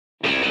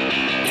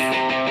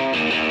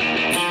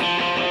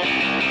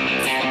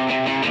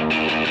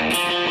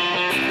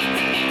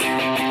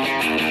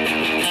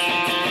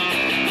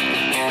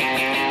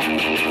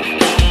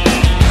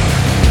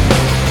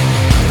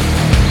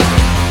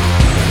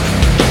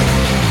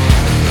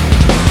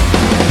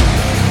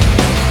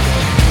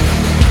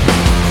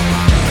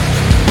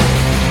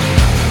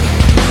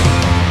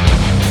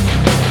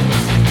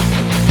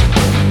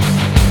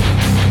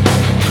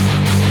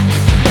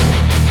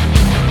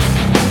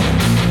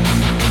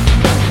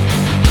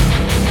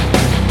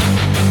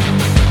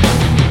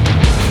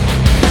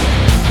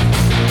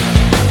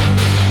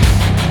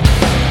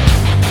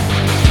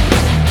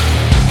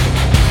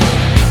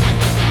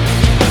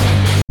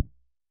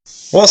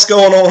What's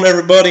going on,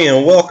 everybody,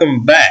 and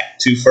welcome back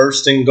to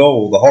First and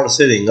Goal, the hardest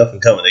hitting, up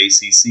and coming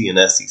ACC and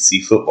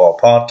SEC football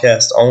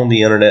podcast on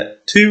the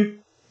internet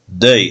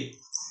today.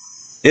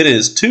 It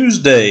is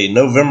Tuesday,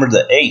 November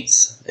the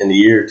 8th in the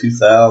year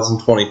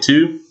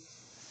 2022,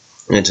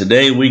 and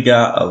today we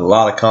got a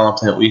lot of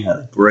content. We had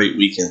a great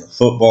weekend of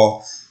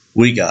football.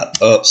 We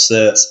got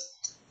upsets,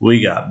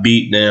 we got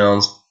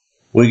beatdowns,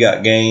 we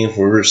got games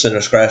where we were sitting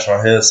there scratching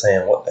our heads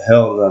saying, what the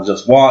hell did I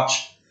just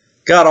watch?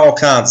 Got all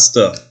kinds of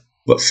stuff.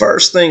 But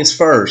first things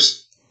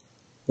first,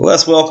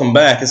 let's welcome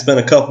back. It's been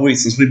a couple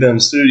weeks since we've been in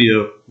the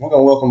studio. We're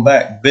going to welcome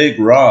back Big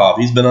Rob.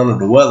 He's been under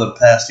the weather the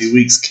past few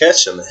weeks,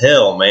 catching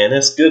hell, man.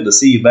 It's good to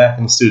see you back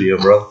in the studio,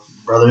 brother.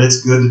 Brother,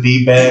 it's good to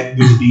be back,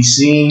 good to be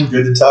seen,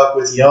 good to talk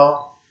with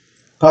y'all.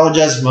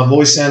 Apologize if my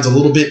voice sounds a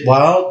little bit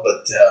wild,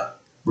 but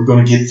we're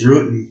going to get through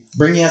it and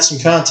bring you out some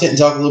content and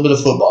talk a little bit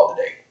of football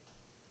today.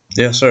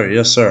 Yes, sir.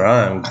 Yes, sir.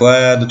 I am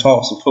glad to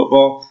talk some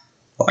football.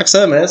 Like I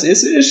said, man,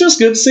 it's just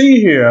good to see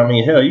you here. I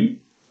mean, hell,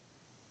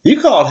 you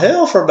called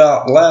hell for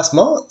about last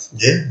month.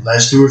 Yeah,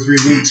 last 2 or 3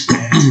 weeks,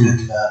 man.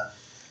 It's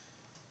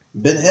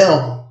been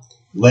hell.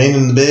 Laying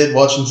in the bed,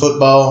 watching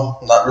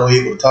football. Not really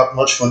able to talk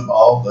much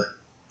football, but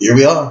here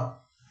we are.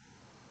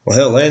 Well,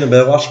 hell, laying in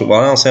bed, watching football,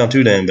 I don't sound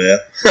too damn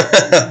bad.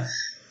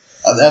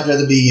 I'd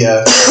rather be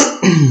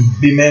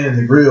manning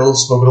the grill,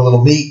 smoking a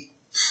little meat.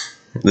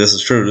 This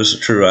is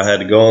true. I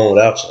had to go on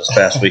without you this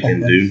past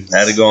weekend, dude.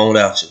 Had to go on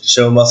without you. The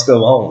show must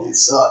go on. It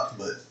sucked,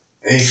 but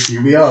hey,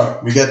 here we are.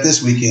 We got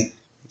this weekend.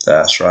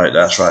 That's right.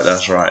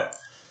 Well,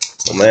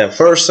 man,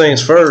 first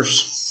things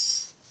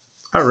first,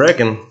 I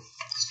reckon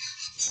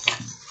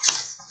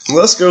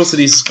let's go through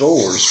these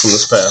scores from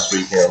this past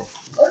weekend.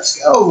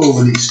 Let's go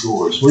over these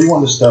scores. Where do you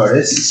want to start,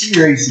 SEC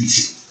or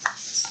ACC?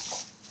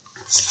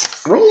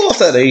 Roll off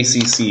that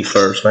ACC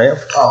first, man.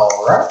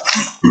 All right.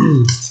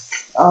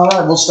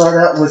 We'll start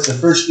out with the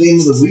first game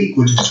of the week,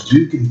 which is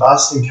Duke and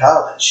Boston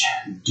College.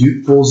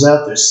 Duke pulls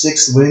out their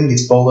 6th win,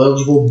 gets bowl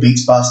eligible,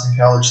 beats Boston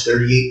College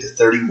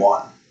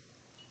 38-31.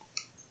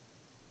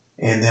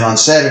 And then on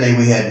Saturday,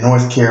 we had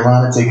North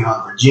Carolina taking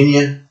on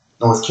Virginia.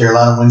 North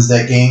Carolina wins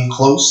that game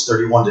close,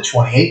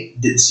 31-28.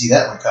 Didn't see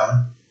that one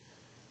coming.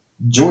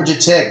 Georgia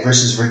Tech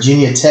versus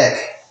Virginia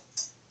Tech.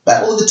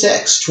 Battle of the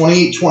Techs,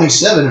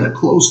 28-27, and a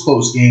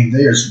close game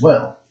there as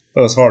well.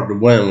 Well, it's hard to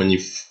win when you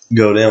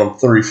go down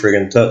 3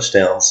 friggin'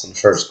 touchdowns in the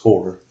first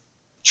quarter.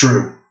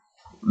 True.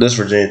 This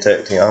Virginia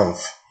Tech team,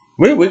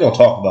 we're going to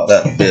talk about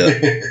that in a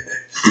bit.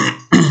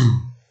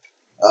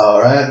 All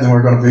right, then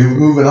we're going to be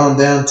moving on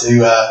down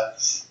to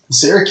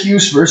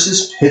Syracuse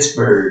versus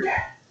Pittsburgh.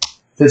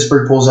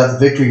 Pittsburgh pulls out the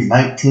victory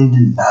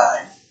 19-9.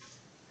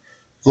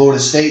 Florida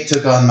State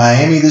took on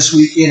Miami this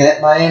weekend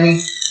at Miami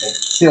and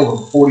killed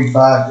them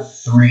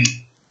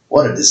 45-3.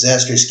 What a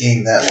disastrous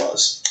game that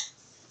was.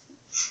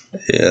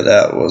 Yeah,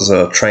 that was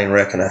a train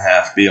wreck and a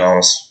half, to be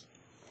honest.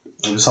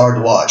 It was hard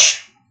to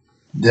watch.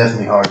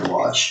 Definitely hard to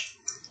watch.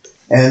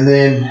 And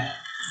then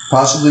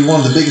possibly one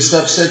of the biggest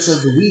upsets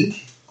of the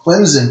week.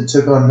 Clemson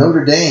took on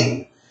Notre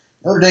Dame.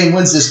 Notre Dame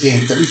wins this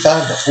game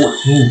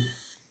 35-14.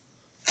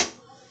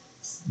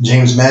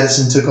 James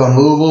Madison took on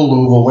Louisville.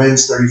 Louisville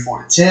wins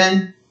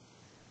 34-10.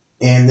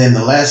 And then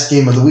the last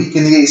game of the week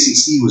in the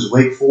ACC was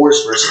Wake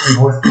Forest versus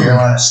North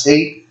Carolina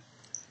State.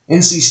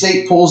 NC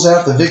State pulls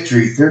out the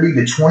victory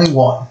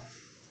 30-21.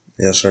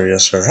 Yes, sir.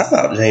 How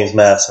about James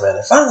Madison, man?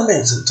 They finally made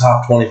it to the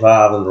top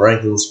 25 in the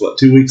rankings,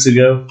 2 weeks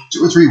ago?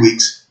 2 or 3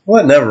 weeks.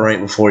 Well, it never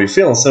ranked before. You're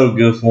feeling so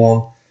good for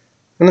them.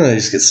 And then they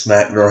just get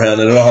smacked around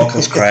and it all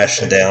comes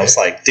crashing down. It's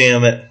like,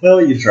 damn it. Well,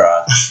 you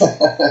tried.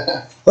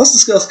 Let's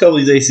discuss a couple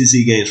of these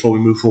ACC games before we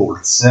move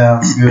forward.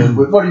 Sounds good.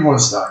 What do you want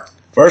to start?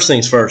 First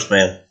things first,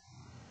 man.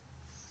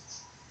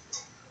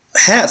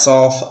 Hats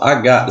off,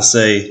 I got to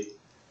say,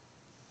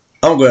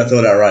 I'm going to throw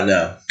it out right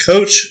now.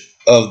 Coach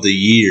of the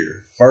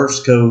year.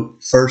 First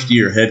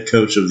year head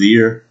coach of the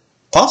year.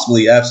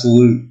 Possibly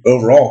absolute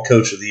overall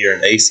coach of the year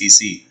in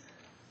ACC.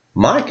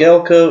 Mike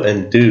Elko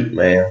and Duke,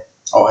 man.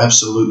 Oh,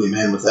 absolutely,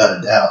 man, without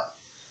a doubt.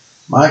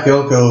 Mike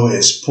Elko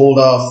has pulled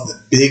off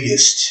the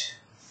biggest,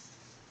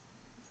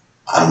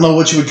 I don't know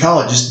what you would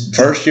call it, just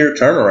first year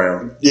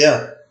turnaround.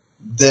 Yeah,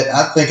 that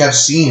I think I've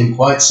seen in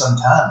quite some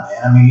time,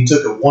 man. I mean, he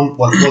took a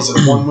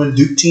 1-win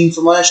Duke team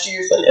from last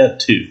year? Yeah,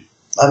 2.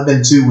 Might have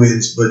been 2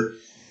 wins, but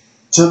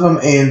took them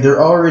and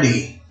they're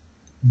already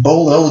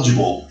bowl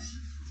eligible.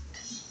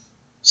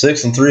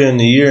 6-3 in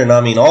the year, and I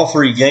mean, all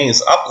 3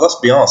 games, let's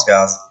be honest,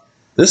 guys.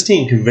 This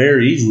team could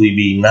very easily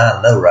be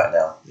 9-0 right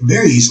now.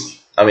 Very easily.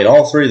 I mean,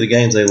 all 3 of the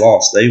games they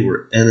lost, they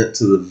were in it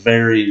to the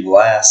very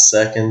last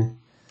second.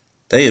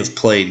 They have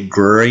played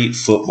great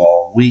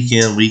football week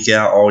in, week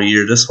out, all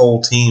year. This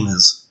whole team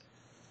has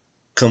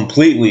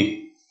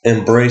completely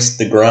embraced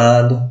the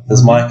grind,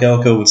 as Mike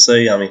Elko would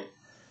say. I mean,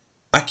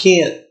 I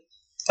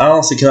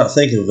honestly cannot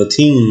think of a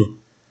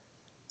team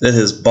that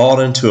has bought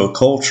into a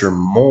culture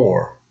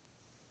more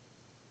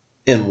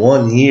in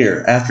 1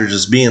 year after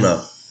just being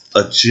a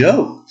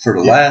joke for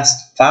the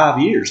last 5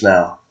 years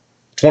now.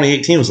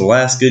 2018 was the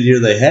last good year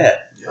they had.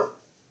 Yep.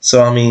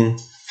 So, I mean,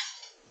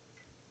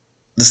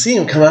 to see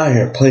him come out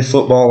here and play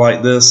football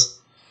like this,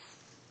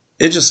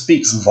 it just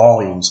speaks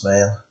volumes,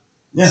 man.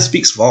 Yeah. It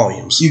speaks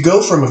volumes. You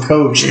go from a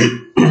coach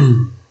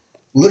that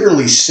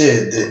literally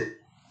said that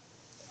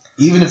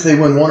even if they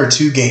win 1 or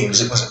 2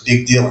 games, it was a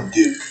big deal in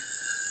Duke,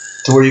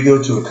 to where you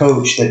go to a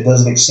coach that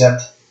doesn't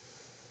accept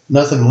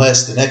nothing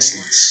less than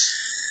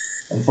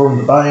excellence. And for them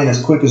to buy in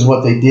as quick as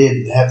what they did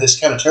and have this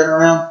kind of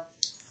turnaround,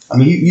 I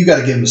mean, you got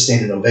to give them a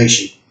standing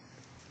ovation.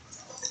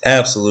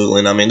 Absolutely.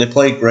 And I mean, they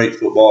played great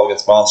football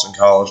against Boston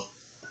College.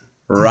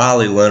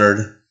 Riley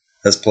Leonard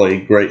has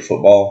played great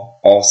football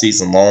all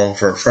season long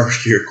for a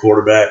first-year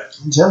quarterback.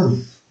 I'm telling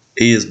you.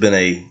 He has been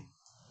a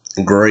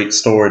great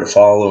story to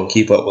follow and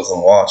keep up with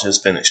and watch. It's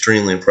been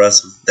extremely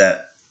impressive.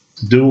 That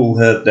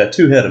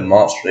two-headed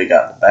monster they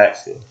got in the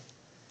backfield.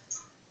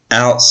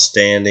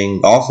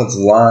 Outstanding. Offensive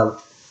line,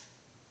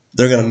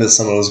 they're going to miss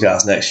some of those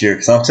guys next year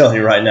because I'm telling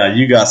you right now,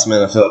 you got some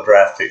NFL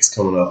draft picks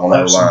coming up on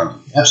that line.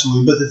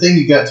 Absolutely. But the thing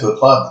you got to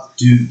apply with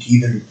Duke,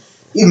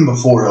 even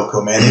before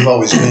Elko, man, they've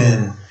always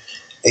been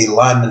a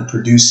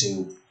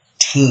lineman-producing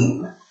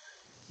team.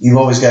 You've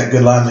always got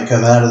good linemen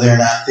coming out of there,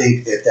 and I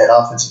think that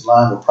offensive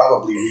line will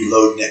probably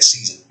reload next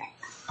season.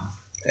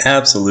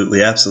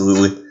 Absolutely,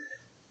 absolutely.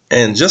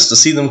 And just to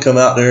see them come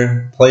out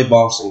there, play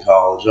Boston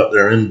College up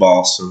there in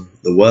Boston,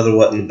 the weather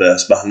wasn't the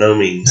best by no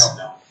means.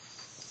 No.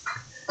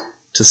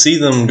 To see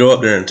them go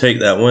up there and take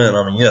that win,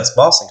 I mean, yes,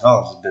 Boston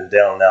College has been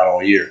down and out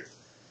all year.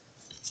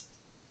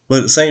 But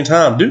at the same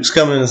time, Duke's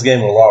coming in this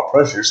game with a lot of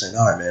pressure, saying,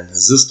 all right, man,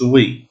 is this the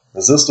week?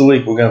 Is this the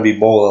week we're going to be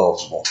bowl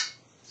eligible?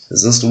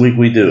 Is this the week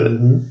we do it?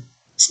 Mm-hmm.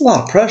 It's a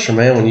lot of pressure,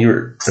 man, when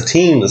you're a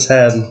team that's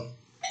had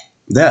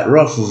that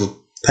rough of the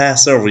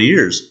past several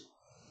years.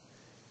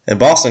 And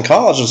Boston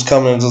College is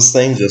coming into this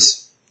thing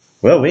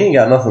we ain't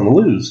got nothing to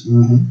lose.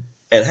 Mm-hmm.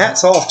 And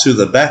hats off to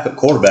the backup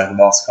quarterback of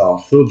Boston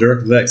College. Phil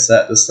Jerkovic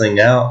sat this thing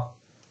out.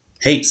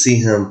 Hate to see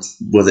him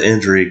with an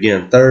injury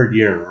again, 3rd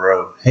year in a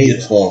row. Hate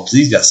it for him because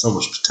he's got so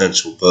much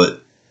potential.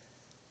 But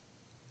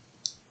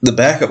the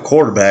backup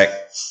quarterback,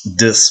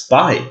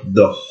 despite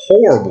the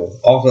horrible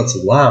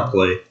offensive line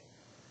play,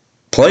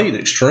 played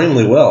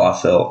extremely well, I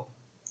felt.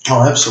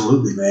 Oh,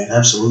 absolutely, man.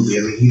 Absolutely.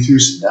 I mean, he threw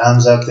some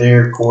dimes out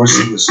there. Of course,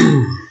 he was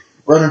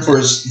running for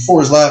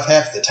his life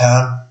half the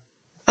time.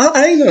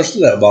 I ain't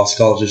understood that with Boston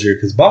College this year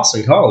because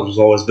Boston College has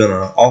always been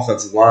an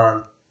offensive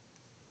line,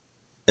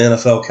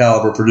 NFL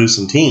caliber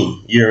producing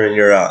team year in,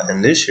 year out.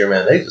 And this year,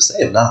 man, they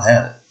have not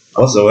had it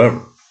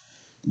whatsoever.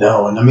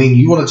 No, and I mean,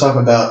 you want to talk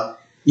about,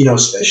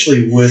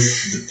 especially with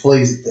the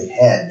plays that they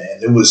had, man.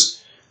 There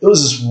was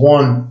this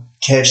one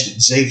catch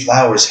that Zay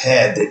Flowers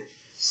had that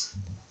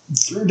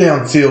threw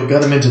downfield,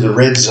 got him into the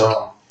red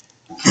zone,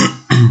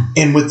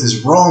 and with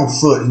his wrong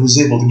foot, he was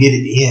able to get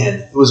it in.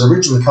 It was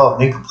originally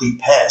called an incomplete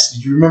pass.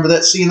 Did you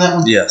remember seeing that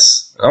one?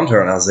 Yes. I'm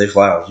turning out Zay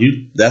Flowers.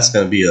 That's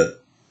going to be a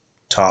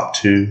top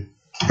 2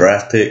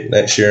 draft pick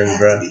next year in the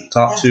draft.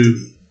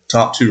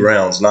 Top two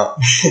rounds, not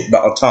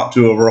a top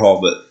 2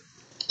 overall, but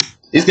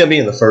he's going to be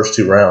in the first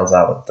 2 rounds,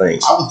 I would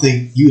think. I would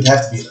think you would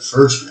have to be in the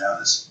first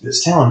round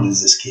as talented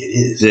as this kid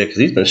is. Yeah, because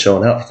he's been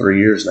showing out for 3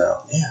 years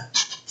now. Yeah.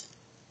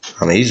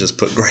 I mean, he's just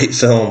put great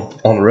film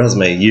on the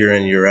resume year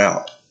in, year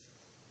out.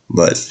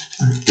 But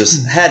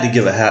just had to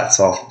give a hats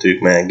off to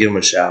Duke, man. Give him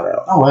a shout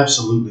out. Oh,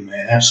 absolutely,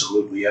 man.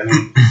 Absolutely. I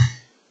mean,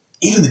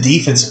 even the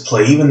defensive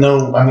play, even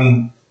though,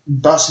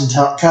 Boston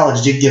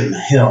College did give him a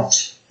hell,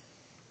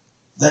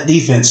 that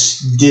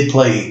defense did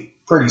play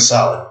pretty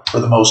solid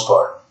for the most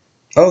part.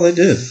 Oh, they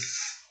did.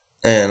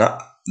 And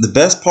the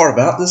best part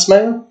about this,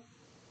 man,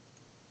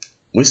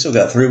 we still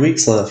got 3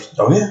 weeks left.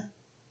 Oh, yeah.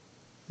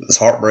 It's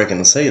heartbreaking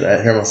to say that.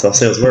 I hear myself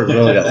say those words. We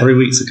only got 3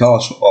 weeks of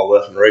college football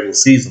left in the regular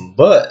season.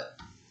 But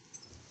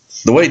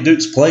the way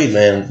Duke's played,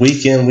 man,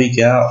 week in, week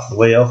out, the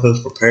way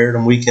Elko's prepared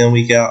them week in,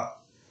 week out,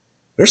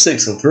 they're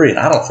 6-3, and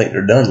I don't think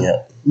they're done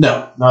yet.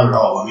 No, not at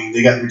all. I mean,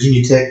 they got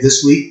Virginia Tech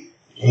this week,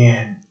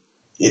 and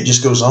it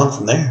just goes on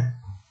from there.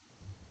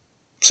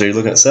 So you're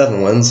looking at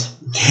 7 wins?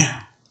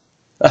 Yeah.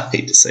 I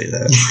hate to say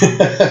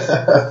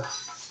that.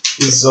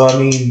 So,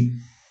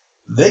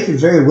 they could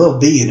very well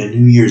be in a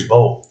New Year's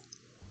Bowl.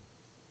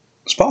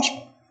 It's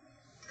possible.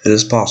 It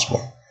is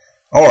possible.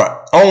 All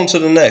right, on to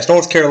the next.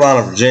 North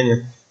Carolina,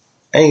 Virginia.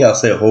 I ain't got to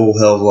say a whole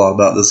hell of a lot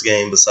about this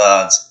game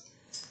besides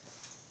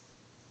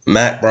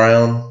Mac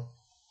Brown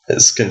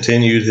has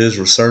continued his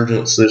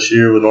resurgence this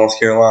year with North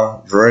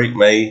Carolina. Drake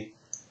May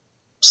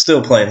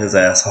still playing his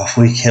ass off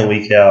week in,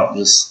 week out.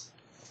 Just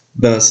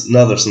been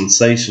another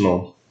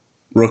sensational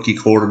rookie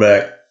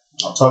quarterback.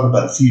 I'm talking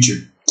about a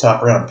future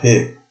top-round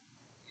pick.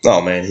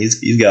 Oh, man,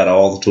 he's got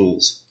all the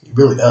tools. He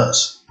really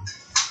does.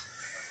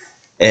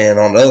 And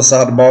on the other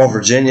side of the ball,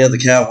 Virginia, the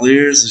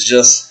Cavaliers, is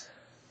just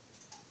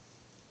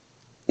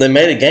 – they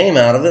made a game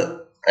out of it,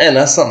 and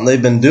that's something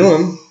they've been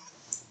doing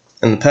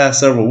in the past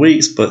several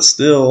weeks, but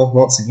still,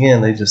 once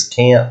again, they just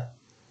can't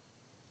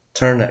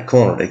turn that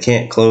corner. They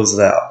can't close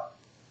it out.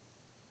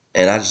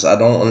 And I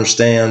don't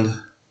understand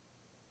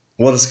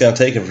what it's going to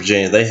take in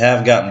Virginia. They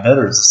have gotten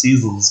better as the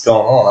season's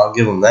gone on. I'll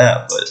give them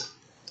that,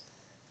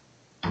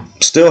 but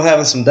still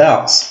having some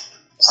doubts.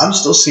 I'm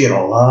still seeing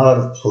a lot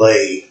of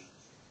play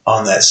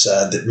on that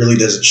side that really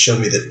doesn't show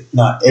me that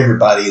not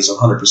everybody is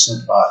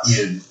 100% bought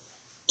in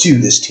to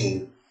this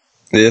team.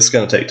 It's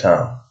going to take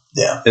time.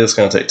 Yeah. It's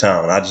going to take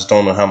time. And I just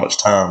don't know how much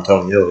time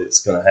Tony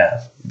Elliott's going to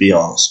have, to be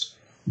honest.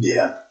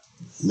 Yeah,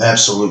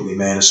 absolutely,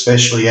 man,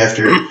 especially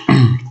after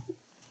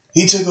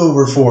he took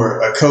over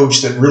for a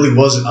coach that really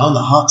wasn't on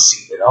the hot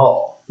seat at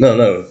all.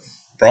 No.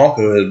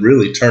 Bronco had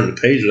really turned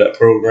the page of that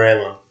program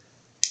and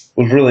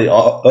was really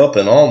up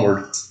and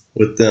onward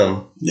with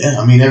them. Yeah,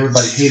 I mean,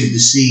 everybody hated to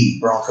see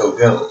Bronco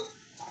go.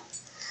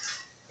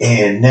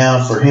 And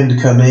now for him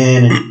to come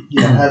in and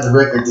have the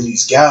record that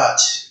he's got,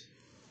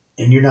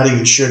 and you're not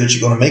even sure that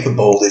you're going to make a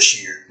bowl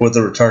this year. With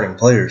the returning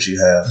players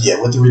you have.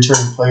 Yeah, with the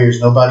returning players.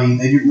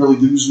 They didn't really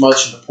lose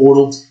much in the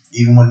portal,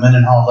 even when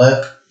Mendenhall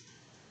left.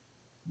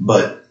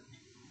 But,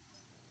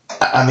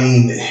 I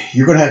mean,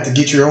 you're going to have to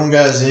get your own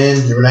guys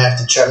in. You're going to have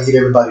to try to get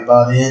everybody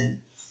bought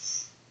in.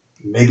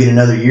 Maybe in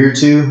another year or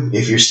two,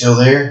 if you're still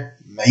there,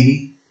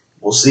 maybe.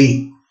 We'll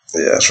see.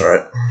 Yeah, that's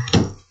right.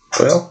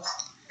 Well,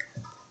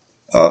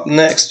 up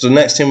next, the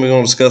next team we're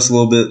going to discuss a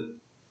little bit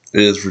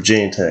is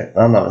Virginia Tech.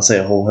 I'm not going to say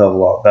a whole hell of a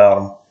lot about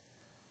them.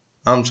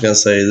 I'm just going to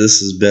say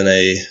this has been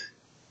a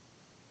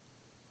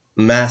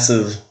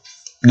massive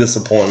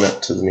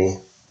disappointment to me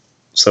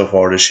so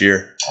far this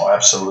year. Oh,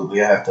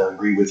 absolutely. I have to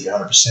agree with you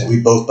 100%. We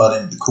both bought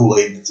into the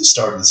Kool-Aid at the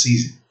start of the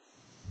season.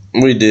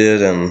 We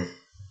did, and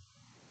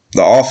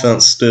the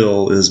offense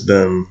still has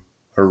been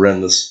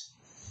horrendous.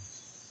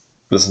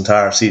 This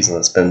entire season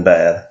it's been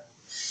bad.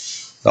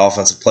 The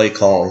offensive play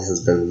calling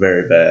has been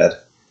very bad.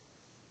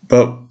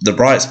 But the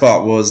bright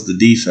spot was the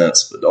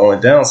defense. But the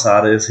only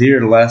downside is here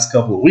the last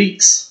couple of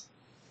weeks,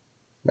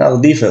 now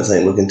the defense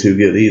ain't looking too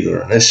good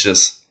either. And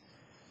it's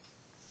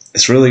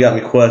really got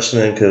me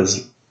questioning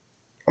because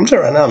I'm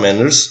telling you right now, man,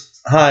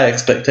 there's high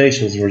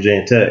expectations of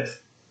Virginia Tech.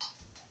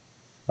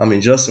 I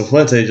mean, Justin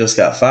Fuente just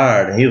got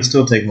fired, and he was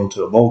still taking them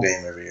to a bowl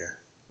game every year.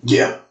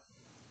 Yeah.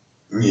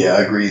 Yeah,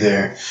 I agree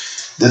there.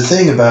 The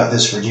thing about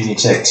this Virginia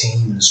Tech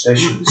team, and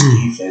especially this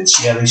defense,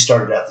 they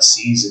started out the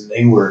season.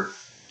 They were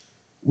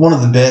one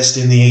of the best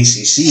in the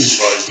ACC as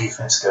far as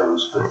defense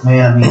goes. But,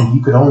 man, I mean,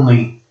 you could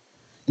only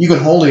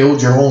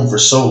hold your own for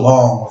so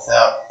long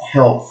without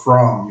help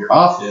from your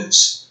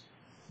offense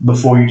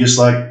before you're just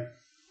like,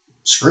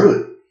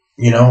 screw it.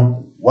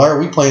 Why are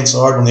we playing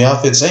so hard when the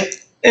offense ain't?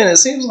 And it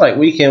seems like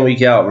week in,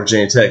 week out,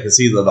 Virginia Tech, it's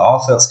either the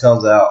offense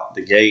comes out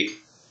the gate,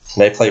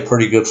 and they play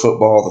pretty good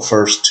football the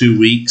first 2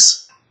 weeks.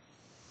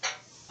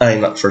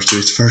 Not the first 2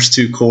 weeks, the first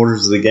 2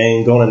 quarters of the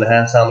game. Going into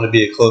halftime, it'll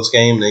be a close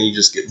game, and then you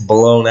just get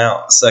blown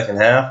out the second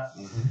half.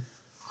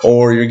 Mm-hmm.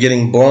 Or you're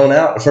getting blown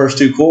out the first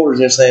 2 quarters,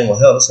 and you're saying, well,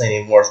 hell, this ain't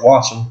even worth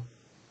watching.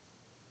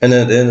 And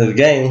then at the end of the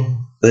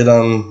game, they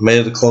done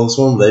made it a close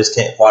one, but they just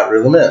can't quite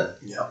reel them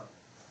in. Yeah.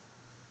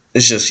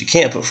 It's just you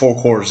can't put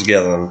 4 quarters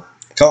together. And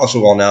college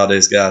football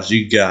nowadays, guys,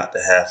 you got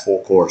to have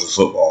 4 quarters of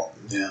football.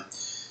 Yeah.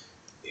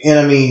 And,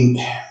 I mean,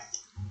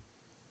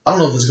 I don't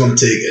know if it's going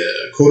to take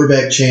a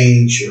quarterback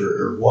change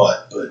or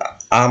what,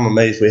 but I'm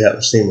amazed we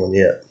haven't seen one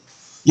yet.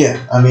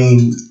 Yeah, I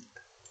mean,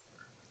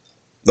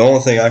 the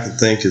only thing I can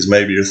think is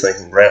maybe you're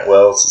thinking Grant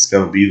Wells is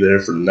going to be there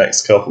for the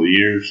next couple of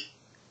years.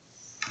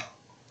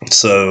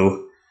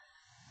 So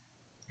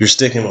you're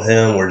sticking with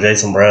him where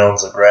Jason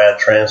Brown's a grad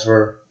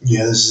transfer.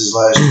 Yeah, this is his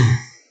last year.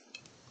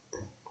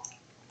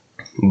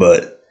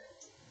 But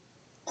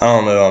I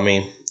don't know. I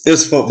mean,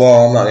 it's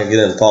football. I'm not going to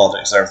get into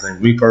politics and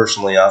everything. Me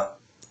personally,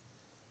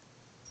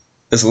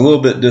 it's a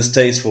little bit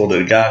distasteful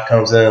that a guy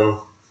comes in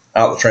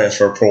out the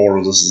transfer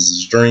portal. This is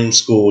his dream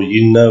school.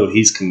 You know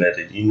he's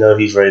committed. You know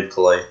he's ready to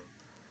play.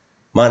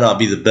 Might not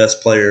be the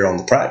best player on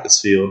the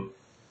practice field,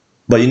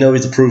 but you know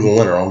he's a proven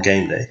winner on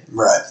game day.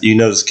 Right. You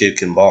know this kid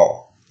can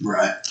ball.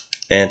 Right.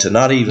 And to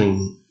not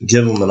even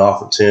give him an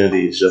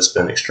opportunity has just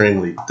been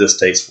extremely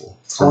distasteful.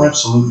 Oh,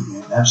 absolutely,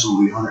 man.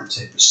 Absolutely,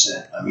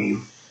 110%. I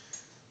mean,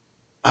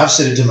 I've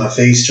said it till my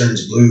face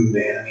turns blue,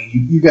 man. I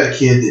mean, you got a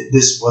kid that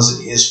this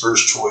wasn't his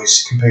first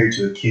choice compared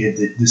to a kid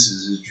that this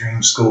is his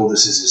dream school.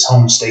 This is his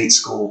home state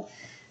school.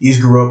 He's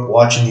grew up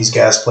watching these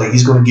guys play.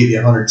 He's going to give you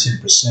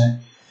 110%.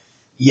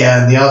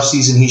 Yeah, in the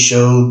offseason, he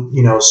showed,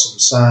 some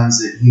signs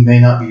that he may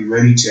not be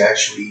ready to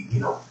actually,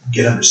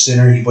 get under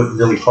center. He wasn't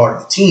really part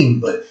of the team.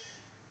 But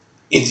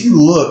if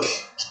you look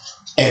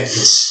at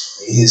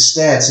his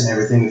stats and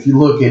everything, if you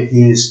look at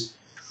his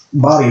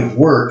body of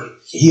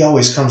work, he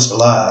always comes to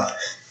life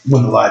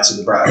when the lights are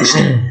the brightest.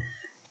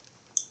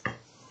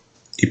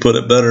 He put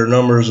up better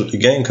numbers with the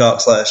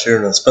Gamecocks last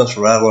year than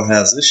Spencer Rattler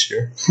has this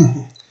year.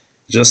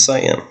 Just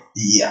saying.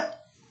 Yeah.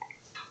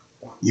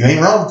 You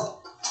ain't wrong.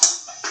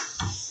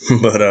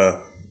 But,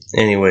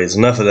 anyways,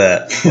 enough of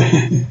that.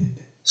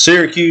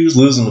 Syracuse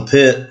losing to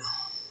Pitt.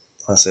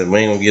 I said, we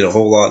ain't going to get a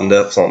whole lot in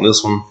depth on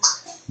this one.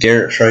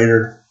 Garrett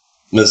Schrader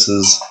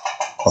misses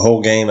a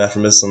whole game after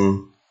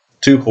missing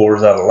 2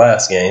 quarters out of the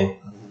last game.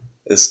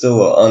 It's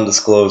still an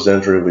undisclosed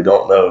injury. We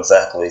don't know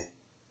exactly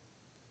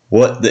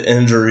what the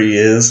injury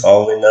is.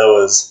 All we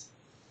know is,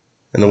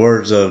 in the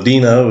words of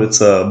Dino,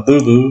 it's a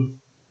boo-boo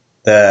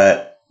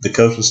that the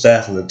coaching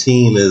staff and the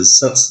team is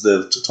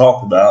sensitive to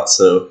talk about.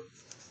 So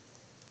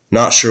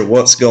Not sure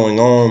what's going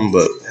on,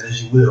 but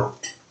as you will.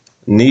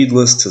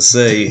 Needless to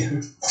say,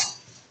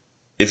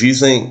 if you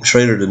think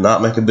Schrader did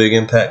not make a big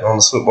impact on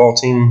this football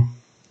team,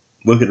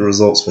 look at the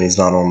results when he's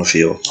not on the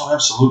field. Oh,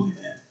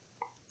 absolutely, man.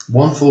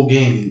 One full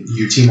game,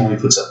 your team only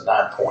puts up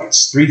 9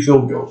 points, 3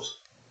 field goals.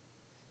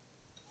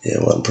 Yeah,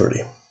 it wasn't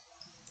pretty.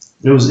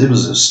 It was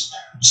a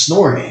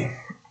snore game.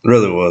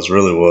 Really was.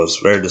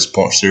 Very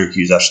disappointing for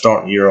Syracuse after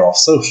starting the year off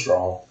so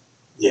strong.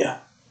 Yeah.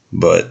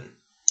 But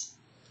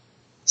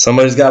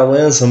somebody's got to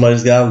win,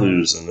 somebody's got to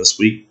lose. And this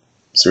week,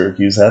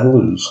 Syracuse had to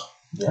lose.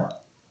 Yeah.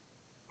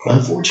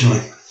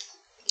 Unfortunately.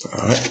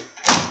 All right.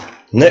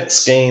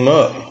 Next game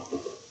up,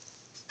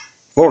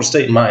 Florida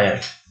State and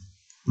Miami.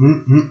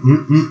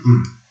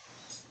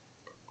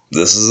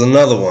 This is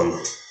another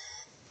one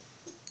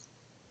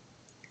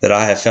that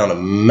I have found a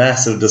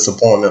massive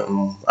disappointment,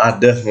 and I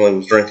definitely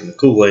was drinking the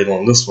Kool-Aid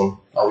on this one.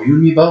 Oh, you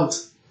and me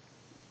both.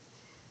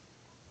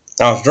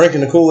 I was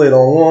drinking the Kool-Aid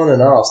on one,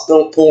 and I was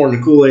still pouring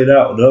the Kool-Aid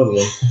out with the other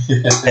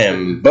one.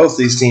 And both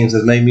these teams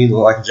have made me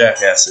look like a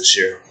jackass this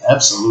year.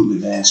 Absolutely,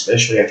 man.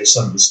 Especially after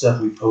some of the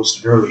stuff we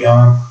posted early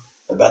on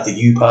about the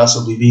U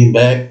possibly being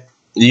back.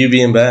 You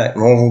being back,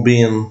 Norval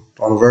being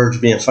on the verge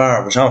of being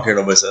fired, which I don't care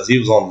what nobody says. He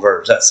was on the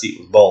verge. That seat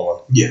was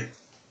bowling. Yeah.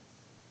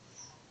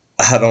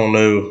 I don't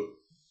know.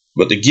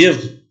 But to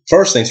give,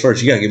 first things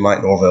first, you got to give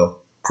Mike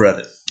Norvell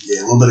credit.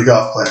 Yeah, a little bit of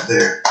golf clap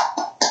there.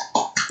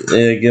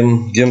 Yeah, give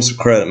him some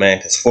credit, man,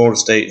 because Florida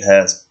State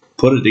has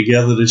put it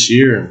together this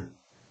year, and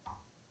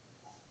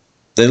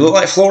they look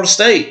like Florida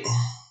State.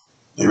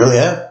 They really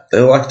have.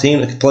 They look like a team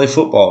that can play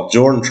football.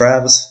 Jordan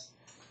Travis,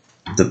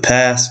 the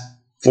past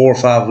 4 or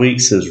 5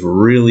 weeks, has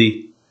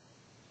really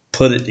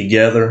put it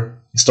together.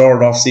 He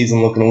started off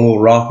season looking a little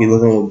rocky,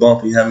 looking a little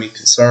bumpy, had me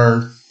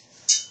concerned.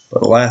 But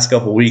the last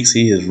couple of weeks,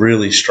 he has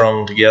really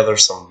strung together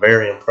some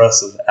very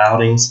impressive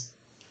outings.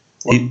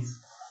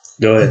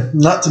 Go ahead.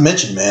 Not to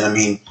mention, man, I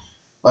mean,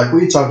 like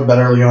we talked about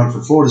early on,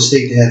 for Florida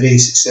State to have any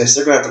success,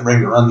 they're going to have to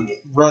bring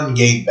the run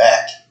game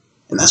back.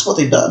 And that's what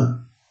they've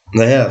done.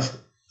 They have.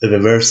 They've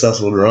been very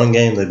successful with the run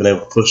game. They've been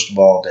able to push the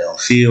ball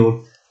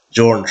downfield.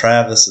 Jordan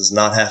Travis is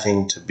not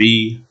having to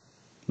be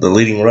the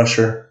leading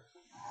rusher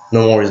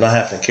no more. He's not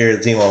having to carry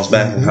the team on his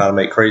back and try to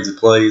make crazy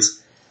plays.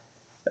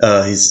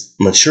 He's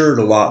matured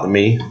a lot to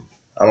me.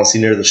 I don't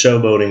see near the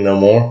showboating no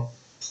more.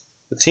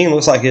 The team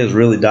looks like it is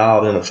really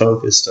dialed in and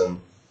focused, and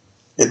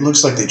it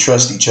looks like they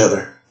trust each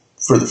other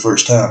for the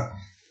first time.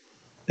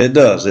 It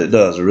does. It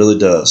really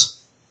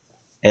does.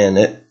 And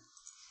it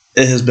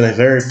has been a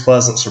very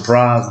pleasant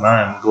surprise, and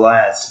I am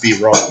glad to be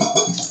wrong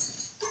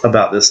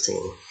about this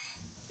team.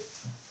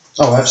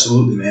 Oh,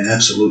 absolutely, man.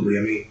 Absolutely.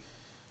 I mean,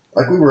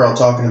 like we were all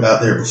talking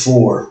about there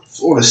before,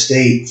 Florida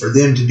State, for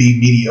them to be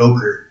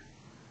mediocre,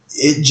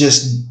 it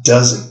just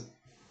doesn't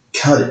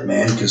cut it,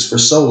 man, because for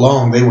so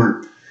long they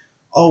were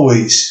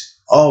always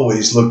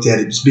looked at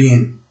it as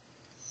being,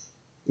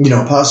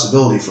 a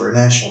possibility for a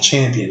national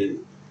champion. And,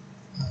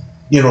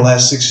 the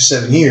last 6 or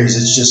 7 years,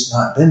 it's just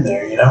not been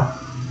there,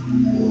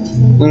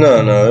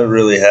 No, it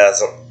really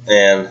hasn't.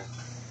 And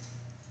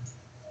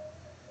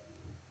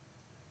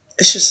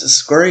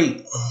it's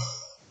great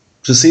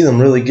to see them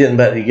really getting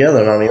back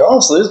together. And I mean,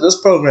 honestly, this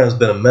program's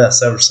been a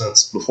mess ever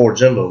since before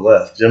Jimbo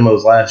left.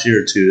 Jimbo's last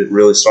year or two, it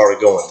really started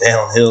going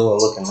downhill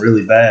and looking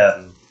really bad.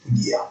 And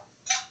yeah.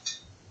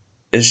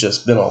 It's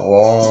just been a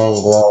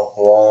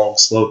long,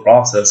 slow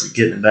process of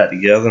getting it back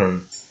together.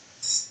 And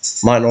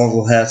Mike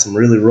Norvell had some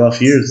really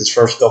rough years this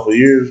first couple of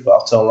years. But I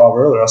was telling Rob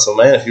earlier, I said,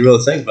 man, if you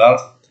really think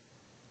about it,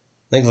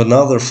 think of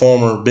another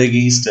former Big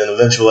East and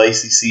eventual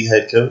ACC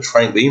head coach,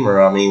 Frank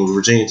Beamer. I mean,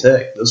 Virginia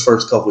Tech, those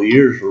first couple of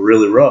years were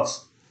really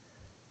rough.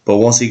 But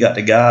once he got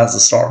the guys to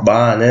start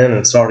buying in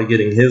and started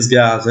getting his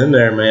guys in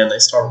there, man, they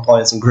started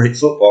playing some great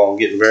football and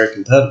getting very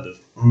competitive.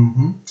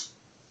 Mm-hmm.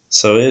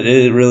 So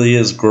it really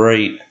is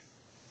great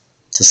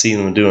to see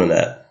them doing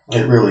that.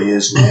 It really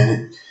is,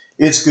 man.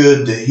 It's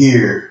good to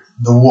hear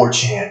the war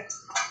chant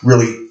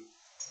really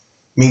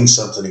means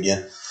something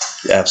again.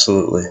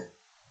 Absolutely.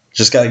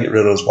 Just got to get rid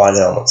of those white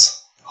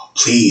helmets. Oh,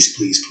 please.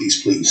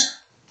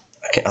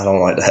 I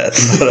don't like that.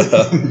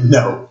 But,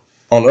 no.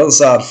 On the other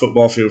side of the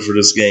football field for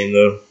this game,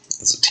 though,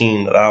 is a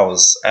team that I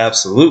was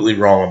absolutely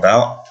wrong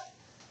about.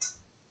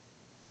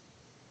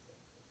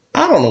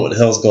 I don't know what the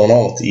hell's going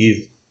on with the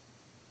youth.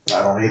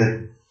 I don't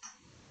either.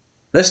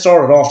 They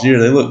started off the year,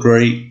 they looked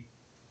great.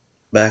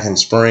 Back in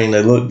spring,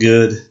 they looked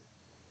good.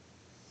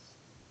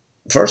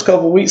 The first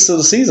couple of weeks of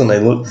the season, they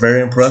looked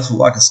very impressive,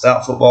 like a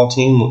stout football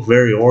team, looked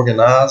very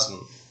organized, and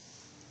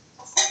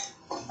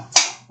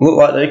looked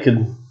like they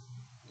could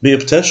be a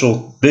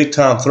potential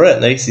big-time threat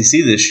in the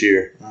ACC this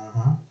year.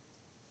 Mm-hmm.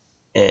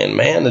 And,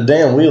 man, the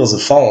damn wheels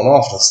have fallen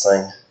off this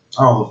thing.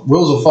 Oh, the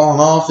wheels have fallen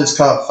off. It's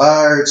caught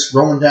fire. It's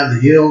rolling down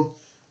the hill.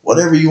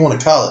 Whatever you want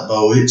to call it,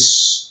 Bo.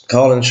 It's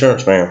call it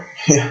insurance, man.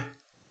 Yeah.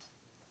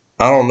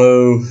 I don't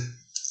know.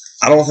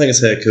 I don't think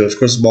it's head coach.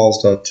 Crystal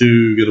Ball's done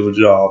too good of a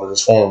job at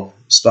his form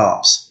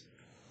stops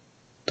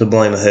to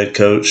blame the head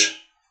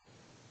coach.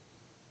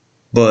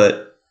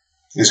 But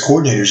his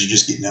coordinators are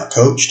just getting out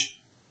coached.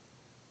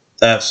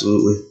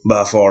 Absolutely.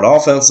 By far. The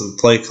offensive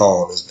play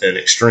calling has been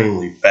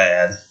extremely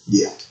bad.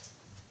 Yeah.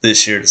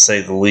 This year, to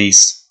say the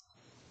least.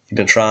 You've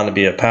been trying to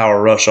be a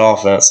power rush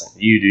offense,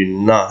 and you do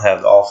not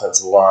have the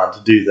offensive line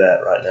to do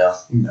that right now.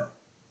 No.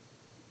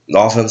 The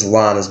offensive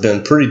line has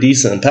been pretty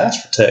decent in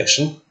pass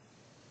protection,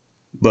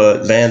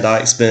 but Van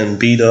Dyke's been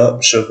beat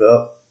up, shook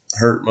up,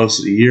 hurt most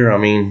of the year. I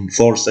mean,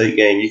 Florida State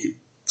game, you could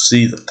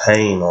see the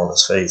pain on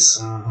his face.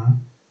 Mm-hmm.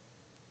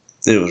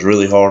 It was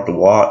really hard to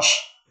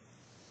watch.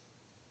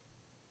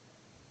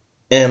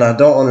 And I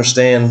don't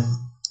understand.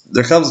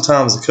 There comes a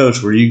time as a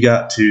coach where you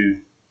got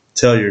to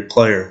tell your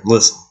player,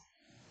 listen,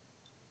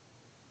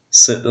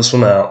 sit this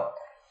one out.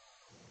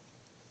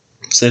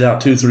 Sit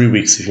out 2-3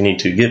 weeks if you need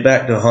to. Get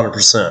back to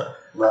 100%.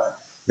 Right.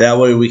 That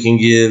way we can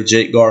give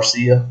Jake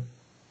Garcia,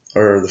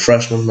 or the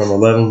freshman, number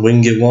 11, we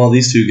can give one of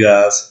these two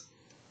guys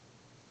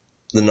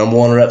the number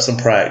 1 reps in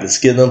practice,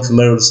 get them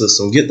familiar with the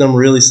system, get them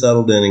really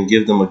settled in, and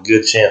give them a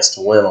good chance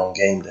to win on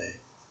game day.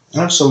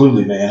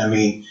 Absolutely, man. I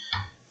mean,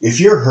 if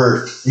you're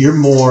hurt, you're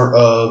more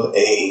of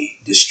a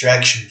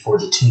distraction for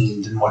the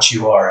team than what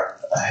you are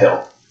a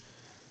help.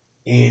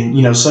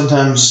 And,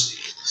 sometimes,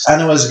 I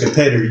know as a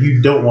competitor,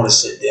 you don't want to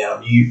sit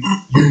down. Your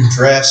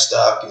draft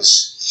stock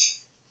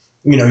is,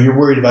 you're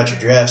worried about your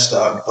draft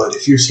stock, but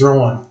if you're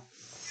throwing,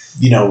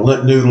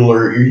 limp noodle,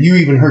 or you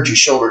even hurt your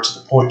shoulder to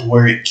the point to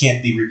where it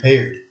can't be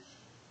repaired,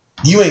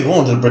 you ain't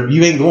going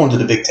to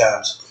the big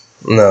times.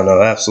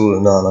 No,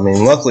 absolutely not. I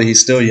mean, luckily he's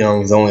still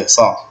young. He's only a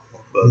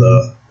sophomore,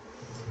 but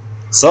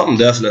something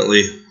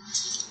definitely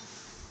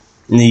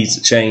needs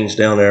to change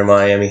down there in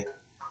Miami.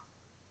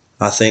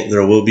 I think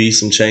there will be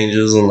some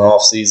changes in the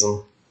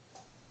offseason.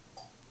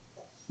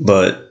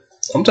 But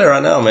I'm telling you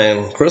right now,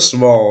 man,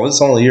 Cristobal,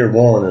 it's only year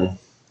 1, and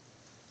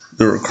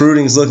the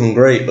recruiting's looking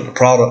great, but the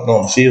product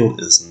on the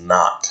field is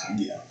not.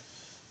 Yeah.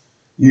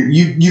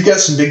 You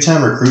got some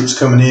big-time recruits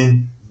coming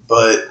in,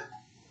 but,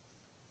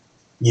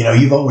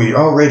 you've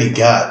already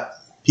got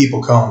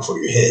people calling for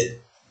your head.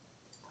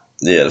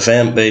 Yeah, the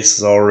fan base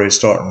is already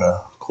starting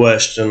to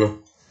question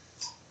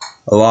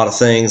a lot of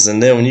things.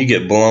 And then when you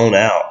get blown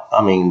out,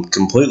 I mean,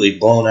 completely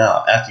blown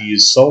out, after you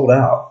sold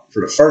out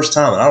for the first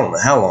time, and I don't know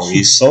how long,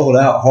 you sold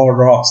out Hard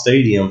Rock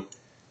Stadium,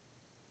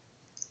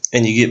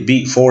 and you get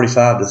beat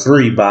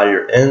 45-3 by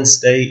your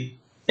in-state,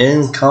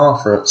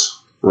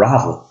 in-conference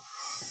rival.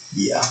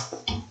 Yeah,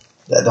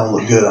 that don't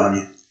look good on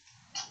you.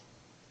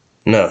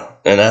 No,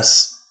 and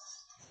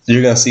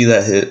you're going to see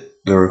that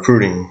hit the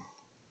recruiting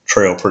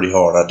trail pretty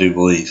hard, I do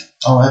believe.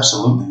 Oh,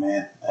 absolutely,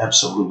 man.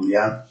 Absolutely.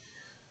 I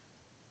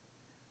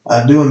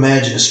do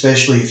imagine,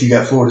 especially if you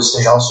got Florida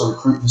State also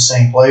recruiting the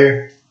same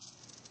player,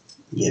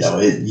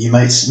 you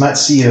might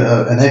see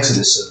an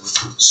exodus of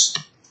recruits.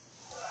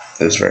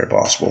 It's very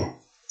possible.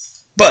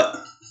 But,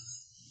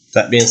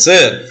 that being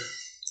said,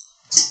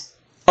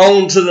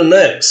 on to the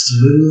next.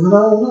 Moving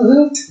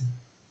on.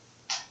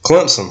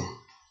 Clemson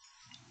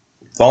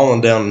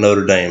falling down to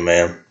Notre Dame,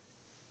 man.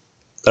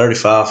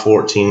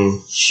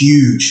 35-14.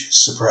 Huge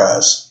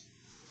surprise.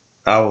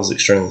 I was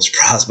extremely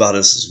surprised by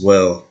this as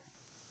well.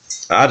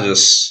 The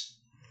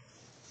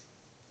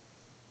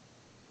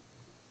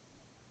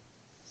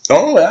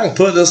only way I can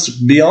put this, to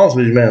be honest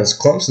with you, man, is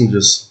Clemson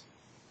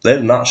they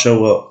did not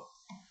show up.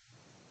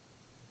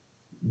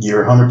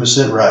 You're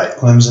 100% right.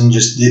 Clemson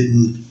just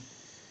didn't.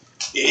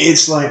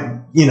 It's like,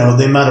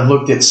 they might have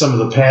looked at some of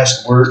the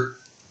past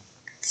work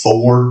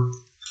for,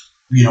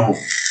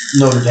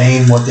 Notre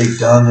Dame, what they've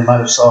done. They might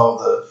have saw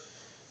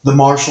the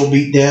Marshall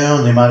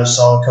beatdown. They might have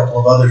saw a couple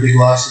of other big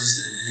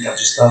losses.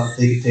 Just thought that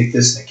they could take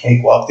this in a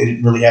cakewalk. They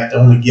didn't really have to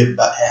only give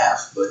about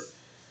half. But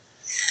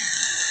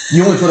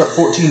you only put up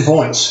 14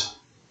 points.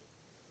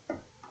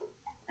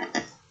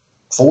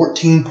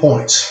 14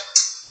 points.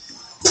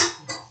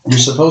 You're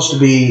supposed to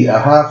be a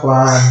high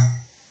flying.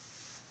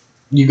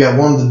 You've got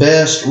one of the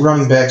best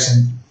running backs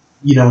in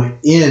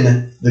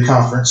the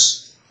conference.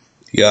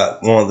 You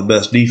got one of the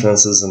best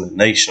defenses in the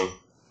nation.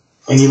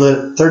 And you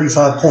let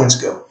 35 points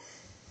go.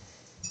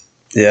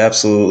 Yeah,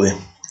 absolutely.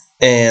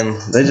 And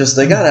they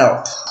got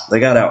out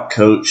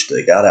coached,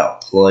 they got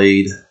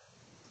outplayed.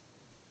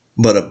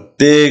 But a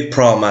big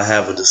problem I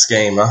have with this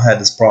game, I've had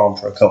this problem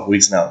for a couple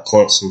weeks now with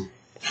Clemson.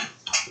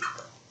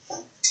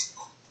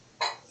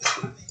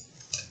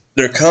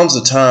 There comes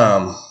a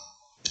time,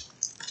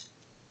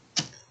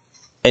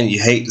 and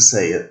you hate to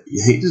say it,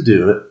 you hate to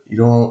do it, you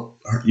don't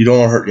want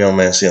to hurt young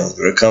man's feelings,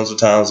 but there comes a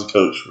time as a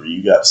coach where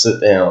you got to sit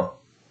down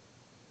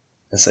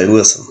and say,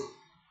 listen,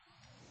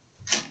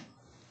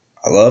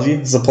 I love you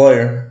as a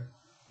player,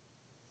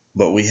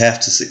 but we have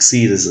to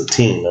succeed as a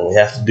team, and we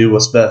have to do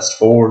what's best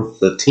for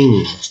the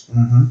team.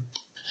 Mm-hmm.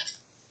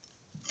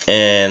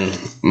 And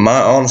my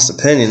honest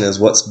opinion is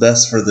what's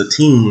best for the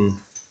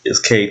team is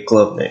Cade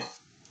Klubnik.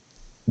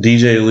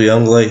 DJ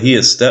Leungle, he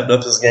has stepped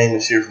up his game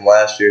this year from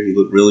last year. He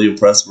looked really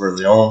impressive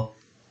early on.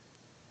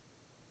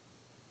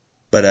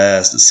 But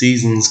as the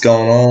season's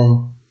gone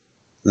on,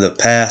 the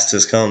past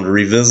has come to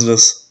revisit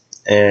us,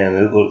 and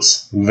it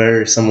looks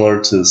very similar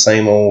to the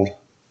same old,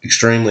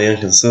 extremely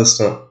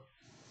inconsistent,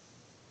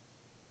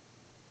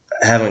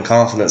 having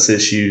confidence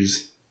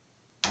issues,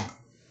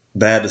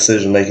 bad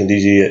decision making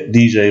DJ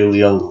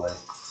Uliungalé.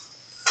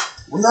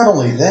 Well, not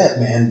only that,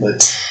 man,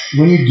 but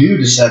when you do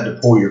decide to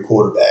pull your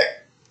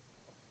quarterback,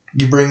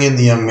 you bring in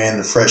the young man,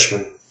 the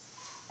freshman,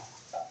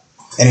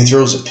 and he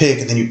throws a pick,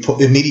 and then you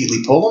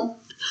immediately pull him.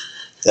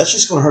 That's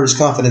just going to hurt his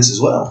confidence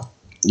as well.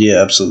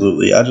 Yeah,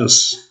 absolutely. I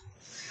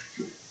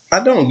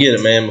don't get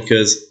it, man,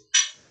 because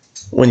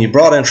when you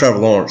brought in Trevor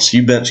Lawrence,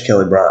 you benched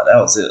Kelly Bryant. That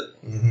was it.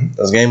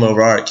 That was game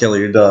over. All right, Kelly,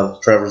 you're done.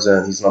 Trevor's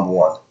in. He's number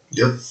one.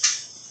 Yep.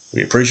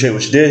 We appreciate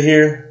what you did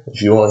here.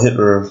 If you want to hit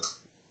the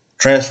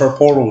transfer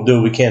portal, we'll do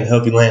what we can to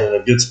help you land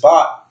in a good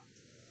spot.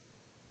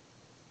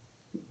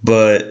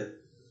 But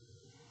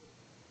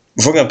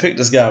if we're going to pick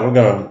this guy, we're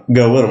going to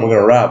go with him. We're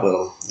going to ride with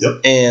him.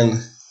 Yep.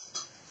 And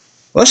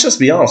let's just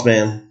be honest,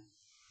 man.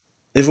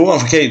 If it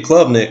wasn't for Cade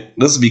Klubnik,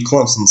 this would be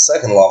Clemson's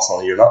second loss on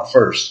the year, not the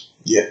first.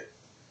 Yeah.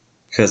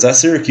 Because that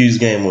Syracuse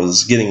game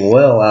was getting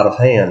well out of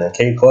hand, and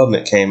Cade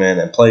Klubnik came in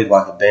and played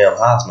like a damn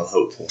Heisman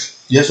hopeful.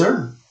 Yes,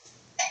 sir.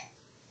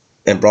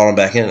 And brought him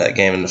back into that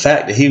game. And the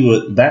fact that he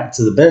went back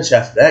to the bench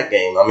after that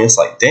game, I mean, it's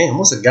like, damn,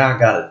 what's a guy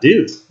got to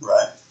do?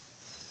 Right.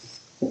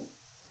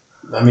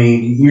 I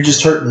mean, you're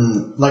just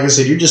hurting, like I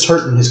said, you're just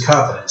hurting his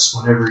confidence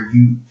whenever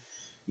you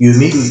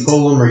immediately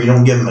pull him or you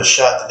don't give him a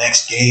shot the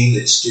next game.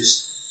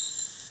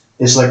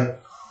 It's like,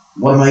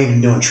 what am I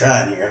even doing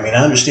trying here? I mean,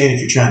 I understand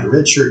if you're trying to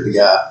redshirt the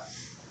guy,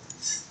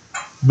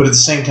 but at the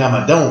same time,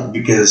 I don't,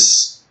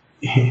 because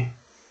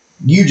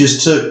you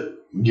just took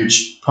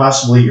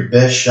possibly your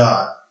best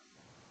shot,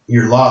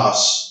 your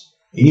loss,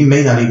 and you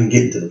may not even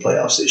get into the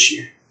playoffs this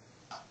year.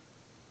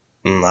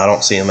 I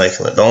don't see him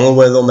making it. The only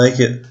way they'll make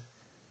it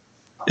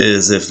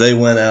is if they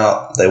win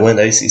out, they win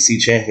the ACC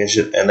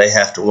championship, and they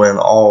have to win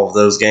all of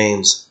those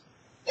games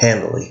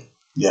handily.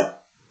 Yeah.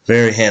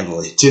 Very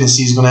handily.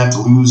 Tennessee's going to have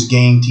to lose a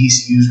game.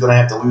 TCU's going to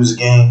have to lose a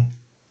game.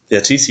 Yeah,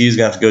 TCU's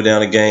going to have to go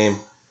down a game.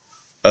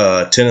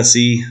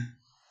 Tennessee,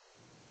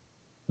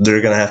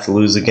 they're going to have to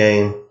lose a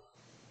game.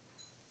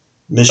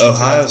 Michigan's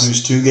going to have to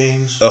lose 2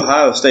 games.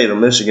 Ohio State or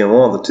Michigan,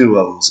 one of the two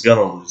of them is going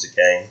to lose a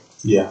game.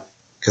 Yeah.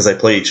 Because they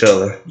play each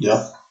other.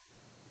 Yep.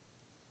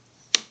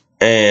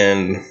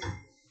 And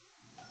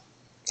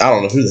I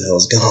don't know who the hell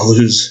is going to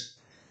lose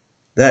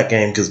that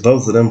game because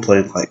both of them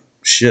played like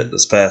shit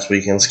this past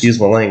weekend. Excuse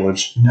my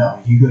language.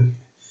 No, you good.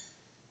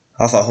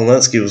 I thought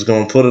Holensky was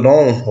going to put it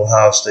on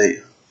Ohio State.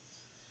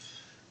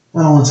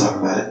 I don't want to talk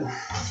about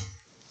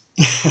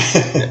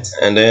it.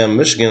 And then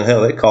Michigan,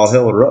 hell, they called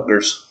hell with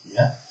Rutgers.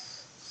 Yeah.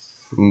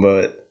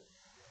 But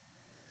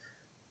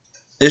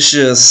it's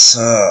just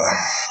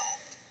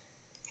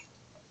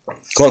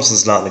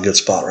Clemson's not in a good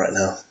spot right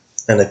now,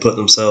 and they put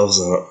themselves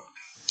in it.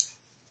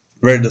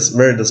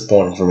 Very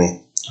disappointing for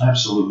me.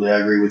 Absolutely, I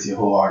agree with you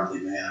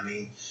wholeheartedly, man. I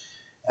mean,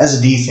 as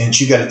a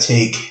defense, you got to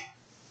take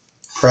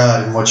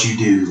pride in what you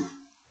do,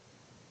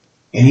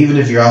 and even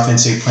if your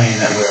offense ain't playing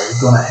that well,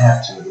 you're going to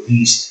have to at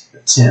least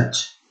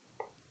attempt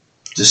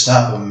to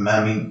stop them.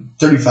 I mean,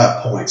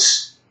 35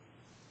 points.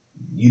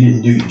 You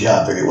didn't do your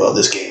job very well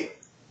this game.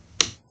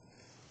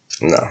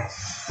 No.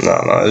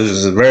 It was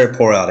just a very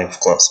poor outing for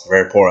Clemson.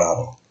 Very poor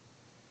outing.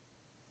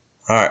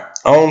 All right,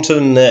 on to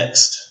the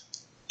next.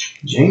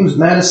 James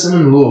Madison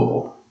and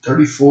Louisville,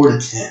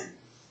 34-10.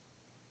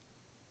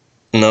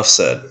 Enough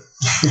said.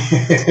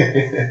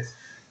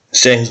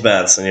 It's James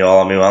Madison, y'all.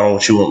 I mean, I don't know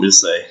what you want me to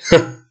say.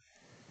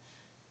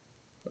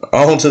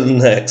 On to the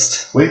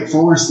next. Wake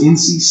Forest,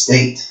 NC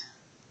State.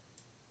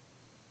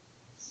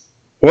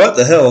 What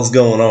the hell is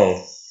going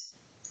on?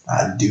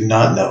 I do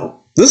not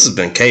know. This has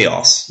been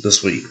chaos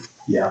this week.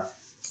 Yeah.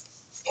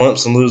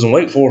 Clemson losing,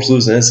 Wake Forest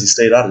losing, NC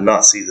State. I did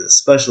not see this,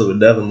 especially with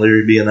Devin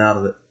Leary being out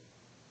of it.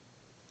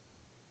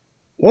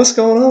 What's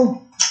going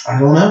on? I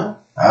don't know.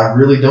 I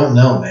really don't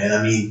know, man.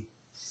 I mean,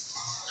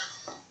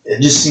 it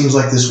just seems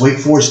like this Wake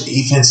Forest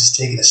defense is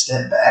taking a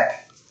step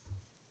back.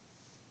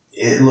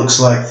 It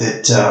looks like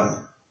that.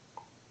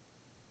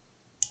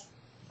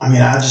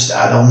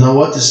 I don't know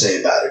what to say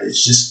about it.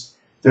 It's just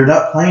they're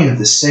not playing at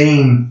the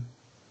same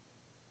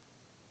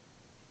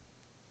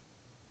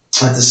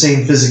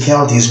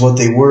physicality as what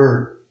they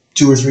were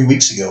 2 or 3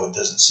 weeks ago. It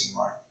doesn't seem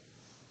like.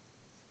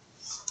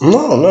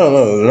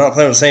 No. They're not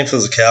playing with the same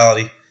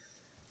physicality.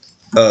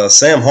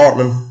 Sam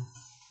Hartman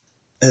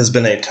has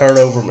been a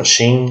turnover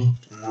machine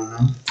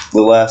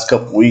the last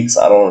couple of weeks.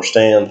 I don't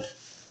understand.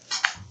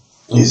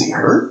 Is he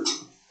hurt?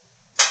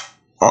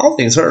 I don't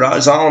think he's hurt. I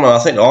don't know. I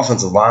think the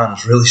offensive line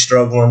is really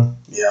struggling.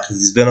 Yeah. Because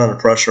he's been under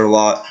pressure a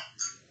lot.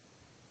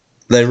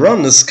 They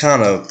run this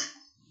kind of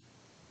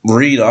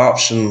read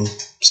option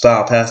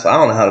style pass. I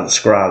don't know how to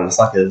describe it. It's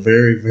like a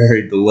very,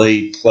 very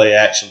delayed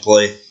action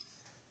play.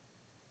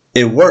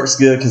 It works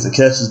good because it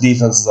catches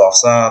defenses off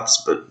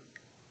sides, but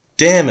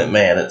damn it,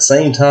 man, at the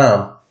same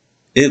time,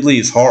 it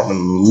leaves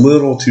Hartman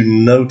little to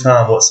no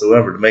time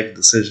whatsoever to make a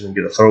decision and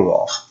get a throw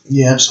off.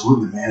 Yeah,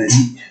 absolutely, man.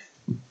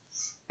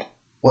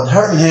 What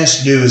Hartman has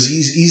to do is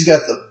he's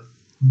got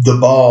the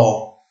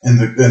ball in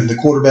the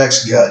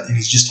quarterback's gut, and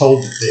he's just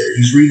holding it there.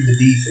 He's reading the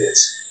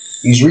defense.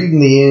 He's reading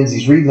the ends.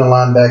 He's reading the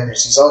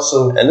linebackers. He's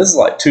also... And this is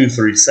like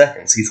 2-3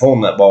 seconds. He's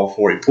holding that ball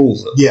before he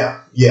pulls it. Yeah.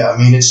 I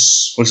mean,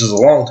 it's... Which is a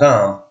long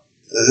time.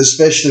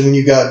 Especially when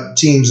you got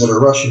teams that are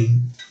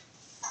rushing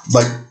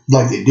like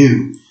they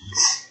do.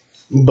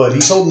 But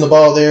he's holding the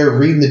ball there,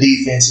 reading the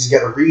defense. He's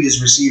got to read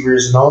his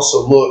receivers and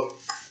also look.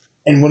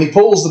 And when he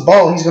pulls the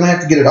ball, he's going to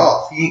have to get it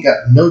off. He ain't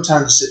got no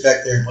time to sit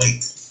back there and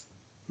wait.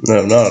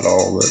 No, not at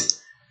all. But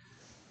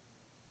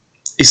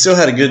he still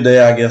had a good day,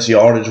 I guess,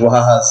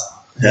 yardage-wise.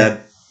 Had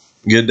a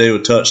good day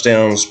with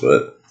touchdowns,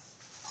 but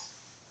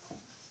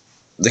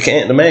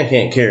the man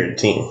can't carry the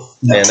team.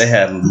 No. And they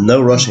had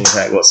no rushing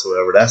attack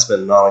whatsoever. That's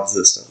been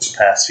non-existent the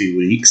past few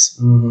weeks.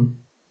 Mm-hmm.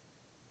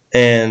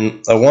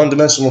 And a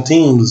one-dimensional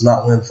team does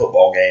not win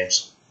football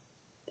games.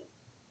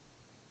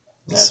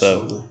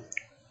 Absolutely.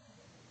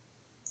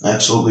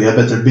 Absolutely. I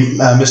bet they're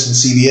missing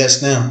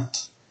CBS now.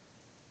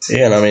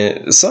 Yeah, and I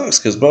mean, it sucks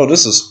because,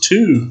 this is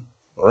 2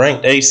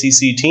 ranked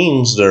ACC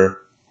teams that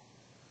are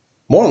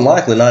more than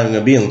likely not even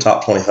going to be in the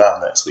top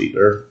 25 next week.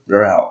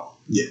 They're out.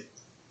 Yeah.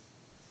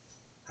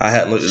 I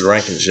hadn't looked at the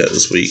rankings yet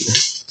this week.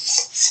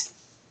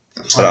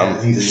 But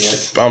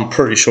I'm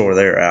pretty sure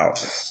they're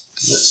out.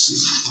 Let's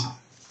see.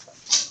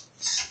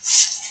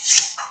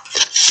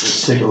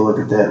 Let's take a look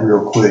at that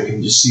real quick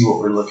and just see what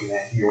we're looking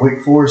at here.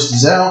 Wake Forest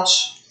is out.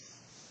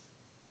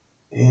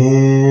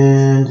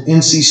 And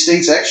NC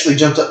State's actually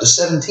jumped up to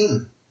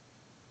 17.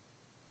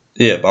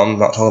 Yeah, but I'm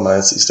not talking about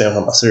NC State. I'm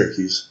talking about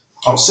Syracuse.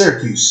 Oh,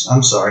 Syracuse.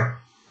 I'm sorry.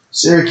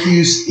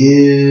 Syracuse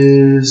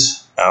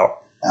is...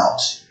 Out.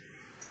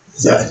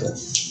 Exactly.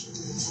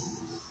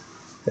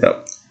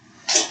 Yep.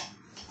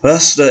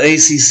 That's the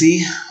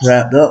ACC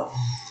wrapped up.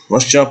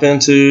 Let's jump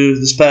into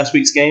this past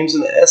week's games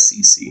in the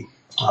SEC.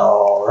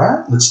 All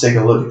right. Let's take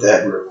a look at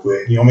that real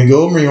quick. You want me to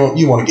go over or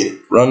you want to get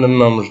it? Run them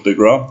numbers, Big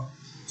Rob.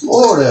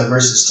 Florida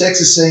versus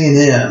Texas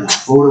A&M.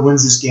 Florida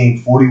wins this game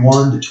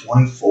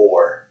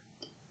 41-24.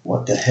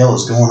 What the hell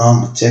is going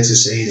on with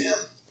Texas A&M?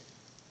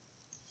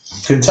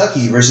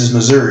 Kentucky versus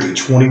Missouri,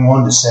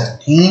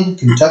 21-17.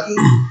 Kentucky.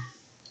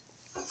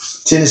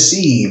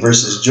 Tennessee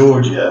versus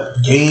Georgia,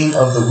 game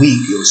of the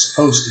week. It was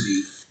supposed to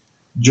be.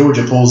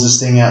 Georgia pulls this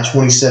thing out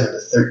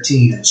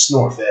 27-13 in a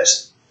snore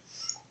fest.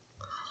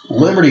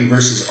 Liberty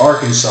versus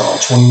Arkansas,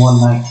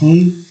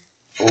 21-19.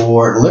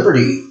 For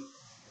Liberty,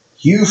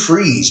 Hugh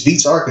Freeze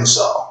beats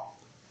Arkansas.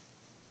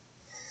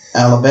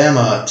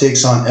 Alabama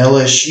takes on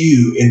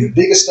LSU in the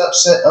biggest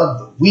upset of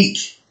the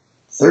week,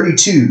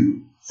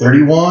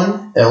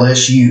 32-31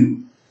 LSU.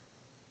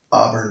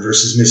 Auburn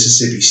versus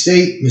Mississippi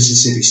State.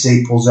 Mississippi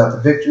State pulls out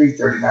the victory,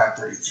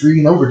 39-33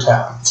 in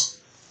overtime.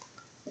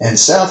 And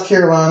South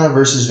Carolina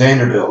versus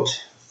Vanderbilt,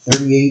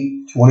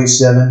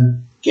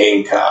 38-27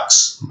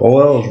 Gamecocks.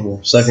 Bowl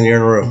eligible, second year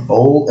in a row.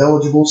 Bowl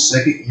eligible,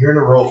 second year in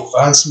a row.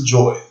 Find some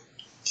joy.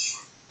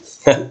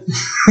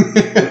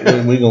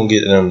 We're going to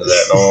get into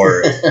that, don't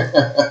worry.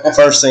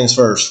 First things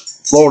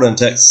first, Florida and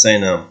Texas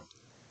A&M.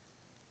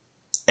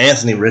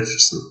 Anthony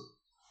Richardson.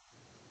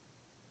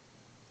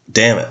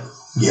 Damn it.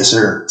 Yes,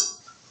 sir.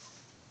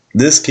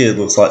 This kid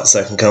looks like the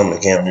second coming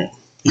of Cam Newton.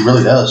 He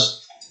really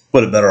does.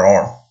 With a better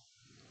arm.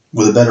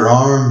 With a better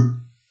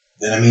arm,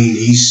 then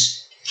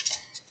it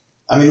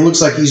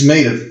looks like he's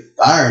made of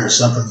iron or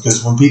something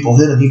because when people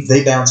hit him,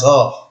 they bounce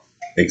off.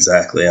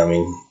 Exactly.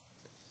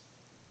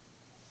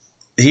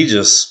 He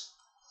just,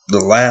 the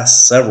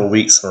last several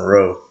weeks in a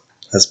row,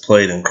 has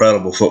played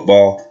incredible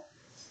football.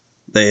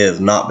 They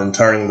have not been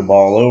turning the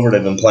ball over.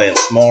 They've been playing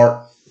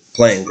smart,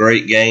 playing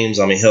great games.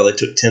 Hell, they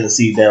took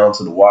Tennessee down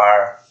to the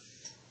wire.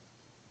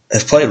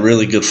 They've played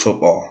really good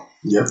football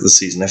this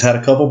season. They've had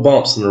a couple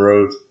bumps in the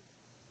road,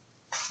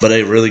 but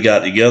they really got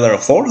together.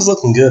 And Florida's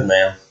looking good,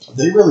 man.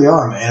 They really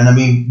are, man.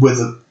 With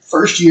a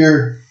first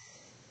year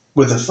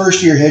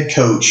head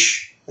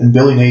coach and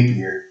Billy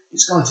Napier,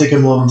 it's going to take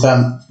them a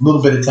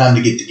little bit of time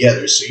to get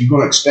together. So you're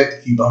going to expect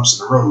a few bumps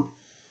in the road.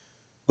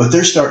 But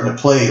they're starting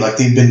to play like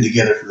they've been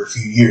together for a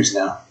few years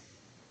now.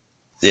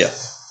 Yeah,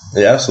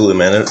 absolutely,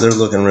 man. They're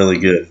looking really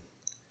good.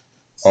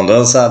 On the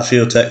other side of the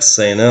field, Texas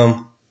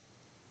A&M,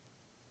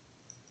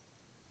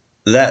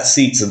 that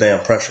seat's a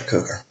damn pressure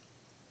cooker.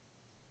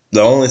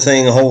 The only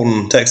thing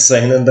holding Texas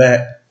A&M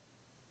back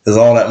is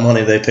all that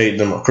money they paid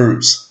them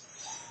recruits.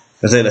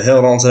 If they'd have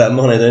held on to that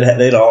money,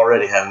 they'd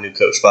already have a new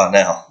coach by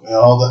now.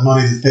 Well, all that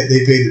money that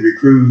they paid the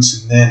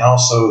recruits, and then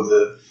also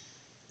the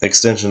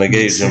extension they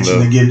gave Jimbo.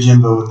 They give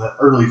Jimbo in the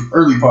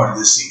early part of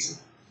this season.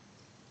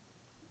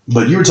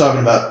 But you were talking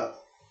about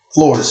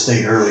Florida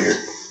State earlier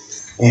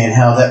and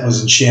how that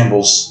was in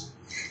shambles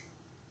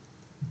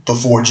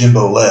before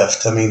Jimbo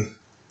left.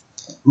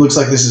 Looks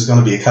like this is going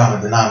to be a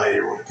common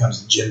denominator when it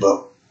comes to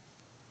Jimbo.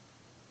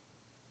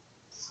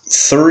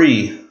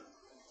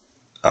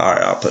 All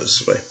right, I'll put it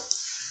this way.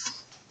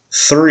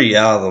 3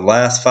 out of the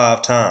last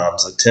 5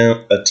 times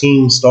a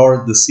team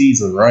started the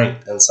season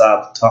ranked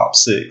inside the top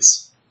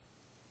 6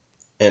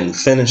 and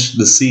finished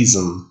the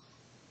season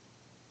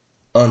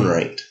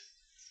unranked.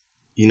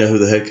 You know who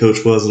the head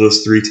coach was of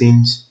those 3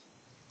 teams?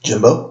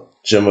 Jimbo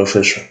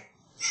Fisher.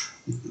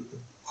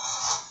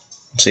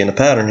 I'm seeing a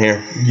pattern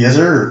here. Yes,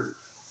 sir.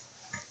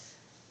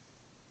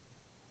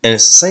 And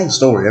it's the same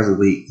story every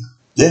week.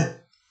 Yeah.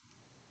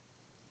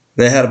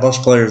 They had a bunch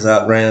of players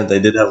out. Granted, they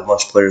did have a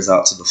bunch of players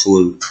out to the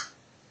flu.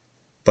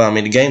 But, I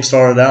mean, the game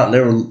started out and they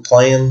were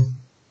playing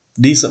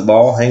decent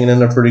ball, hanging in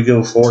there pretty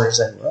good before. And you're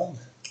saying, well,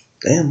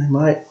 damn, they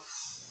might.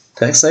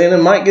 Texas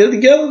A&M might get it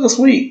together this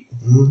week.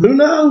 Mm-hmm. Who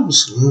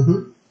knows?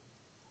 Mm-hmm.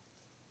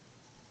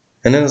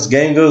 And then as the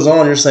game goes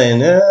on, you're saying,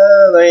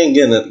 they ain't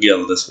getting it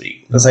together this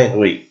week. This ain't the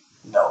week.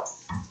 No.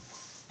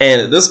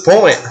 And at this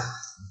point,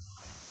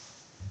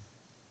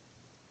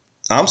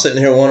 I'm sitting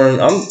here wondering,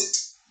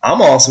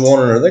 I'm honestly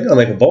wondering, are they going to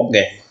make a bowl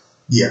game?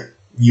 Yeah,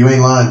 you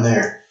ain't lying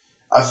there.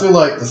 I feel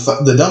like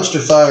the dumpster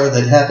fire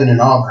that happened in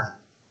Auburn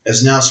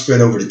has now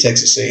spread over to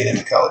Texas A&M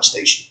and College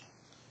Station.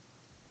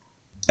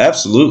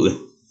 Absolutely.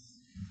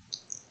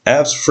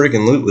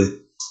 Abso-freaking-lutely.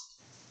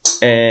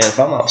 And if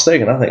I'm not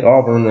mistaken, I think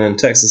Auburn and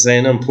Texas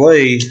A&M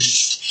play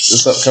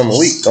this upcoming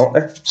week, don't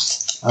they?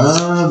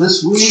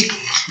 This week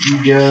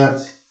you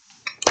got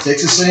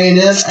Texas A&M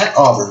at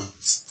Auburn.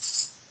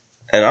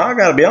 And I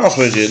got to be honest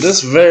with you, at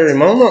this very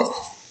moment,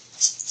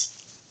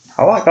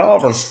 I like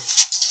Auburn.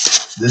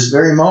 This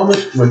very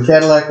moment with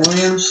Cadillac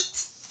Williams,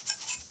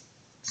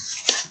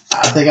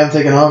 I think I'm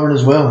taking Auburn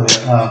as well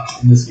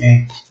in this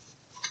game.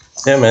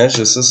 Yeah, man,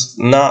 it's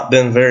not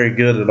been very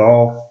good at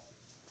all.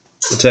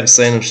 The Texas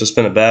A&M's just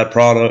been a bad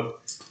product.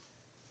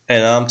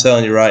 And I'm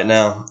telling you right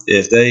now,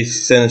 if they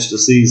finish the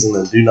season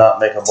and do not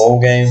make a bowl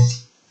game,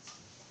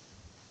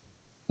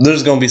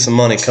 there's going to be some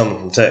money coming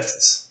from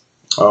Texas.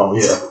 Oh,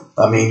 yeah.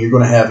 I mean, you're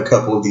going to have a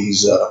couple of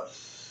these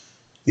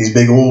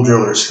big oil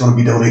drillers going to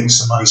be donating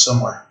some money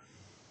somewhere.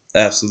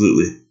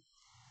 Absolutely.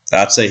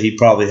 I'd say he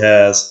probably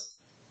has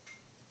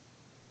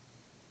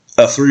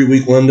a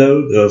 3-week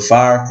window to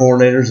fire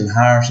coordinators and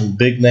hire some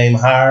big-name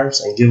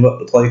hires and give up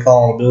the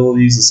play-calling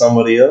abilities to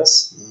somebody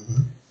else,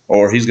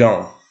 or he's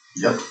gone.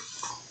 Yep.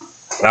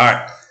 All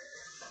right.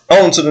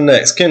 On to the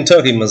next.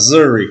 Kentucky,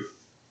 Missouri.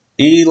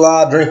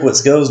 Eli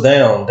Drinkwitz goes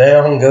down.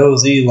 Down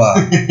goes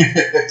Eli.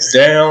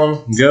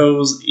 Down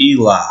goes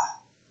Eli.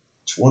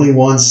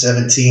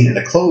 21-17 in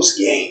a close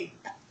game.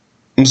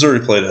 Missouri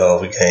played a hell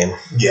of a game.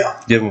 Yeah.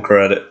 Give them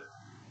credit.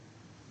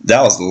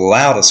 That was the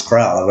loudest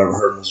crowd I've ever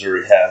heard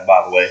Missouri have,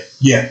 by the way.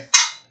 Yeah.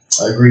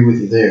 I agree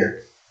with you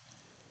there.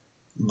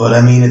 But,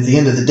 I mean, at the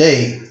end of the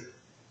day,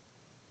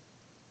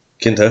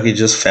 Kentucky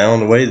just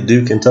found a way to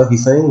do Kentucky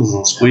things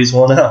and squeeze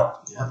one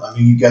out. Yeah, I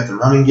mean, you got the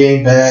running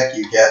game back.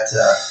 You got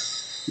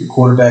your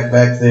quarterback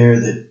back there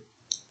that,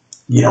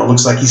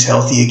 looks like he's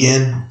healthy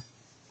again.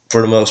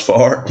 For the most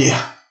part.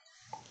 Yeah.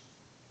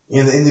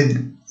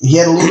 And he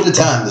had a little bit of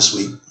time this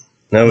week.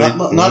 No,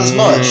 not as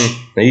much.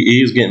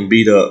 He was getting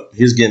beat up.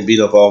 He was getting beat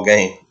up all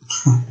game.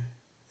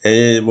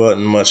 It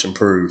wasn't much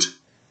improved.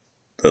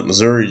 But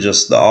Missouri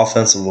the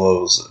offensive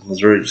woes.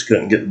 Missouri just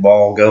couldn't get the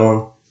ball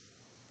going.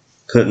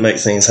 Couldn't make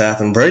things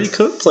happen. Brady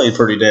Cook played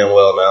pretty damn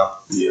well now.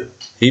 Yeah.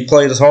 He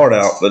played his heart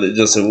out, but it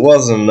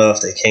wasn't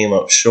enough. They came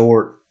up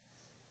short.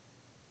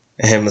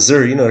 And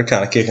Missouri, they're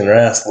kind of kicking their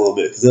ass a little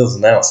bit because it was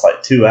announced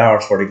like 2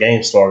 hours before the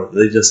game started.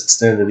 They just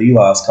extended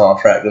Eli's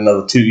contract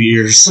another 2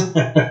 years.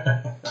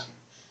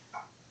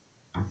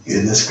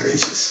 Goodness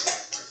gracious.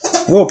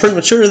 A little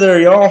premature there,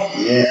 y'all.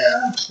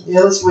 Yeah. Yeah,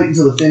 let's wait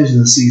until the finish of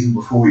the season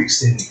before we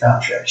extend the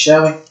contract,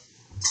 shall we?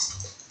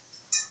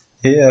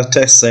 Yeah,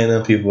 Texas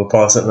A&M people are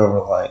probably sitting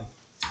over like,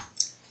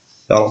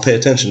 y'all don't pay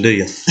attention, do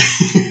you?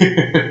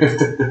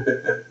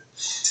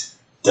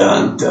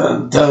 Dun,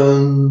 dun,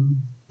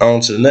 dun. On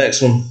to the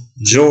next one.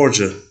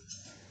 Georgia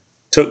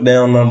took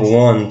down number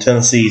 1,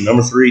 Tennessee.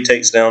 Number 3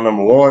 takes down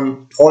number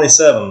 1,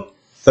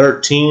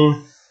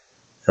 27-13.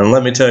 And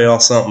let me tell y'all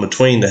something,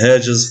 between the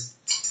hedges,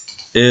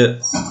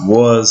 it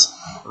was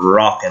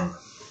rocking.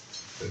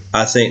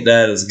 I think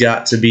that has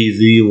got to be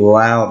the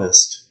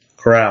loudest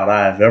crowd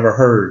I have ever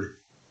heard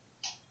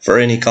for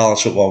any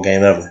college football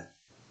game ever.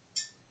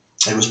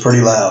 It was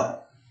pretty loud.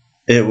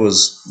 It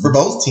was for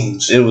both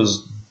teams. It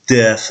was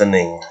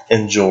deafening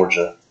in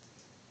Georgia.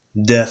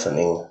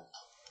 Deafening.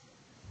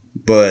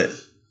 But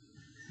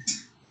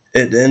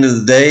at the end of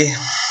the day,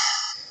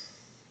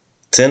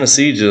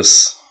 Tennessee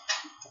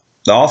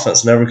the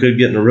offense never could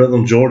get in the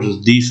rhythm. Georgia's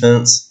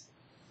defense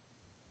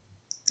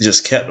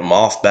just kept them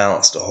off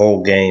balance the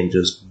whole game,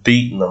 just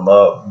beating them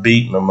up.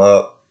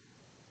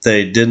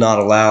 They did not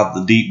allow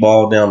the deep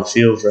ball down the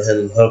field for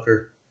Hendon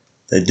Hooker.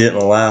 They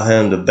didn't allow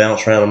him to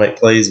bounce around and make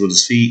plays with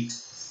his feet.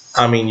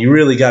 I mean, you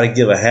really got to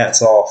give a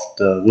hats off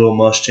to Will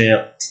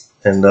Muschamp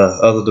and the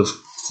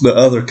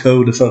other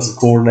co-defensive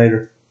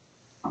coordinator.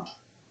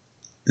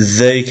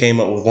 They came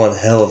up with one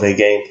hell of a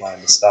game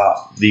plan to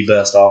stop the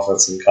best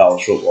offense in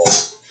college football.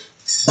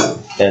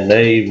 And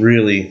they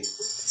really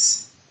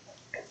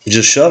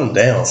just shut them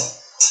down.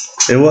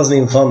 It wasn't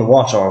even fun to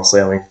watch,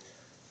 honestly. I mean,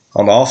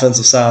 on the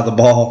offensive side of the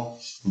ball,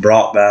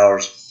 Brock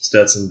Bowers,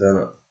 Stetson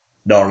Bennett,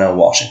 Darnell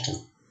Washington.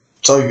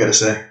 That's all you got to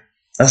say.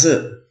 That's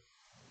it.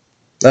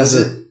 That's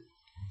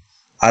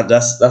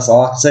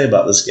all I can say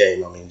about this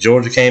game. I mean,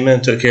 Georgia came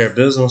in, took care of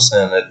business,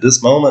 and at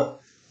this moment,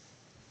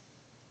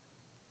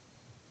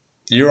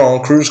 you're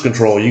on cruise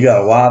control. You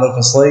got a wide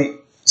open slate,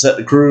 set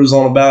the cruise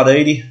on about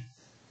 80,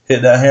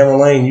 hit that hammer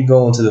lane, you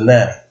going to the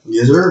natty.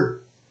 Yes,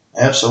 sir.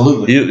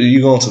 Absolutely.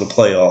 You going to the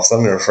playoffs.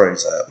 Let me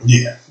rephrase that.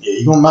 Yeah.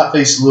 You might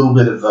face a little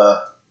bit of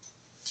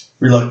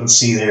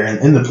reluctancy there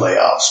in the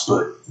playoffs,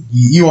 but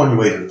you on your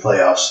way to the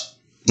playoffs.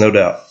 No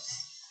doubt.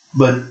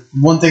 But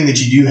one thing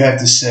that you do have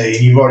to say,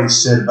 and you've already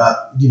said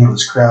about,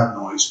 this crowd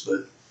noise,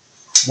 but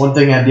one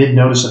thing I did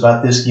notice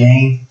about this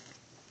game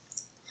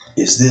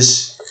is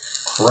this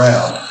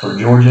crowd for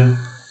Georgia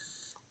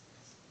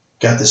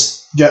got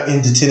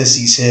into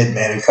Tennessee's head,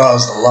 man, and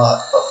caused a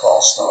lot of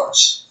false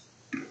starts.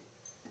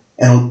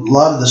 And a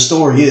lot of the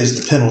story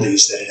is the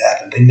penalties that had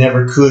happened. They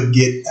never could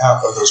get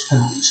out of those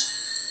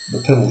penalties,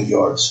 the penalty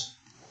yards.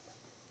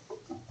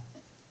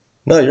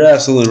 No, you're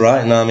absolutely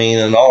right. And I mean,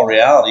 in all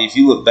reality, if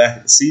you look back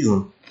at the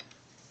season,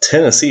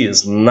 Tennessee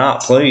has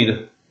not played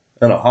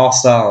in a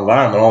hostile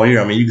environment all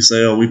year. I mean, you can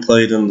say, "Oh, we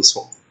played in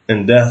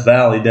Death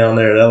Valley down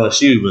there at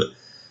LSU," but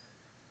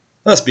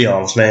let's be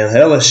honest, man.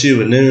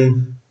 LSU at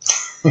noon,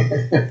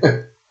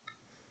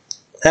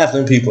 half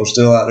them people are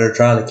still out there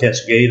trying to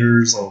catch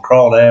gators and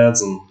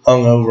crawdads and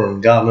hungover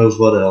and God knows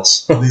what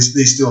else.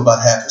 They still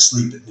about half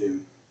asleep at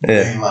noon.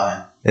 Yeah. Ain't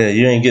lying. Yeah,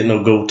 you ain't getting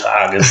no Go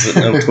Tigers at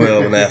no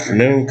 12 in the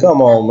afternoon.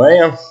 Come on,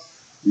 man.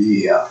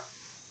 Yeah.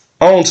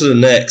 On to the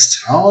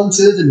next.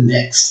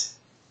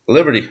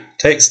 Liberty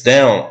takes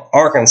down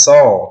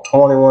Arkansas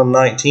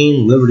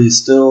 21-19. Liberty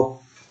is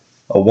still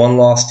a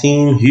one-loss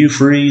team. Hugh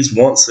Freeze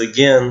once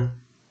again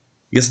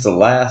gets to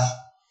laugh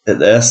at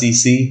the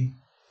SEC.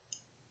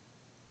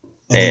 And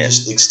they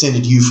just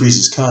extended Hugh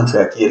Freeze's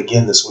contract yet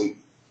again this week.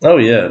 Oh,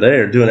 yeah. They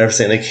are doing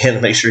everything they can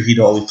to make sure he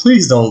don't leave.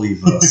 Please don't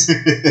leave us.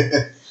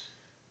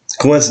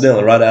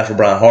 Coincidentally, right after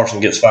Brian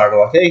Harsin gets fired, they're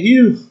like, "Hey,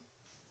 Hugh,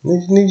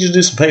 need you to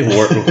do some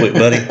paperwork real quick,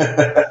 buddy.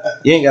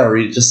 You ain't got to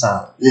read it, just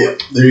sign it." Yeah,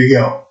 there you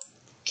go.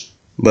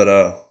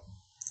 But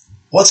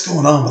what's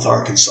going on with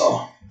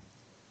Arkansas?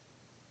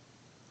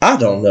 I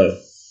don't know.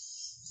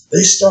 They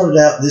started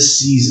out this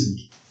season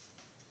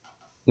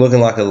looking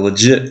like a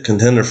legit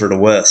contender for the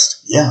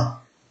West. Yeah.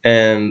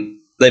 And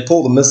they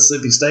pulled a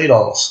Mississippi State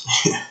on us.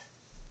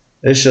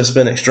 It's just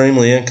been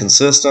extremely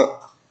inconsistent.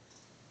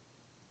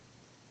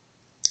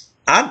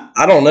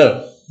 I don't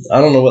know. I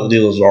don't know what the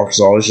deal is with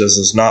Arkansas.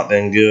 It's not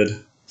been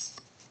good.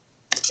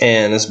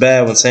 And it's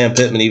bad when Sam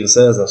Pittman even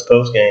says in his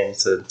postgame,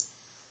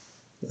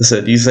 he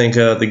said, "Do you think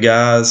the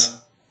guys,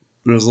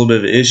 there was a little bit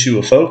of an issue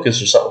of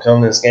focus or something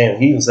coming in this game?"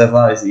 He even said,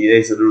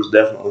 he said there was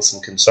definitely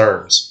some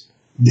concerns.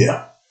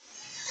 Yeah.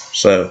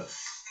 So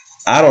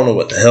I don't know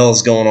what the hell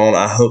is going on.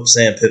 I hope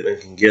Sam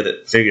Pittman can get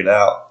it figured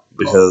out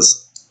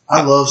because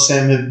I love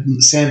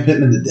Sam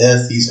Pittman to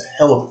death. He's a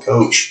hell of a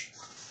coach.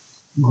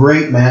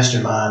 Great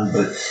mastermind,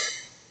 but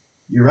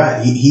you're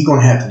right. He's going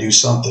to have to do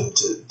something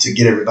to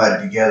get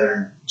everybody together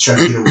and try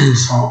to get over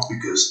this hump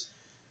because,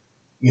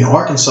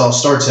 Arkansas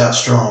starts out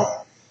strong,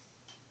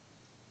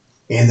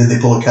 and then they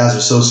pull a Kaiser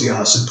Soze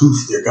on us, and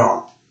poof, they're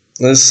gone. It's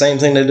the same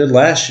thing they did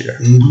last year.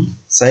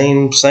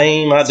 Mm-hmm.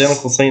 Same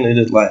identical thing they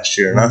did last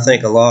year. And I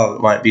think a lot of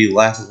it might be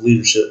lack of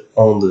leadership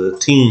on the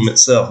team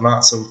itself,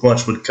 not so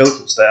much with the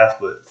coaching staff,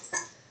 but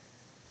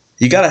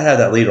you got to have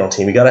that leader on the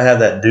team. You got to have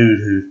that dude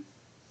who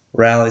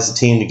rallies the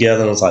team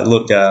together and is like,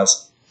 "Look,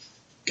 guys,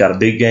 got a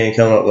big game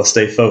coming up. Let's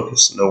stay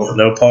focused.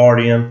 No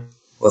partying.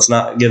 Let's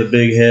not get a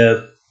big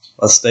head.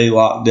 Let's stay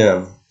locked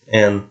in."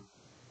 And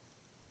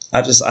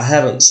I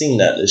haven't seen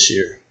that this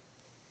year.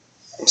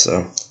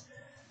 So,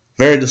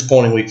 very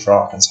disappointing week for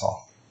Arkansas.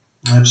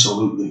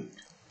 Absolutely.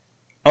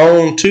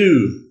 On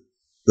to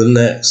the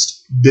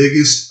next.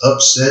 Biggest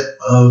upset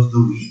of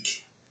the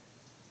week.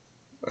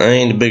 I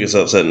ain't the biggest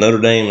upset. Notre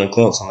Dame and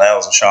Clemson, that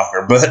was a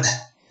shocker. But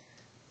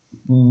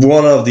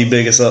one of the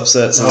biggest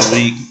upsets of the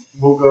week.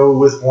 We'll go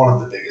with one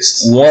of the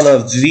biggest. One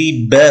of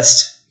the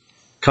best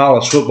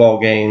college football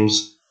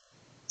games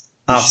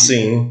I've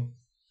seen.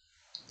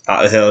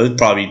 Hell, it's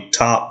probably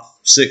top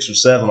 6 or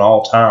 7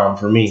 all time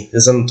for me.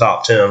 It's in the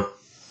top 10.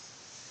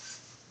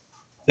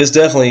 It's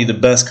definitely the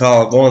best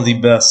college, one of the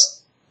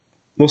best,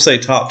 we'll say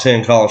top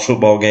 10 college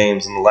football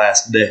games in the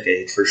last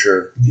decade for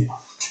sure. Yeah.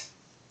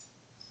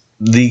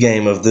 The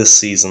game of this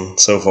season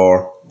so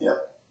far.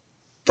 Yep.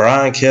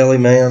 Brian Kelly,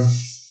 man.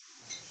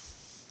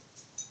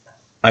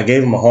 I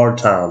gave him a hard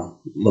time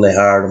when they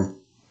hired him.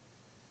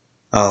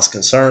 I was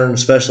concerned,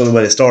 especially the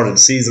way they started the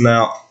season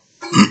out.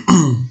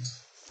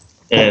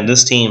 And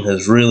this team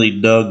has really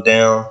dug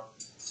down,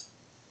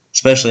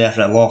 especially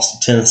after that loss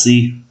to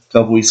Tennessee a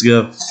couple weeks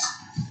ago.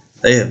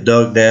 They have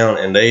dug down,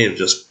 and they have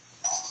just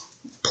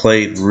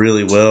played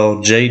really well.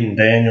 Jaden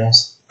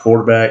Daniels,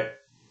 quarterback,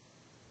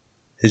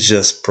 has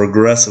just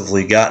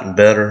progressively gotten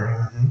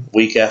better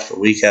week after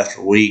week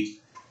after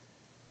week.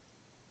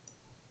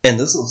 And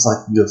this looks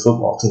like a good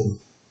football team.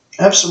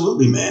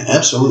 Absolutely, man.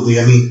 Absolutely.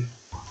 I mean,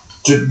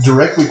 to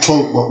directly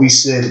quote what we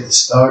said at the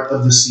start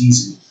of the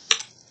season,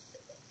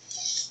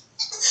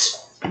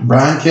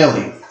 Brian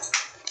Kelly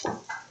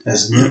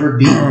has never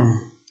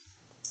been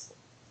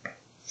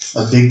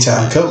a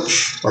big-time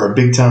coach or a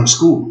big-time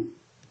school.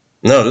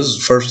 No, this is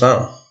the first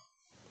time.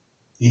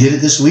 He did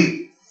it this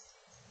week.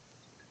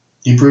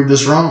 He proved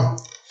us wrong.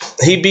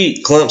 He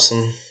beat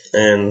Clemson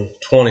in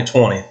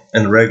 2020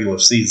 in the regular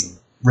season.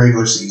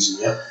 Regular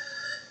season, yep.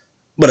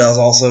 But that was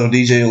also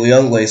DJ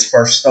Leungle's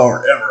first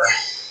start ever.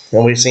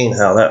 And we've seen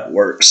how that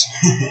works.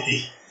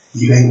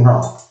 You ain't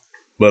wrong.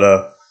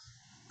 But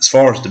as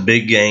far as the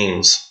big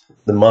games,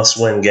 the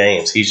must-win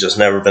games, he's just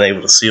never been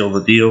able to seal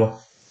the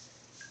deal.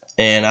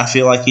 And I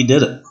feel like he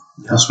did it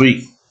this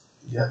week.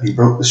 Yeah, he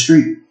broke the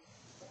streak.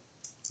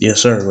 Yes,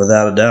 sir,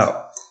 without a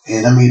doubt.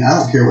 And, I mean, I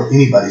don't care what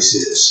anybody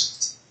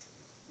says.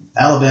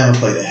 Alabama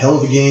played a hell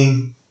of a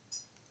game,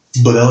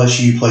 but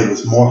LSU played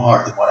with more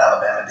heart than what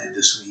Alabama did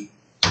this week.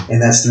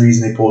 And that's the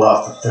reason they pulled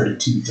off the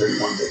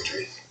 32-31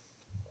 victory.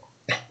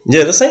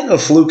 Yeah, this ain't no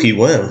fluky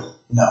win.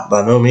 No.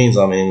 By no means.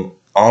 I mean,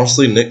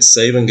 honestly, Nick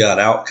Saban got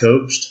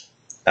out-coached.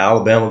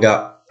 Alabama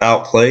got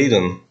outplayed.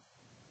 And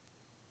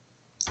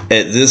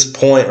at this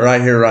point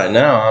right here, right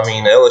now, I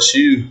mean,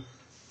 LSU,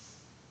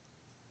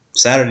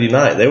 Saturday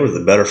night, they were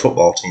the better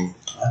football team.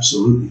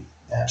 Absolutely.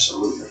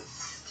 Absolutely.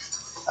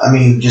 I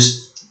mean,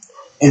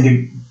 and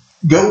to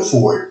go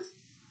for it,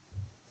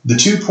 the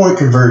 2-point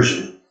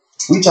conversion,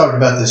 we talked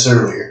about this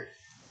earlier.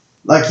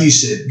 Like you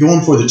said,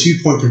 going for the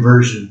 2-point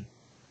conversion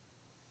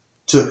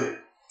took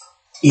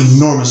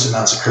enormous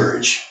amounts of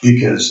courage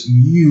because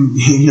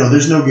you know,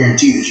 there's no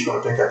guarantee that you're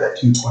going to pick up that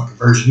 2-point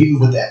conversion, even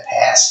with that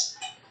pass.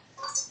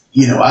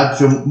 You know, I'd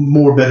feel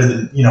more better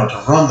than,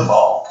 to run the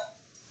ball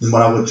than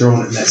what I would throw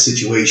in that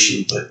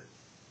situation. But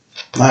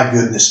my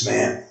goodness,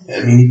 man.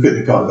 I mean, you couldn't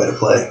have called a better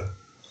play.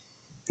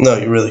 No,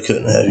 you really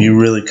couldn't have. You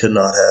really could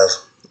not have.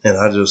 And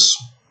I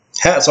just,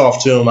 hats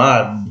off to him.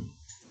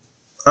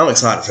 I'm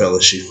excited for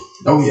LSU.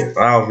 Oh, yeah.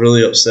 I was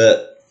really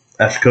upset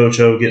after Coach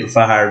O getting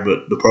fired,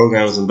 but the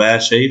program was in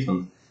bad shape.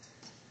 And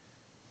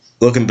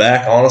looking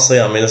back, honestly,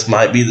 I mean, this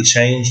might be the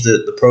change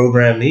that the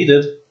program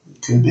needed.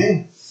 Could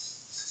be.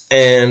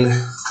 And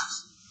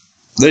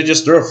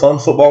they're a fun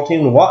football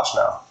team to watch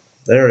now.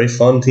 They're a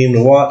fun team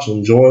to watch,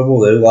 enjoyable.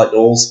 They're like the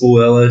old school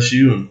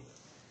LSU, and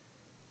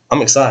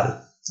I'm excited.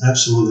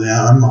 Absolutely.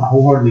 I'm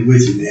wholeheartedly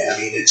with you, man. I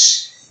mean,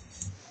 it's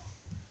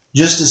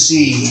just to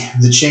see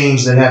the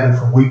change that happened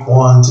from week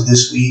 1 to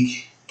this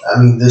week. I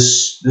mean,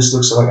 this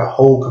looks like a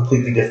whole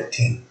completely different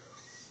team.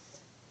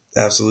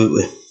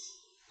 Absolutely.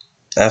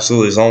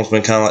 Absolutely. It's almost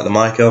been kind of like the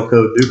Mike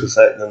Elko Duke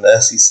effect in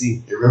the SEC.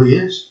 It really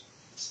is.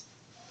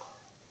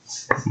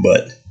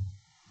 But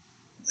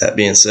that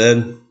being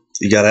said,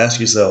 you got to ask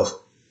yourself,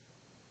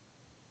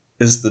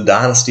 is the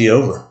dynasty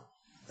over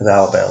in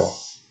Alabama?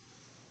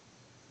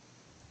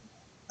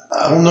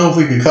 I don't know if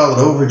we could call it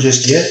over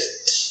just yet,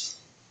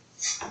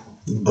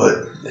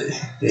 but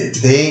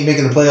they ain't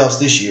making the playoffs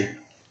this year.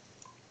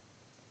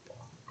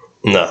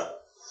 No.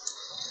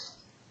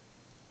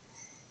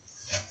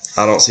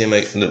 I don't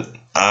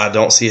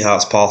see how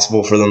it's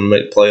possible for them to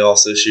make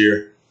playoffs this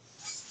year.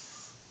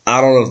 I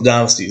don't know if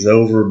dynasty's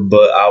over,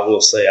 but I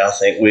will say I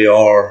think we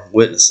are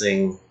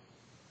witnessing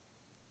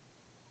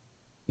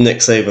Nick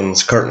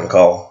Saban's curtain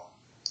call.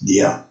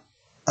 Yeah,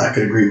 I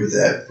could agree with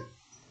that.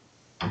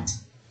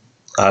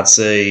 I'd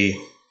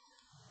say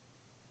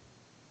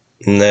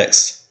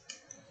next,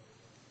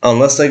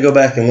 unless they go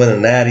back and win a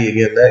natty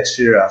again next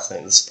year, I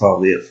think this is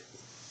probably it.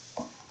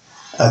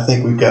 I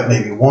think we've got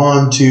maybe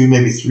 1, 2,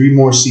 maybe 3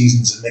 more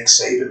seasons of Nick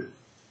Saban,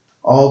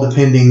 all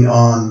depending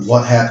on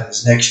what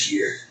happens next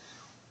year.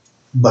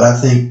 But I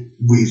think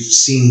we've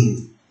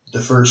seen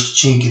the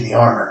first chink in the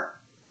armor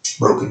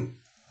broken.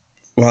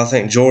 Well, I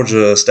think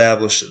Georgia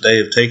established that they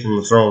have taken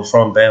the throne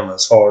from Bama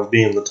as far as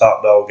being the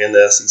top dog in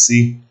the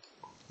SEC.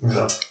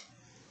 Yeah.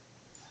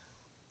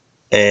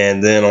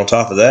 And then on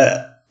top of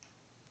that,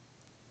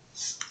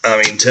 I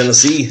mean,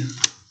 Tennessee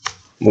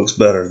looks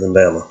better than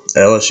Bama.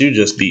 LSU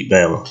just beat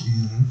Bama.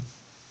 Mm-hmm.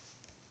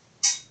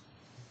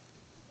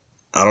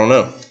 I don't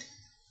know.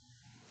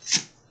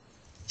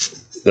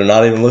 They're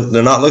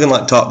not looking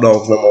like top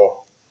dogs no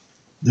more.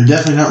 They're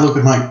definitely not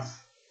looking like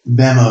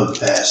Bama of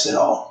the past at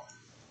all.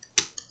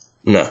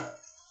 No.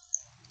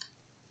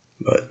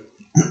 But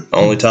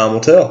only time will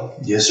tell.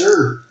 Yes,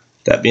 sir.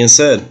 That being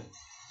said,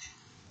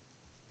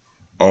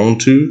 on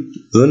to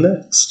the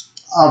next.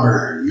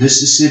 Auburn,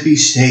 Mississippi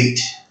State.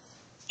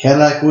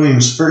 Cadillac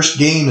Williams' first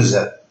game as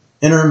an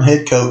interim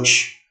head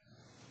coach.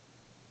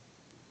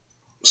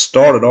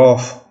 Started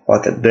off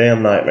like a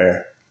damn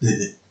nightmare.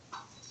 Did it?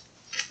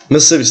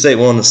 Mississippi State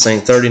won this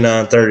thing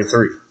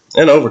 39-33.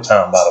 In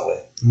overtime, by the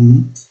way.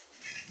 Mm-hmm.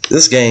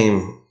 This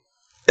game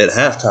at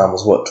halftime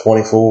was,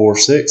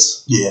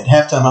 24-6? Yeah, at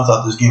halftime I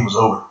thought this game was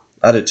over.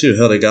 I did too.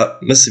 Hell,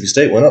 Mississippi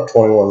State went up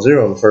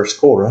 21-0 in the first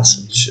quarter. I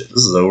said, shit,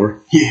 this is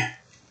over. Yeah.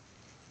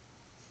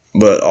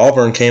 But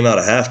Auburn came out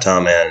at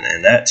halftime, man,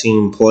 and that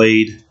team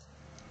played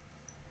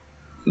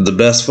the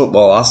best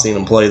football I've seen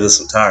them play this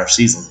entire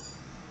season.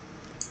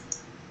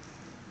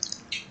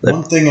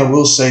 One thing I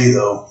will say,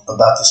 though,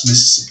 about this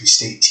Mississippi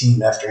State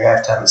team after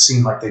halftime, it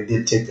seemed like they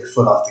did take their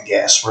foot off the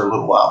gas for a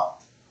little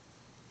while.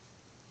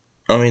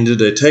 I mean, did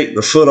they take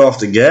the foot off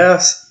the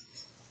gas,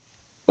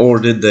 or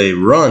did they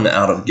run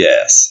out of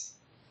gas?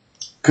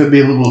 Could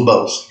be a little of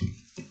both.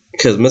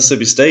 Because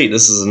Mississippi State,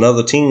 this is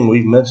another team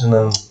we've mentioned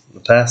in the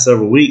the past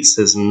several weeks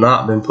has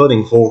not been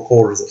putting 4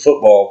 quarters of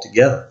football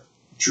together.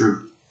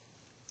 True.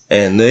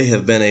 And they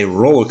have been a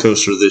roller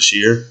coaster this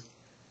year.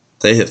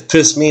 They have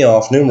pissed me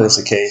off numerous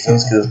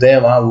occasions because,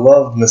 damn, I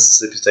loved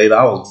Mississippi State.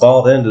 I was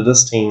bought into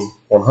this team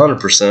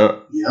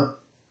 100%. Yep.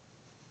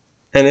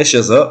 And it's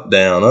just up,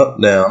 down, up,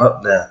 down,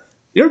 up, down.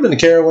 You ever been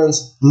to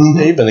Carowinds? Mm-hmm.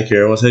 Yeah, you've been to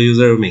Carowinds. Hell, you was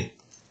there with me.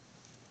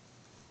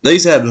 They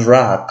used to have this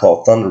ride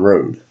called Thunder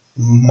Road,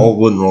 old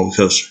wooden roller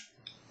coaster.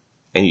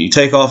 And you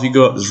take off, you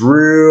go up this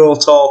real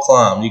tall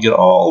climb. You get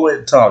all the way to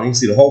the top. You can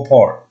see the whole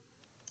park.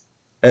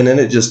 And then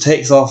it just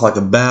takes off like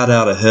a bat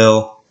out of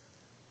hell,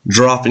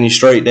 dropping you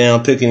straight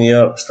down, picking you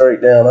up,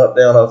 straight down, up,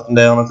 down, up, and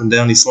down, up, and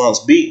down these slumps,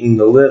 beating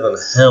the living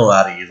hell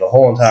out of you the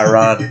whole entire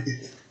ride.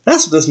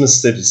 That's what this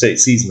Mississippi State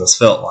season has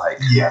felt like.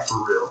 Yeah,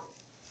 for real.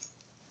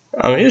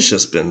 I mean, it's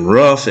just been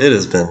rough. It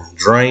has been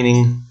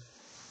draining.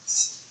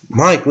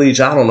 Mike Leach,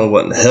 I don't know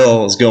what in the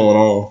hell is going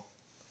on.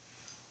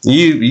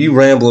 You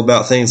ramble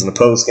about things in the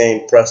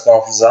post-game press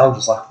conferences. I'm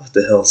just like, what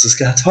the hell is this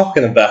guy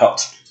talking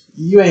about?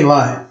 You ain't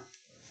lying.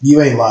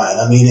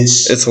 I mean,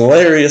 it's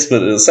hilarious,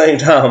 but at the same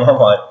time, I'm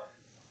like,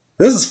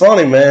 this is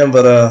funny, man,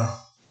 but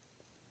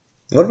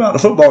what about the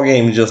football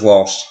game you just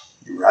lost?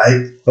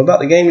 Right. What about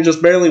the game you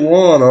just barely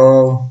won?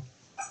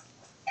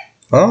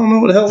 I don't know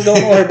what the hell's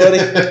going on here, buddy.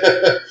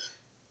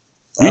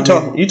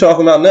 You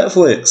talking about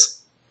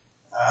Netflix.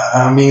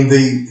 I mean,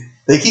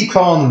 they keep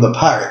calling him the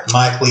pirate,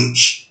 Mike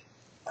Leach.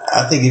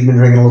 I think he's been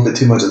drinking a little bit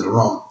too much of the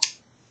rum.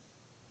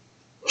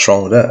 What's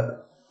wrong with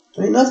that?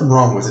 There ain't nothing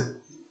wrong with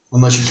it,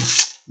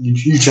 unless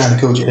you're trying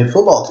to coach a head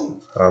football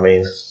team. I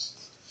mean,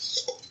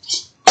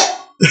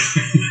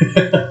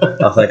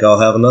 I think I'll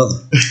have another.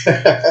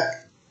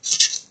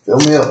 Fill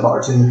me up,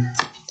 bartender.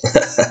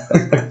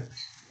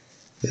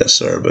 Yes,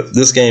 sir. But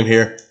this game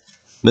here,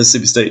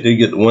 Mississippi State did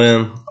get the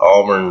win.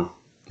 Auburn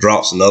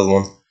drops another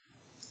one.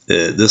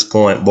 At this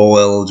point, bowl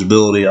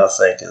eligibility, I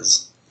think,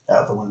 is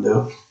out the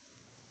window.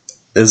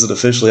 Is it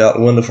officially out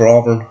the window for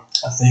Auburn?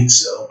 I think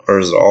so. Or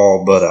is it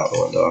all but out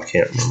the window? I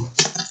can't remember.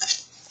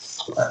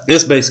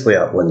 It's basically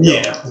out the window.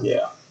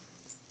 Yeah.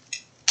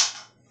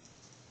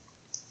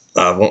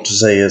 I want to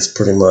say it's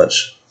pretty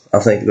much, I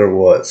think they're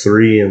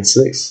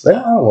 3-6? They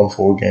won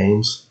 4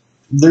 games.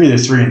 They're either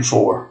 3 and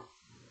 4.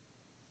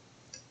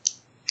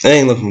 They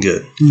ain't looking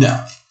good.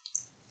 No.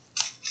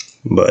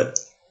 But,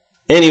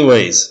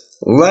 anyways,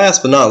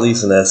 last but not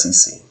least in the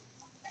SEC.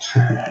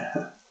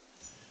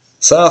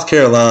 South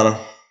Carolina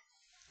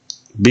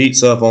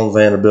beats up on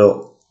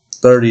Vanderbilt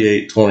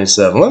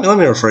 38-27. Let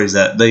me rephrase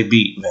that. They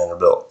beat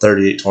Vanderbilt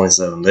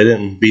 38-27. They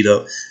didn't beat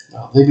up.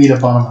 No, they beat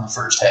up on them in the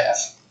first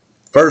half.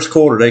 First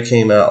quarter, they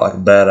came out like a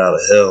bat out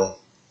of hell.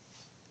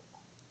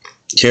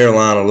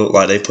 Carolina looked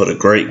like they put a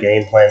great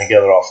game plan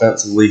together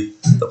offensively.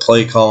 The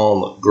play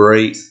call looked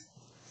great.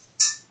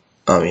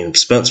 I mean,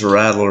 Spencer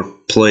Rattler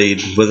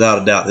played,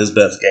 without a doubt, his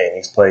best game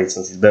he's played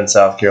since he's been in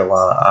South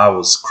Carolina. I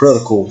was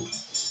critical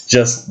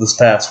just this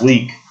past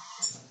week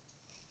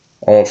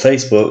on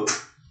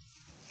Facebook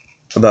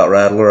about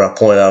Rattler. I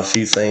pointed out a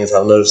few things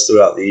I've noticed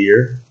throughout the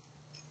year.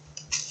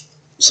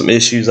 Some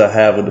issues I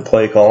have with the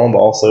play calling, but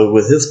also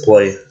with his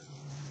play,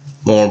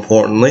 more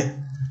importantly.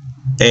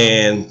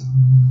 And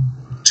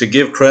to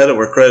give credit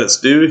where credit's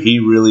due, he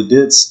really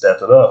did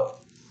step it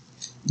up.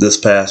 This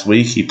past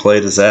week, he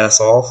played his ass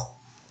off.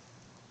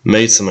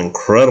 Made some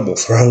incredible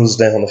throws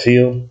down the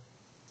field.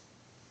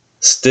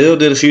 Still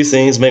did a few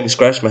things, make me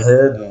scratch my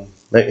head and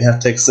make me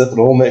have to take a sip of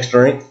the old mixed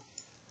drink.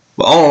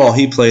 But all in all,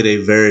 he played a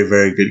very,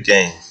 very good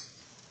game.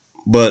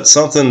 But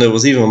something that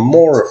was even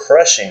more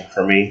refreshing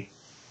for me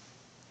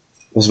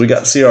was we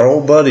got to see our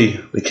old buddy,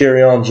 the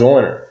Kerryon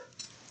Joyner,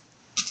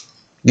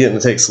 getting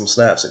to take some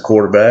snaps at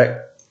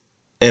quarterback.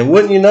 And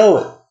wouldn't you know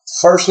it,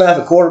 first snap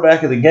at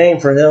quarterback of the game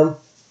for him,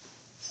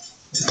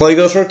 play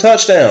goes for a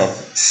touchdown.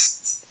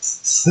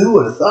 Who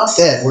would have thought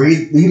that? Where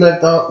he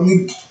left off,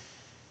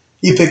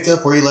 he picked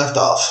up where he left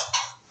off.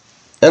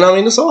 And I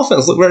mean, this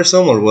offense looked very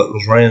similar to what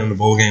was ran in the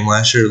bowl game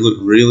last year. It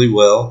looked really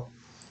well.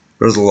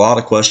 There was a lot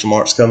of question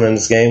marks coming in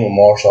this game with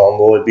Marshawn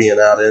Lloyd being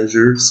out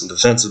injured, some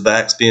defensive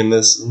backs being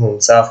missing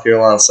in South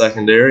Carolina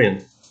secondary,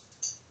 and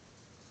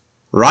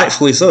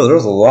rightfully so. There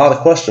was a lot of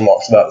question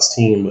marks about this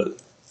team, but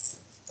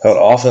how the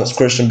offense,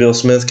 Christian Bill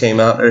Smith came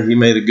out there. He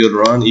made a good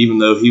run, even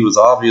though he was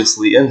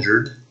obviously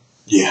injured.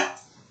 Yeah.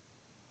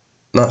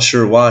 Not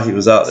sure why he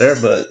was out there,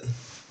 but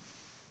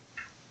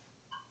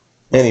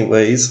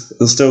anyways, it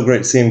was still great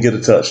to see him get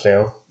a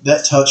touchdown.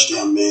 That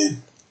touchdown,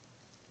 man.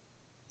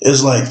 It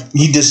was like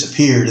he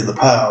disappeared in the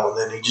pile, and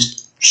then he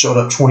just showed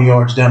up 20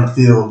 yards down the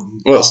field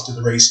and lost to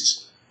the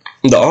races.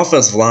 The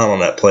offensive line on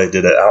that play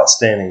did an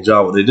outstanding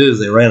job. What they did is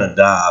they ran a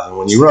dive, and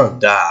when you run a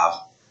dive,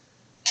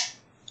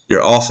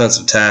 your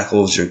offensive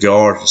tackles, your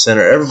guards, your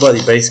center,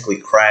 everybody basically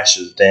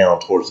crashes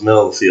down towards the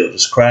middle of the field.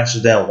 Just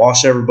crashes down,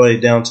 wash everybody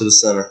down to the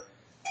center,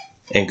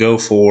 and go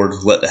forward.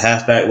 Let the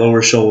halfback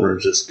lower his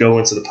shoulders, just go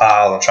into the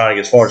pile and try to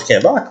get as far as you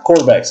can. But like a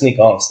quarterback sneak,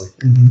 honestly.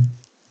 Mm-hmm.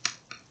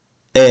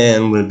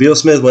 And when Bill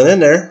Smith went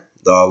in there,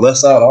 the left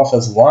side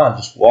offensive line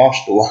just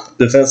washed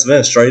the defensive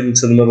end straight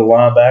into the middle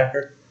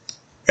linebacker.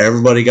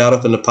 Everybody got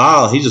up in the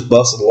pile. He just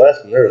busted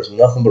left, and there was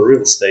nothing but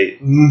real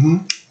estate.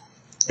 Mm-hmm.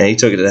 And he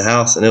took it to the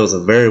house, and it was a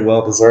very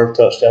well-deserved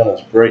touchdown. It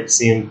was great to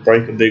see him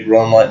break a big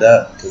run like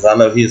that because I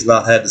know he has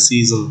not had the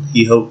season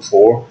he hoped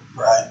for.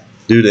 Right.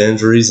 Due to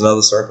injuries and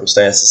other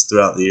circumstances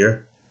throughout the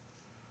year.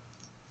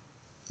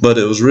 But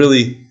it was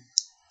really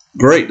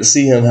great to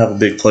see him have a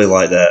big play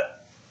like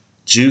that.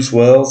 Juice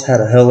Wells had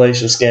a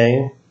hellacious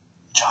game.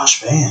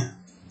 Josh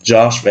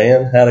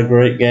Van had a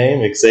great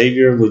game.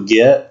 Xavier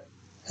Legette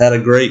had a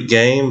great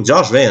game.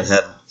 Josh Van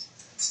had...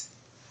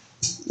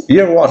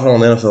 You ever watch it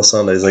on NFL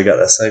Sundays? They got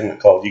that segment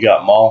called You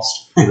Got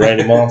Mossed with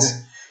Randy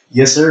Moss.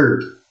 Yes,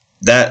 sir.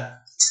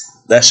 That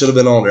should have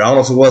been on there. I don't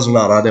know if it was or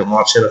not. I didn't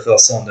watch NFL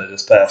Sunday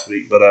this past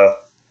week, but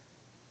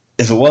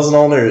if it wasn't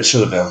on there, it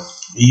should have been.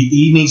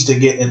 He needs to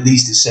get at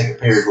least his second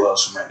pair of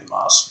gloves from Randy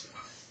Moss.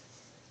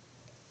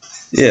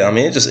 Yeah, I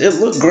mean, it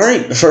looked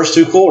great the first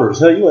two quarters.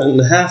 Hell, you went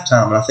into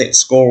halftime, and I think the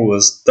score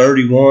was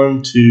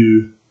 31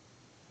 to,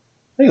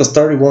 I think it was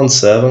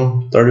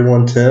 31-7,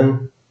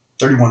 31-10.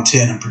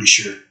 31-10, I'm pretty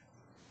sure.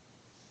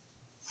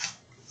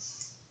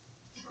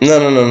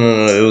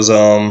 No. It was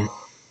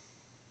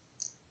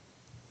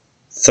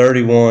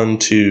 31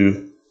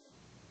 to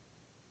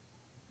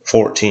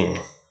 14.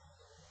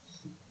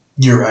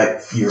 You're right.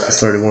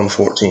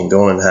 31-14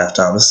 going into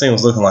halftime. This thing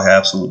was looking like an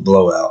absolute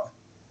blowout.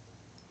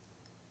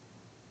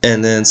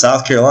 And then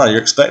South Carolina,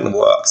 you're expecting a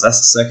blowout because that's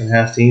the second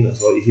half team.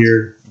 That's what you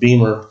hear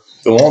Beamer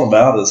go on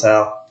about is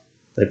how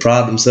they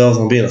pride themselves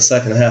on being a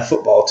second half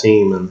football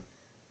team. And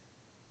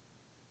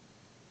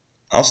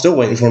I'm still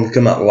waiting for them to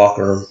come out of the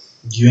locker room.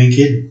 You ain't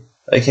kidding.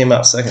 They came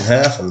out second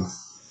half and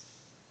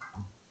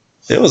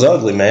it was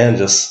ugly, man.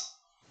 Just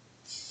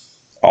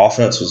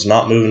offense was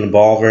not moving the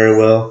ball very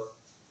well.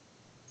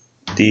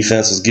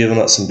 Defense was giving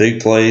up some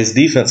big plays.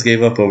 Defense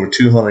gave up over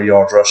 200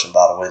 yards rushing,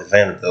 by the way, to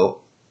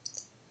Vanderbilt.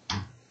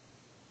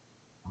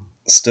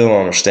 Still don't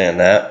understand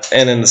that.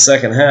 And in the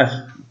second half,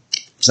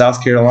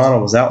 South Carolina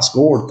was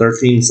outscored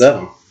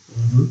 13-7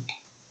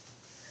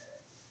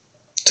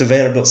 to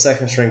Vanderbilt's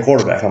second-string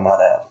quarterback, I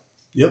might add.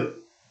 Yep.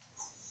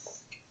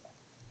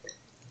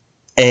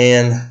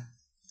 And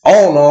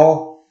all in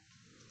all,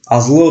 I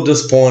was a little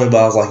disappointed,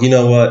 but I was like, you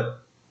know what?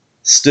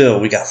 Still,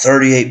 we got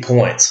 38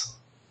 points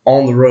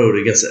on the road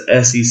against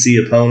an SEC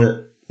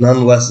opponent.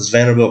 Nonetheless, it's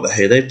Vanderbilt, but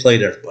hey, they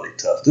played everybody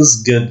tough. This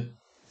is good.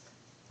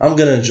 I'm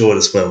going to enjoy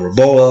this win. We're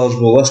bowl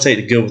eligible. Let's take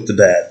the good with the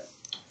bad.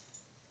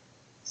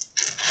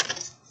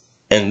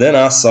 And then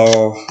I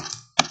saw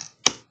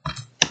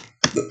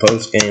the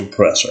post-game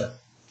presser.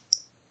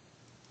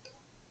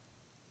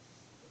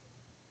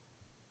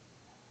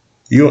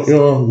 You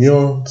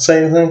want to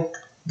say anything?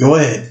 Go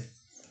ahead.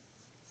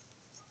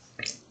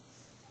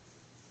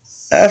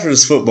 After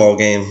this football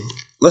game,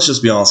 let's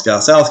just be honest,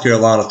 guys. South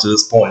Carolina, to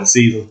this point in the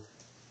season,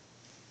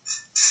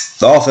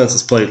 the offense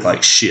has played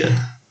like shit.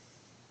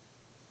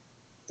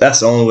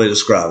 That's the only way to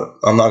describe it.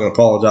 I'm not going to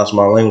apologize for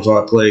my language on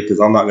that play because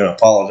I'm not going to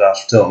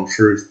apologize for telling the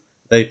truth.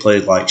 They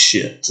played like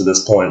shit to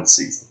this point in the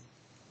season.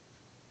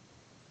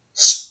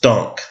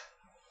 Stunk.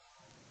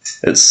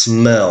 It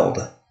smelled.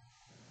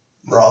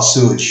 Raw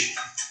sewage.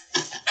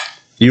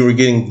 You were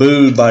getting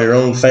booed by your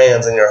own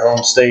fans in your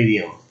home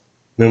stadium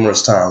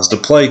numerous times. The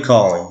play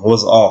calling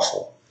was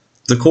awful.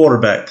 The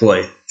quarterback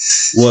play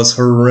was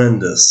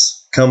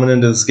horrendous. Coming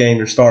into this game,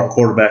 your starting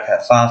quarterback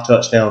had 5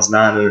 touchdowns,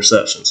 9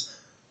 interceptions.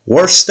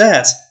 Worse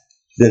stats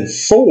than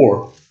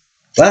 4.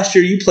 Last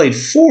year, you played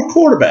 4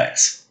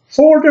 quarterbacks.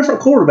 4 different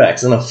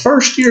quarterbacks in a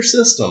first-year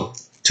system,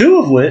 2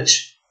 of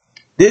which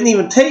didn't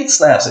even take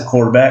snaps at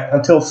quarterback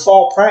until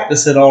fall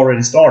practice had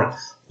already started.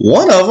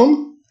 One of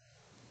them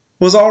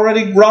was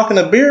already rocking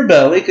a beer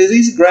belly because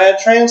he's a grad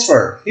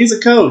transfer. He's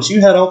a coach.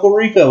 You had Uncle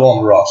Rico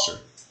on the roster.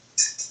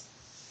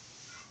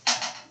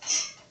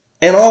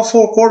 And all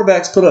 4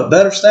 quarterbacks put up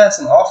better stats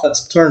and the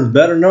offense turned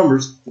better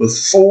numbers with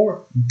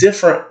 4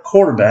 different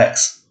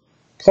quarterbacks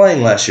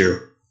playing last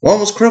year. One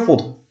was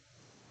crippled.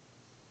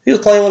 He was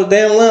playing with a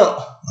damn limp.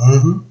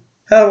 Mm-hmm.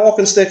 Had a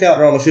walking stick out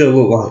there on the field,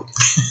 look like.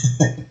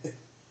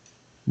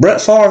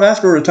 Brett Favre,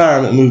 after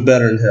retirement, moved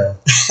better than hell.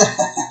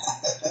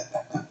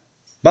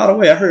 By the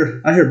way, I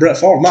hear Brett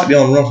Favre might be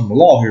on the run from the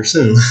law here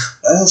soon.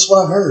 That's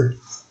what I heard.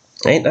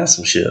 Ain't that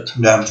some shit?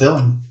 Yeah, I'm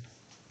telling you.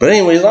 But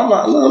anyways, I'm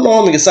not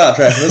going to get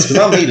sidetracked with this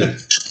because I'm heated.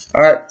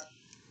 All right.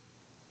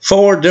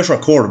 4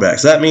 different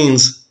quarterbacks. That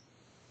means,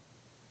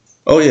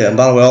 oh yeah, and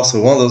by the way, also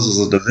one of those was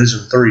a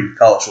Division III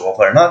college football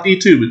player. Not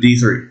D2, but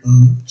D3.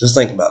 Mm-hmm. Just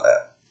think about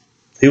that.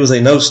 He was a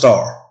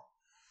no-star.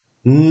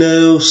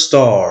 No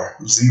star.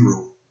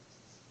 0.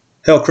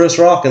 Hell, Chris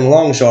Rock in the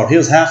long shot, he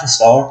was half a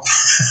star.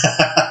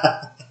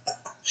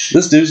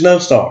 This dude's no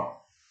star.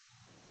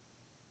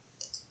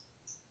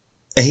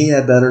 And he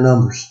had better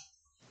numbers.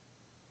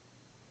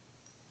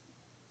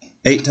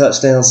 8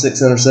 touchdowns, 6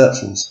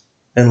 interceptions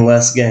in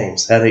less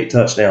games. Had 8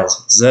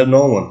 touchdowns. Zeb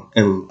Nolan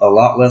in a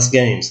lot less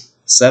games.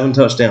 7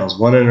 touchdowns,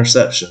 1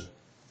 interception.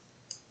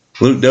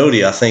 Luke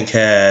Doty, I think he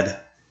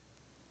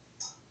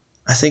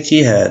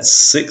had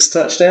 6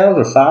 touchdowns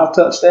or 5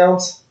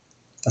 touchdowns.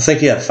 I think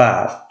he had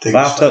 5. Think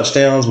 5 so.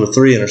 touchdowns with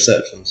 3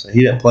 interceptions.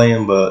 He didn't play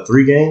in but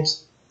 3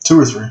 games. 2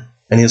 or 3.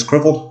 And he was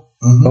crippled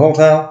Mm-hmm. the whole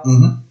time.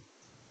 Mm-hmm.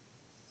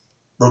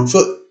 Broke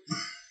foot.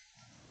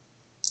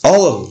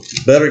 All of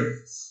them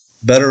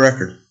better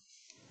record.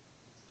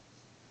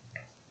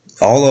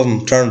 All of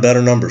them turned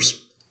better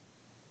numbers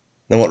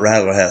than what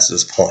Rattler has to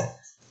this point.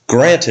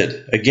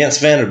 Granted,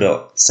 against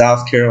Vanderbilt,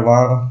 South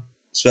Carolina,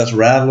 Spencer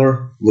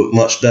Rattler looked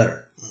much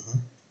better. Mm-hmm.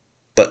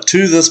 But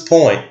to this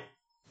point,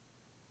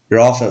 your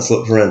offense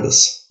looked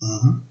horrendous.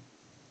 Mm-hmm.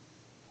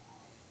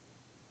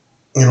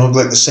 It looked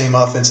like the same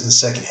offense in the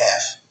second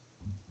half.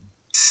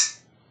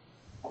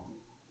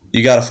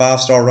 You got a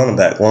 5-star running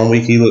back. One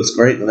week he looks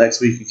great. The next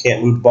week you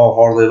can't move the ball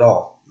hardly at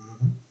all.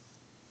 Mm-hmm.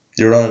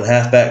 You're running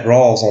halfback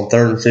draws on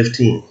 3rd and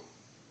 15.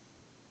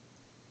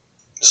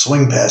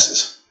 Swing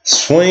passes.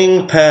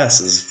 Swing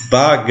passes.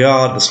 By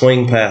God, the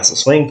swing passes.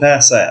 Swing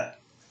pass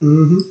that.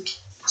 Mm-hmm.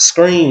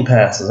 Screen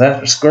passes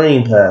after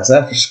screen pass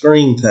after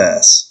screen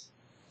pass.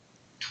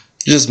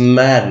 Just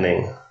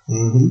maddening.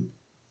 Mm-hmm.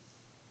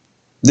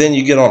 Then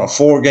you get on a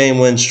 4-game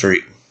win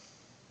streak.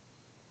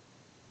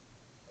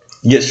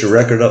 Gets your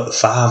record up to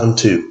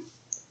 5-2.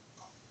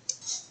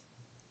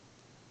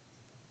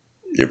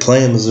 You're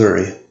playing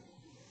Missouri.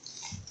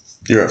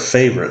 You're a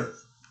favorite.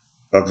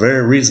 A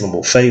very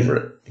reasonable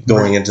favorite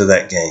going into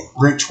that game.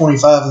 Ranked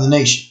 25 in the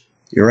nation.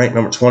 You're ranked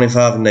number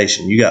 25 in the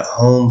nation. You got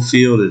home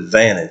field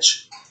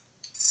advantage.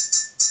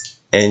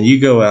 And you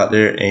go out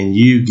there and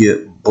you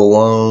get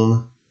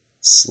blown,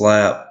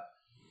 slap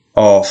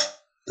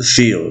off the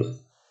field.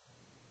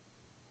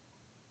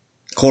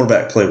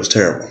 Quarterback play was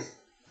terrible.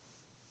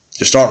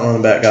 Your starting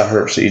running back got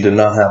hurt, so you did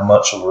not have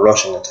much of a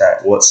rushing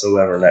attack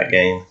whatsoever in that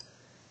game.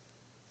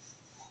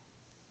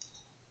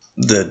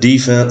 The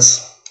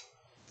defense,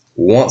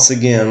 once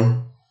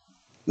again,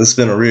 this has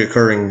been a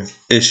reoccurring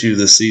issue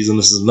this season.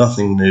 This is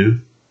nothing new.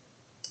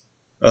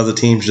 Other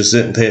teams just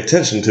didn't pay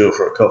attention to it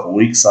for a couple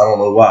weeks. I don't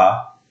know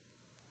why.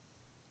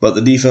 But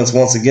the defense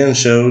once again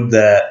showed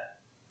that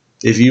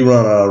if you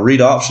run a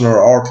read option or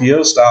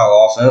RPO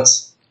style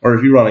offense, or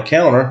if you run a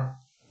counter,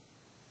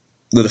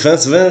 the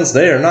defensive ends,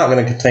 they are not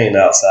going to contain the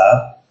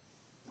outside.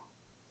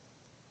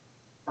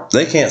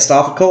 They can't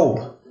stop a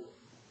cold.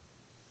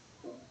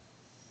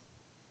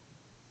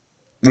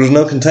 There's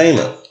no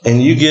containment.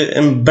 And you get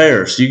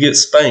embarrassed. You get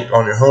spanked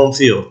on your home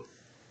field.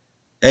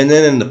 And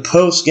then in the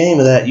post game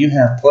of that, you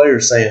have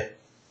players saying,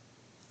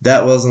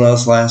 that wasn't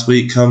us last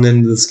week coming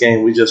into this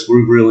game. We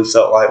really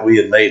felt like we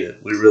had made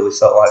it. We really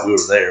felt like we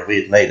were there.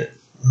 We had made it.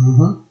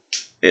 Mm-hmm.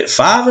 At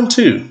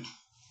 5-2.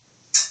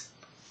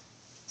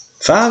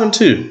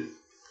 5-2.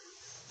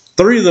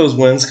 3 of those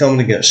wins coming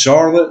against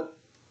Charlotte,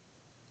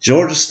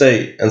 Georgia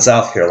State, and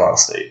South Carolina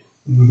State.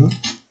 Mm-hmm.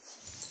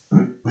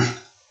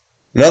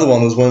 Another one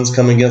of those wins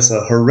coming against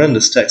a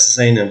horrendous Texas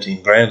A&M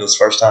team. Granted, it was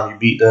the first time you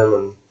beat them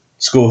in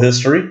school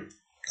history.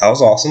 That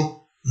was awesome.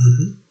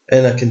 Mm-hmm.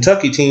 And a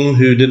Kentucky team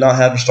who did not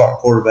have their starting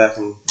quarterback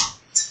and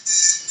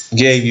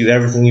gave you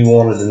everything you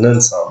wanted and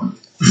then some.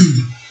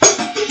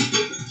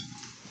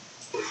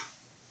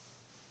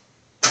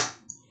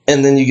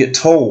 And then you get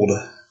told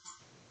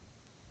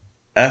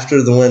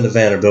after the win to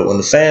Vanderbilt, when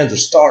the fans are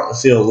starting to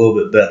feel a little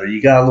bit better, you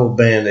got a little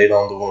Band-Aid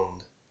on the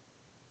wound.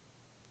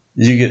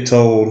 You get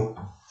told,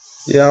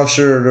 yeah, I'm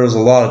sure there was a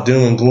lot of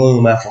doom and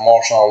gloom after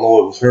Marshawn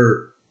Lloyd was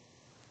hurt.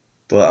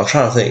 But I'm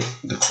trying to think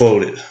to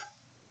quote it.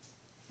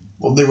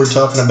 Well, they were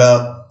talking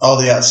about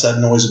all the outside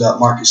noise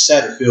about Marcus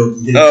Satterfield.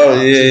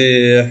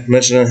 Yeah.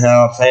 Mentioning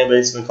how fan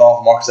base has been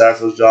calling for Marcus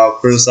Satterfield's job,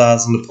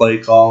 criticizing the play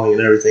calling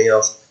and everything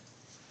else.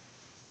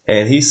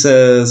 And he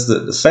says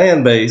that the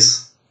fan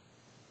base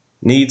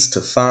needs to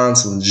find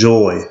some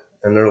joy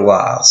in their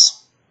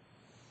lives.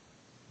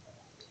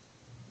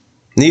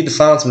 Need to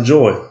find some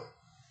joy.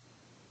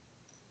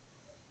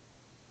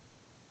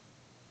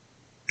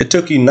 It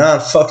took you 9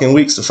 fucking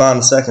weeks to find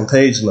the second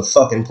page in the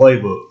fucking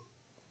playbook.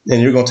 And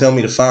you're going to tell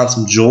me to find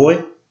some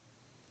joy?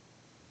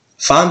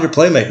 Find your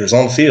playmakers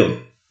on the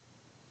field.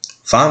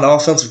 Find an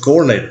offensive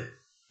coordinator.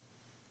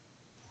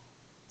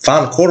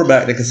 Find a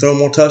quarterback that can throw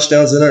more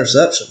touchdowns than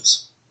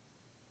interceptions.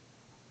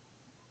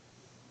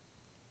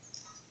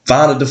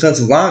 Find a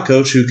defensive line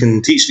coach who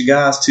can teach the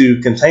guys to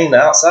contain the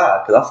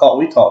outside, because I thought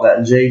we taught that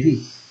in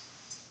JV.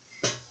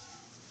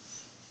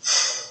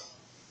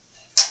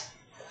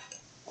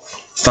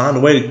 Find a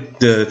way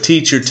to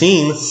teach your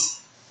team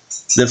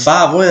that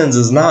 5 wins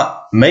is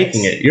not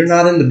making it. You're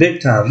not in the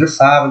big times. You're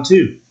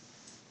 5-2.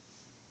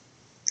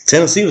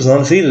 Tennessee was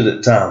undefeated at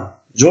the time.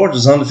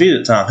 Georgia's undefeated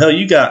at the time. Hell,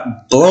 you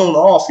got blown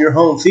off your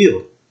home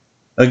field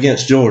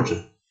against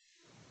Georgia.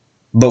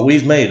 But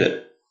we've made it.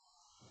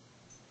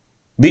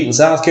 Beating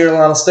South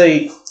Carolina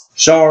State,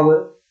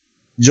 Charlotte,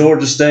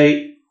 Georgia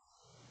State,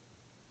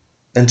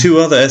 and 2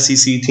 other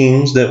SEC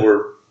teams that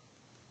were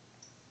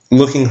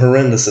looking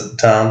horrendous at the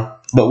time.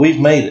 But we've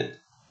made it.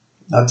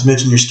 Not to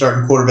mention your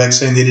starting quarterback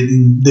saying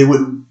they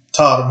wouldn't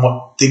taught them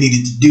what they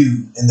needed to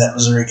do in that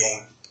Missouri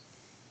game.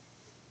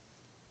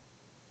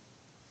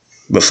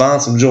 But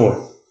find some joy.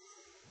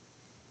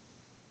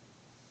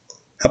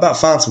 How about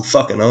find some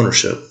fucking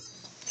ownership?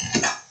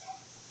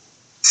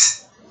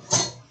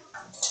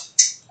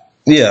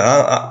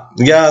 Yeah,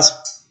 guys,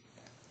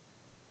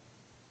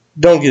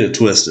 don't get it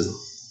twisted.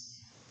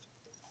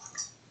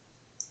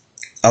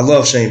 I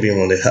love Shane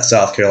Beamer when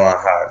South Carolina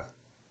hired him.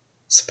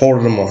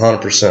 Supported him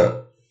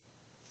 100%.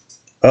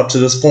 Up to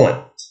this point,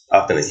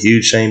 I've been a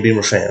huge Shane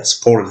Beamer fan.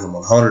 Supported him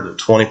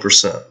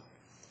 120%.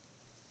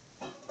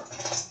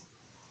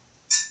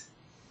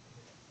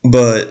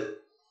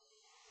 But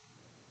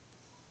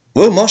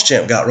Will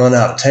Muschamp got run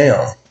out of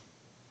town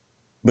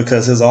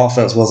because his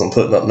offense wasn't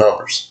putting up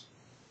numbers.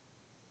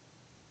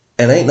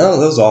 And ain't none of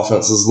those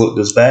offenses looked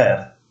as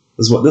bad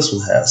as what this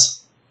one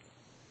has.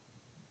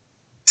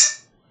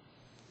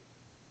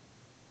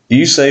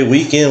 You say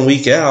week in,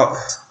 week out,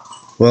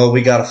 well,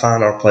 we got to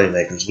find our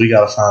playmakers. We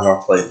got to find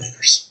our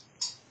playmakers.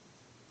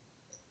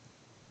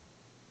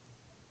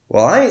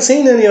 Well, I ain't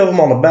seen any of them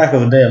on the back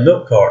of a damn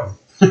milk carton.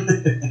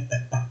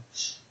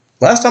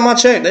 Last time I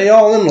checked, they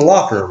all in the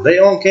locker room. They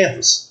on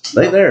campus.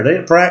 They there. They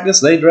at practice.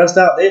 They dressed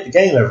out. They at the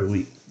game every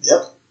week.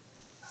 Yep.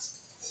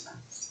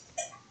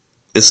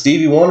 Is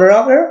Stevie Wonder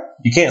out there?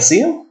 You can't see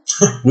him?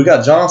 We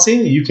got John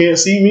Cena. You can't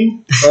see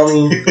me? I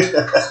mean,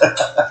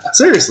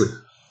 seriously.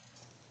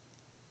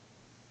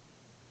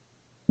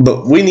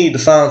 But we need to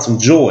find some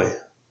joy.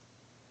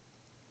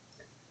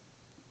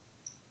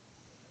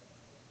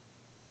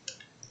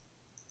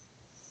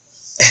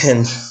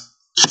 And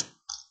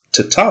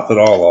to top it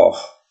all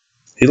off,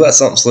 he let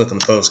something slip in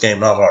the post game,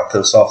 and I was already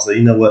pissed off. So,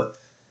 you know what?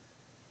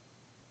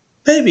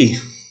 Maybe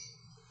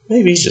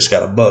he's just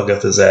got a bug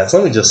up his ass.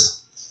 Let me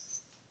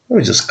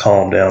just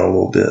calm down a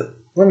little bit.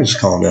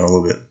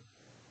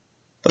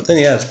 But then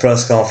he had his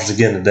press conference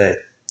again today,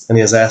 and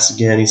he was asked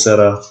again. He said,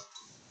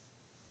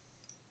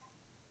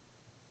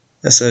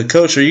 I said,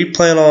 Coach, are you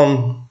planning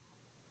on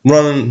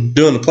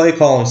doing the play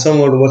calling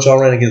similar to what y'all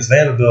ran against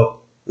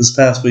Vanderbilt this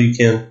past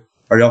weekend?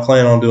 Are y'all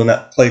planning on doing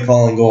that play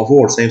calling going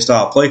forward, same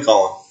style of play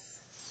calling?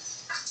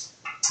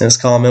 And his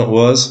comment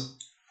was,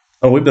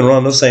 we've been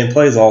running those same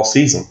plays all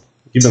season.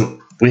 We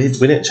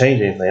didn't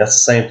change anything. That's the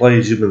same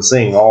plays you've been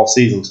seeing all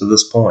season to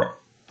this point.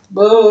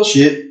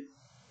 Bullshit.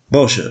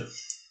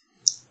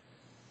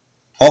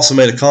 Also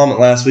made a comment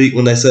last week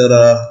when they said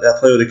that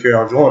play with the Carry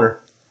on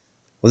Joyner.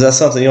 Was that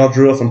something y'all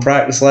drew up in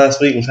practice last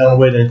week and found a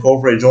way to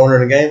incorporate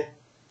Joyner in the game?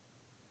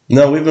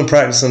 No, we've been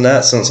practicing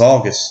that since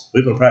August.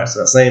 We've been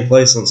practicing that same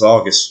play since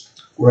August.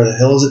 Where the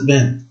hell has it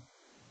been?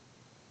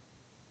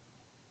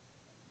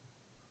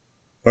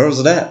 Where was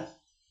it at?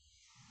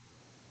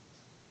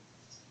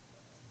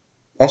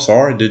 I'm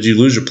sorry, did you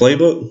lose your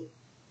playbook?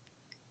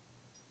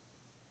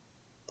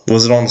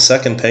 Was it on the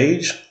second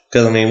page?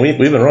 Because, I mean, we've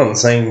been running the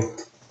same,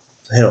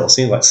 it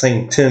seems like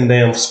same 10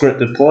 damn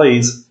scripted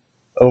plays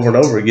over and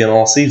over again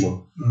all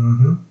season.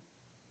 Mm-hmm.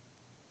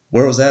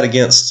 Where was that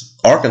against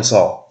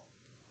Arkansas?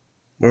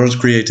 Where was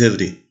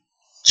creativity?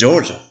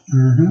 Georgia.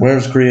 Mm-hmm. Where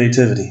was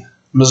creativity?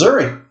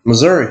 Missouri.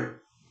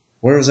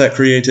 Where was that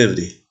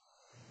creativity?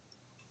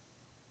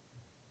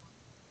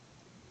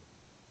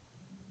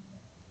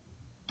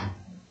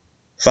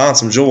 Find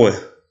some joy.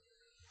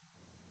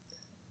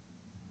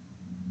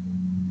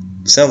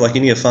 Sounds like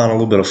you need to find a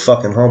little bit of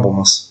fucking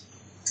humbleness.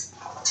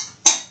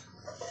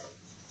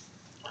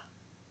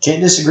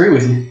 Can't disagree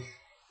with you.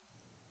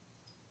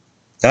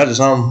 Like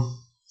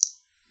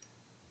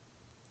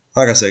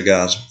I said,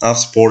 guys, I've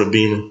supported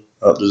Beamer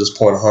up to this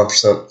point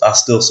 100%. I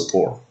still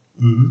support him.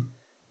 Mm-hmm.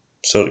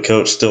 So the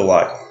coach still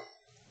like him.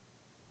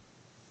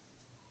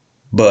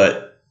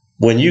 But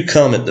when you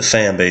come at the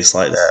fan base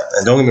like that,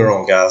 and don't get me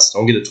wrong, guys,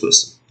 don't get it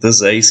twisted. This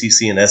is an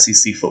ACC and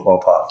SEC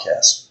football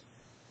podcast.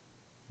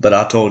 But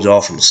I told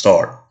y'all from the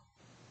start,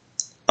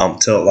 I'm going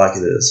to tell it like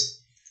it is.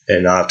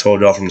 And I've told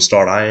y'all from the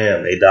start, I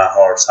am a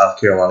diehard South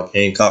Carolina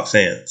Gamecock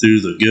fan through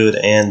the good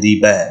and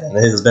the bad. And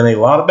it has been a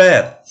lot of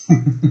bad.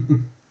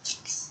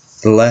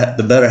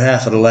 The better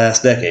half of the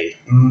last decade.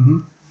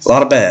 Mm-hmm. A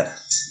lot of bad.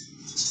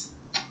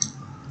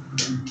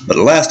 But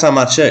the last time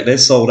I checked, they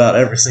sold out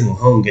every single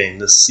home game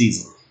this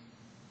season.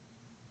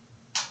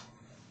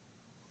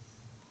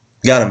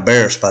 Got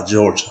embarrassed by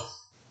Georgia.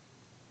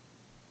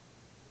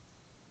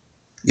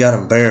 Got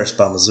embarrassed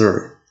by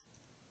Missouri.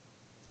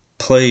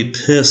 Played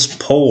piss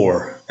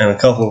poor in a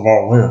couple of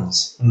our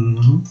wins.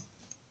 Mm-hmm.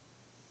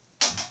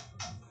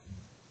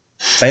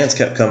 Fans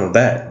kept coming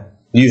back.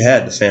 You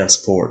had the fan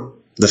support.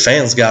 The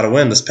fans got a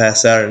win this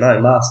past Saturday night,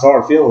 and I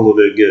started feeling a little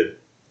bit good,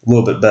 a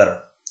little bit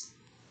better.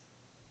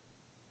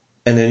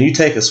 And then you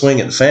take a swing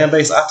at the fan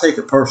base, I take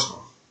it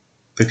personal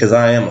because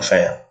I am a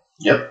fan.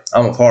 Yep.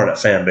 I'm a part of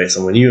that fan base.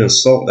 And when you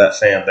insult that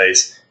fan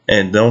base,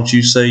 and don't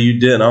you say you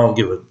did, I don't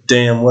give a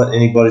damn what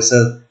anybody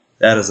said,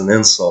 that is an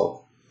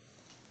insult.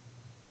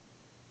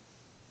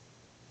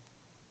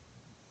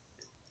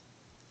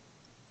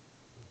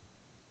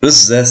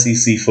 This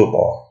is SEC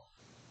football.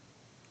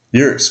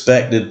 You're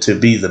expected to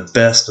be the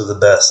best of the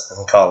best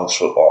in college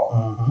football.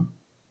 Mm-hmm.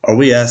 Are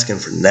we asking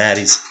for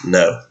natties?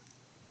 No.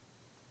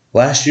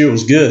 Last year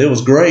was good. It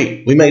was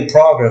great. We made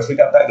progress. We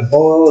got back to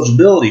bowl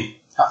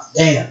eligibility.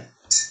 Damn.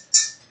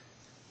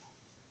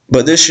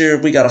 But this year,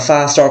 we got a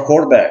 5-star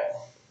quarterback.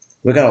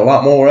 We got a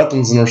lot more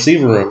weapons in the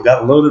receiver room.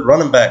 Got a loaded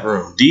running back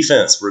room.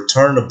 Defense,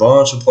 returned a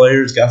bunch of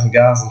players. Got some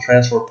guys in the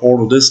transfer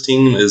portal. This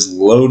team is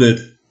loaded.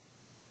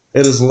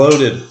 It is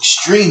loaded.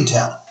 Extreme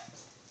talent.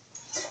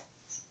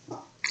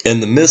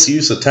 And the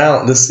misuse of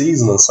talent this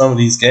season in some of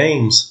these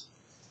games.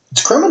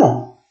 It's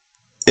criminal.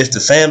 If the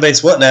fan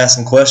base wasn't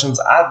asking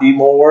questions, I'd be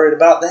more worried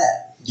about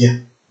that. Yeah.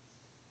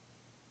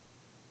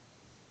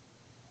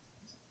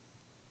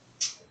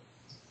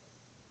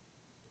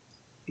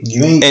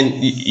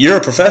 And you're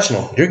a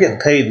professional. You're getting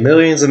paid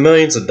millions and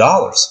millions of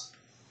dollars.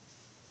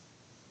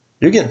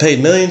 You're getting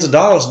paid millions of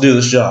dollars to do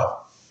this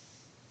job.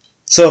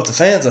 So if the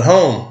fans at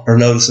home are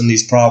noticing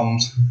these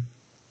problems,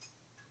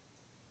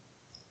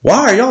 why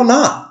are y'all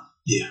not?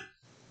 Yeah.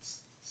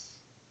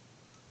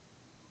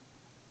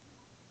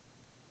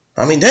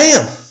 I mean,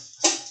 damn.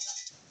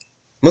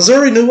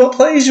 Missouri knew what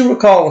plays you were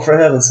calling, for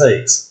heaven's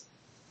sakes.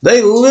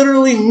 They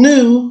literally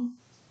knew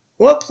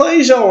what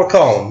plays y'all were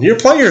calling. Your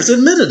players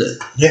admitted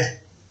it. Yeah.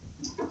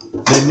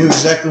 They knew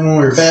exactly when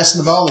we were passing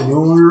the ball. They knew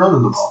when we were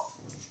running the ball.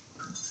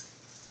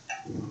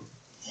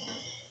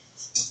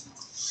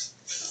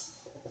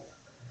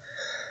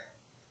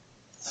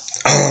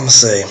 All I'm going to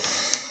say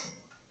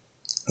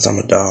is I'm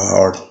a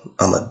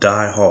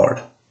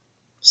die-hard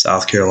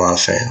South Carolina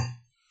fan.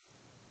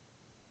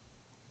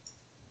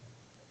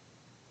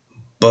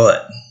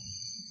 But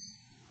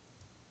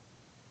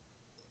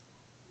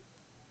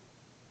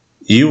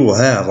you will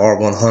have our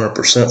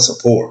 100%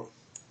 support.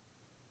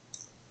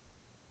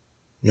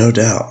 No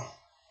doubt.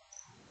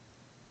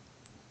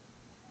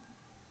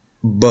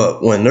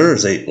 But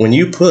when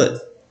you put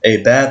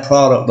a bad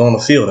product on the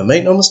field, and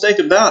make no mistake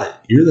about it,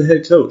 you're the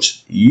head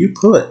coach. You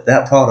put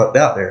that product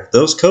out there.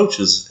 Those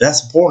coaches, that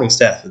supporting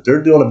staff, if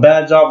they're doing a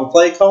bad job of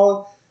play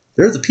calling,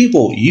 they're the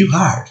people you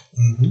hired.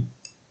 Mm-hmm.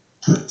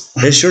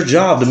 It's your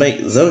job to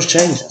make those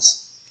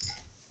changes.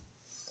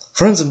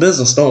 Friends in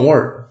business don't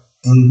work.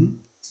 Mm-hmm.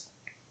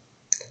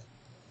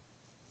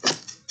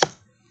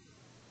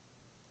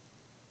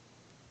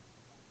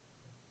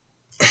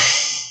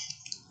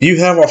 You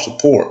have our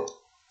support,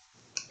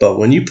 but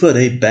when you put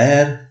a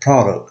bad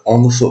product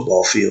on the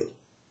football field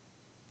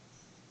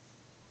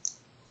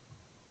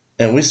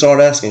and we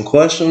start asking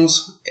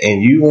questions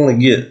and you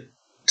want to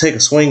take a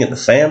swing at the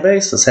fan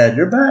base that's had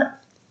your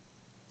back,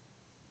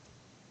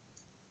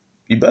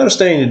 you better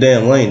stay in your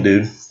damn lane,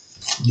 dude.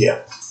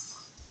 Yeah.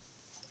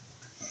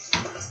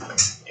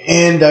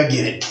 And I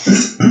get it.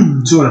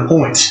 To a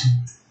point.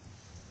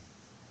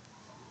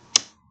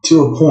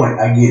 To a point,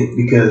 I get it,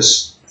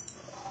 because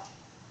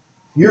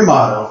your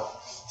motto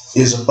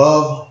is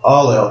above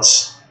all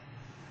else,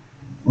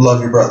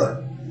 love your brother.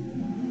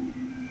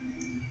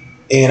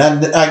 And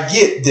I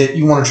get that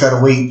you want to try to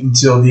wait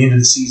until the end of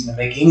the season to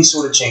make any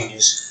sort of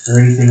changes or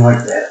anything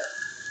like that.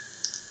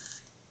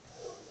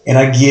 And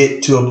I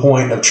get to a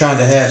point of trying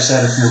to have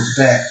Satterfield's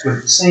back, but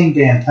at the same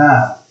damn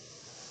time,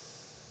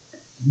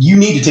 you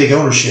need to take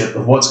ownership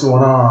of what's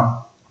going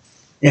on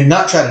and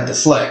not try to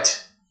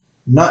deflect,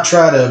 not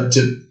try to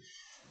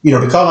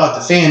call out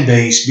the fan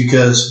base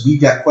because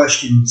we've got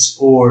questions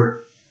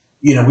or,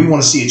 we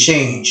want to see a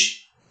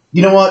change.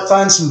 You know what?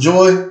 Find some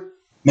joy.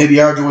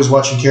 Maybe our joy is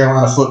watching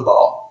Carolina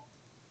football,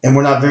 and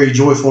we're not very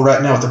joyful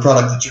right now with the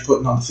product that you're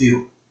putting on the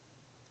field.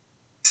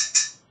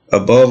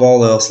 Above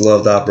all else,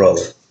 love thy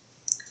brother.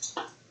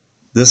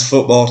 This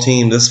football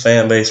team, this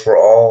fan base, we're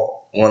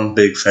all one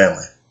big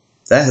family.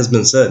 That has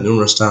been said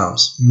numerous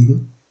times.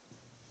 Mm-hmm.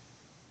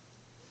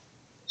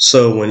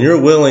 So when you're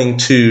willing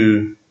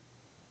to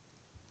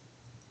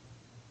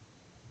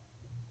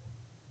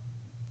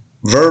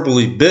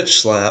verbally bitch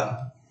slap,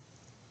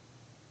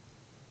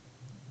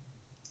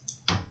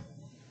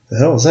 the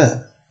hell was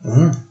that?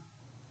 Mm-hmm.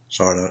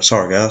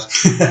 Sorry, guys.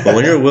 But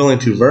when you're willing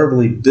to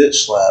verbally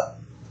bitch slap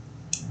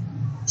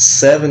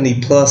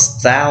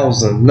 70+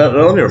 thousand, no,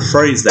 let me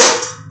rephrase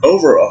that,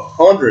 over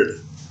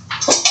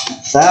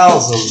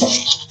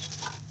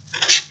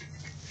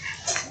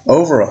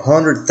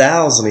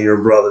 100,000 of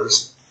your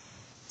brothers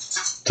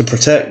to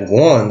protect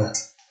one,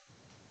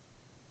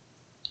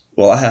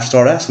 well, I have to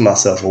start asking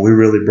myself, are we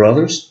really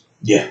brothers?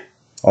 Yeah.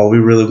 Are we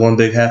really one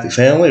big happy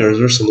family, or is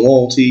there some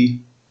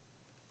loyalty?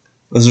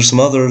 Is there some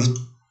other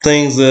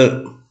things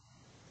that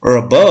are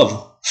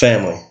above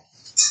family,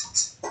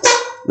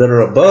 that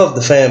are above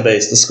the fan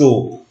base, the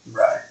school?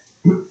 Right.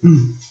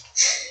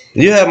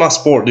 You have my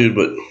support, dude,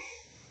 but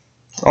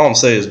all I'm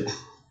saying is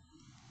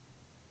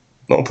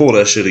don't pull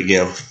that shit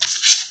again.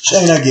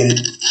 Shane, I get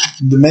it.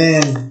 The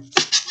man,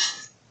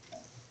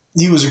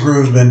 he was a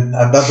groomsman.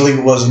 I believe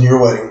it was in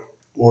your wedding,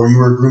 or you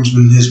were a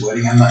groomsman in his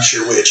wedding. I'm not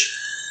sure which.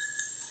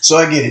 So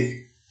I get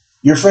it.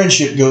 Your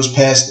friendship goes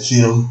past the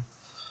field.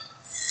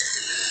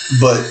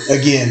 But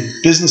again,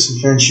 business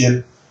and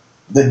friendship,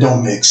 that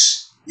don't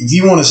mix. If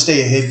you want to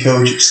stay a head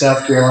coach at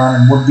South Carolina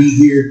and want to be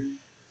here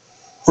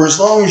for as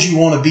long as you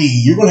want to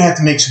be, you're going to have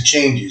to make some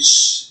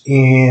changes.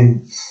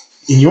 And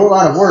in your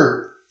line of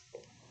work,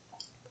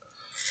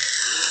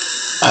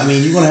 I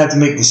mean, you're going to have to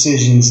make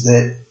decisions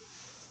that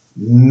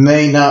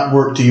may not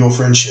work to your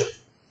friendship.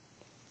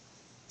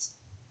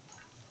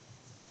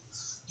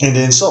 And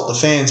to insult the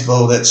fans,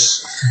 Bo,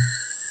 that's,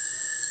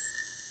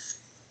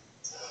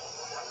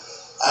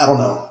 I don't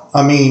know.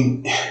 I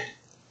mean,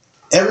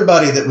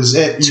 everybody that was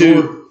at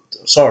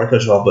sorry to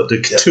cut you off, but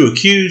to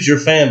accuse your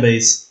fan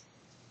base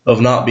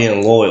of not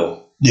being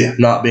loyal,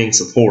 not being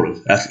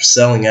supportive after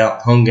selling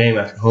out home game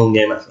after home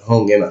game after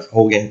home game after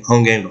home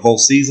game the whole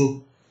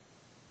season.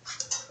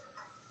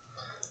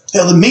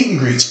 Hell, the meet and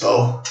greets,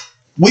 Bo.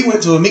 We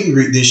went to a meet and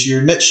greet this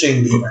year, met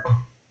Shane Beamer,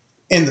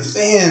 and the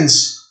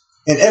fans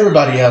and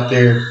everybody out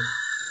there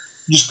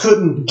just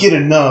couldn't get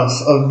enough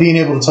of being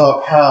able to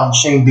talk high on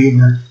Shane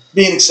Beamer,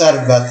 being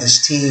excited about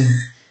this team,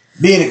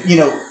 being,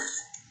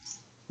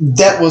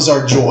 that was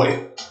our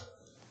joy.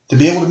 To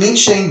be able to meet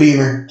Shane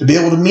Beamer, to be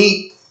able to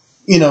meet,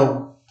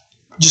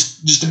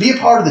 just to be a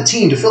part of the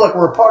team, to feel like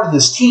we're a part of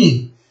this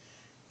team,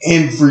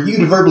 and for you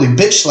to verbally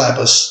bitch slap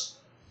us,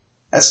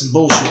 that's some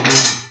bullshit,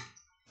 man.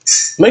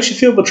 Makes you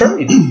feel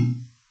betrayed.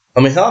 I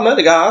mean, hell, I met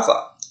a guy.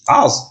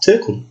 I was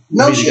tickled.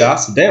 No shit. I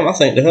said, "Damn, I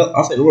think the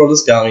world of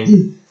this guy." I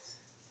mean,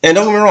 and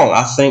don't get me wrong,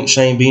 I think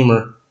Shane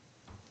Beamer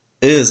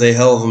is a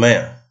hell of a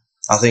man.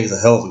 I think he's a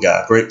hell of a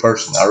guy, great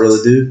person. I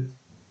really do.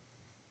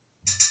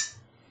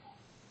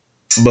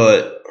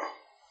 But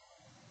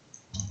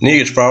you need to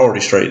get your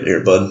priorities straight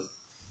there, bud.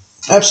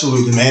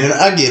 Absolutely, man. And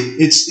I get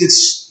it.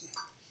 It's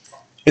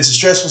a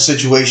stressful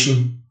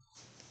situation.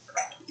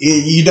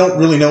 You don't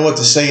really know what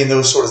to say in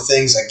those sort of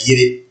things. I get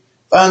it.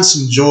 Find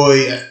some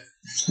joy.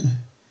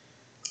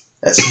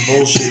 That's some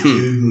bullshit,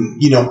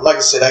 dude. And, like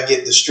I said, I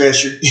get the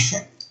stress.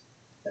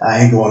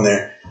 I ain't going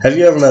there. Have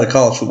you ever met a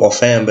college football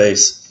fan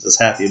base that's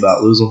happy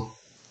about losing?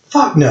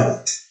 Fuck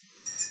no.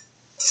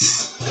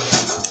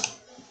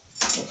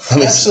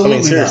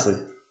 Absolutely seriously.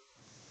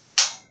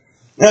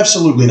 Not.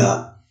 Absolutely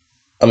not.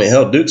 I mean,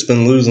 hell, Duke's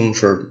been losing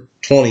for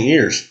 20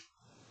 years.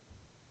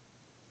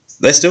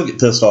 They still get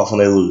pissed off when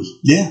they lose.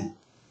 Yeah.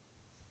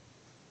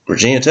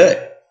 Virginia Tech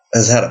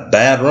has had a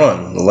bad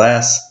run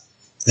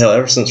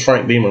ever since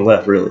Frank Beamer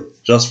left, really.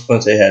 Justin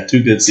Fuente had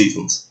 2 good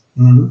seasons.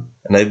 Mm-hmm.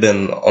 And they've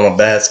been on a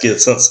bad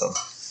skid since then.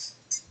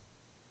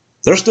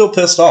 They're still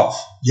pissed off.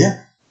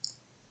 Yeah.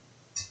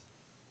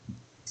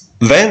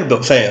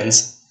 Vanderbilt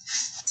fans,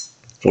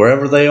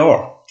 wherever they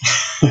are,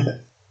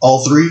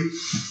 all 3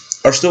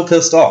 are still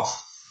pissed off.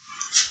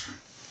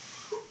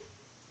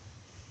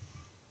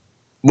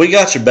 We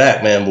got your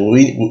back, man, but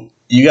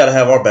you got to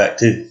have our back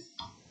too.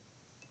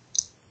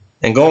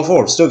 And going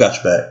forward, still got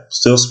your back.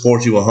 Still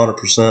support you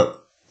 100%.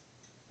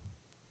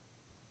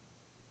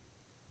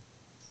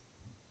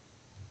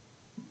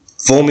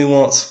 Fool me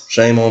once,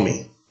 shame on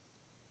me.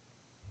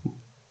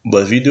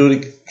 But if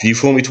you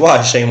fool me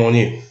twice, shame on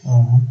you.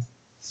 Mm-hmm.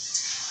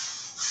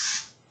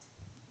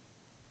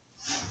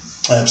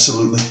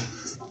 Absolutely.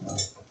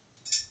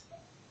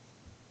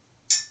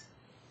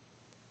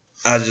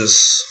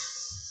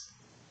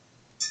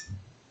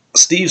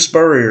 Steve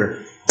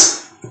Spurrier,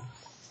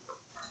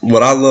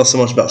 what I love so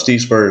much about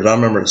Steve Spurrier is I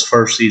remember his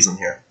first season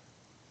here.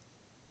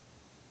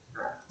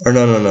 Or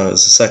no, it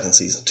was the second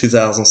season,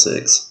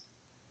 2006.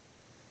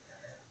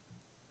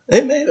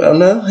 It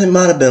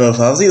might have been 05.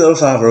 It was either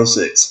 05 or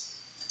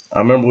 06. I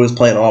remember we was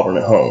playing Auburn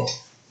at home.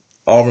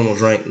 Auburn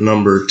was ranked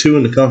number 2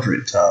 in the country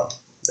at the time.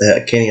 They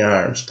had Kenny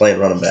Irons playing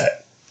running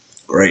back.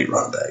 Great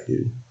running back,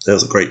 dude. That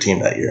was a great team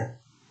that year.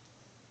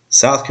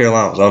 South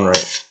Carolina was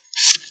unranked.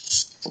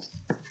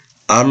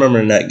 I remember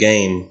in that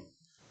game,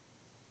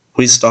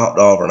 we stopped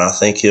Auburn. I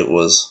think it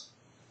was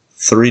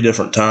 3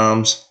 different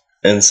times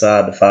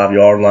inside the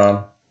 5-yard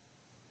line.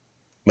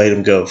 Made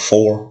them go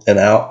 4 and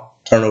out.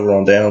 Turnover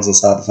on downs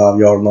inside the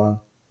 5-yard line.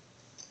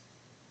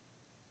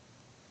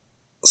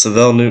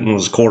 Savell Newton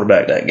was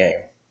quarterback that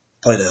game.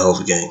 Played a hell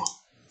of a game.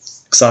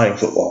 Exciting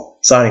football.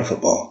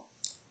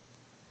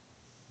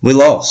 We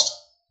lost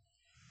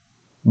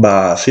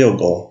by a field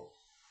goal.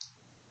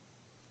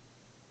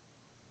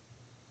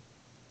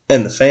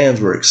 And the fans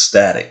were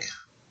ecstatic.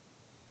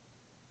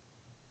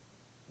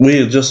 We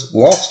had just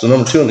lost to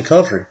number 2 in the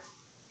country.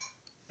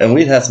 And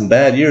we'd had some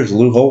bad years.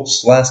 Lou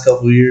Holtz last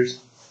couple of years.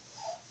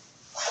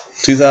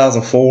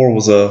 2004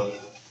 was a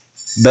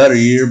better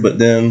year, but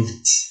then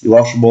you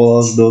lost your bowl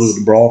eligibility with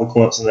the brawl to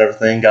Clemson and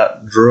everything.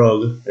 Got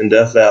drugged in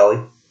Death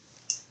Valley.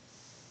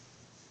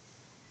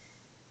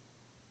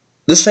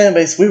 This fan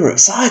base, we were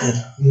excited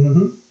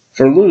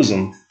for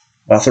losing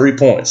by 3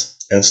 points.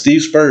 And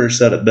Steve Spurrier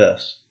said it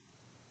best.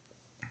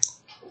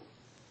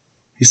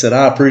 He said,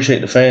 I appreciate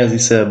the fans, he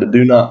said, but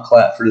do not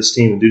clap for this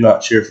team and do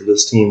not cheer for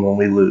this team when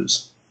we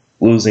lose.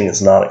 Losing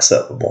is not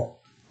acceptable.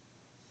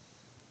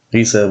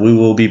 He said, we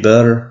will be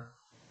better.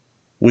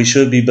 We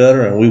should be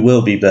better and we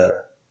will be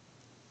better.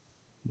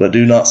 But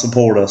do not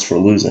support us for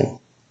losing.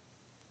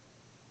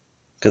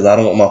 Because I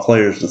don't want my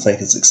players to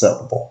think it's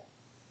acceptable.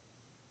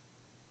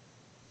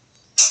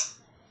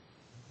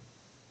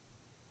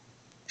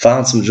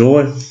 Find some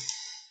joy.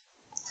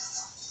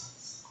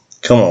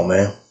 Come on,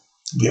 man.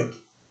 Yep.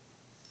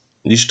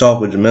 You should talk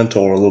with your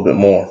mentor a little bit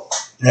more.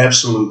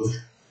 Absolutely.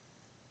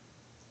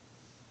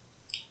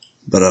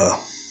 But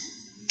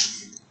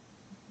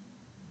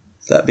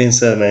that being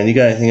said, man, you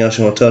got anything else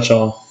you want to touch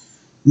on?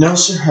 No,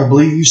 sir. I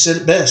believe you said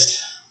it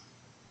best.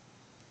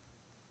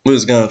 We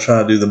was going to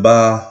try to do the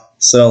buy,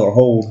 sell, or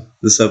hold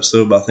this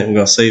episode, but I think we're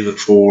going to save it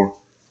for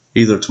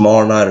either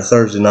tomorrow night or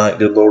Thursday night,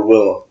 good Lord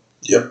willing.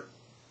 Yep.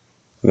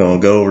 We're going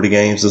to go over the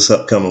games this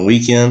upcoming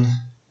weekend.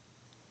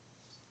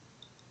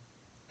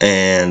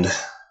 And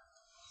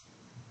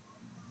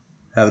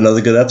have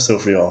another good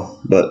episode for y'all.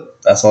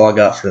 But that's all I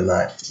got for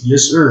tonight.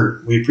 Yes,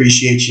 sir. We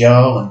appreciate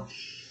y'all. And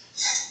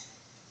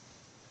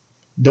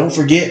don't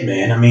forget,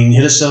 man, I mean,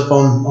 hit us up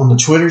on the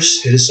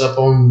Twitters. Hit us up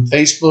on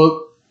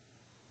Facebook,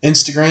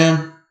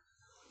 Instagram,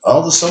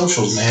 all the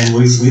socials, man.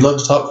 We love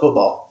to talk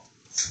football.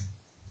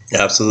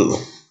 Absolutely.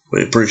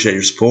 We appreciate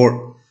your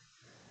support.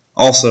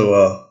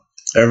 Also,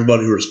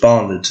 everybody who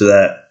responded to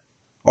that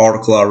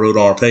article I wrote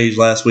on our page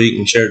last week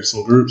and shared to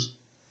some groups,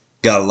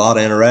 got a lot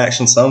of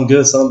interaction, some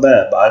good, some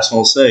bad. But I just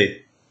want to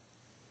say,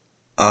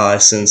 I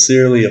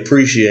sincerely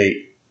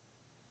appreciate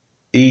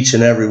each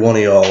and every one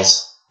of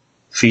y'all's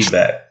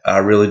feedback. I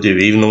really do.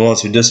 Even the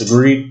ones who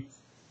disagreed,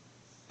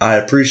 I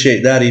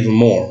appreciate that even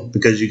more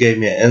because you gave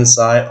me an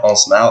insight on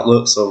some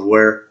outlooks of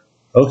where,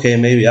 okay,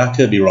 maybe I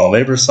could be wrong.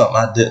 Maybe there's something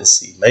I didn't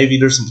see. Maybe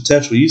there's some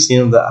potential you see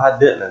that I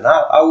didn't. And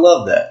I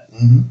love that.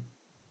 Mm-hmm.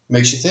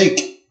 Makes you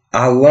think.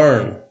 I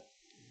learn.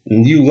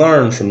 And you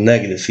learn from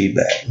negative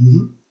feedback.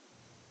 Mm-hmm.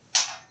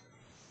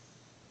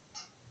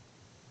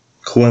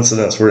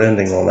 Coincidence we're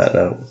ending on that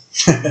note.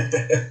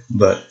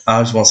 But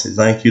I just want to say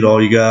thank you to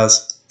all you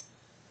guys.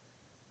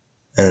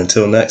 And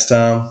until next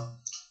time,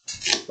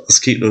 let's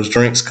keep those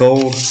drinks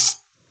cold.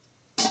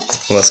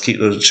 And let's keep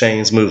those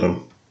chains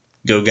moving.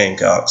 Go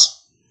Gamecocks.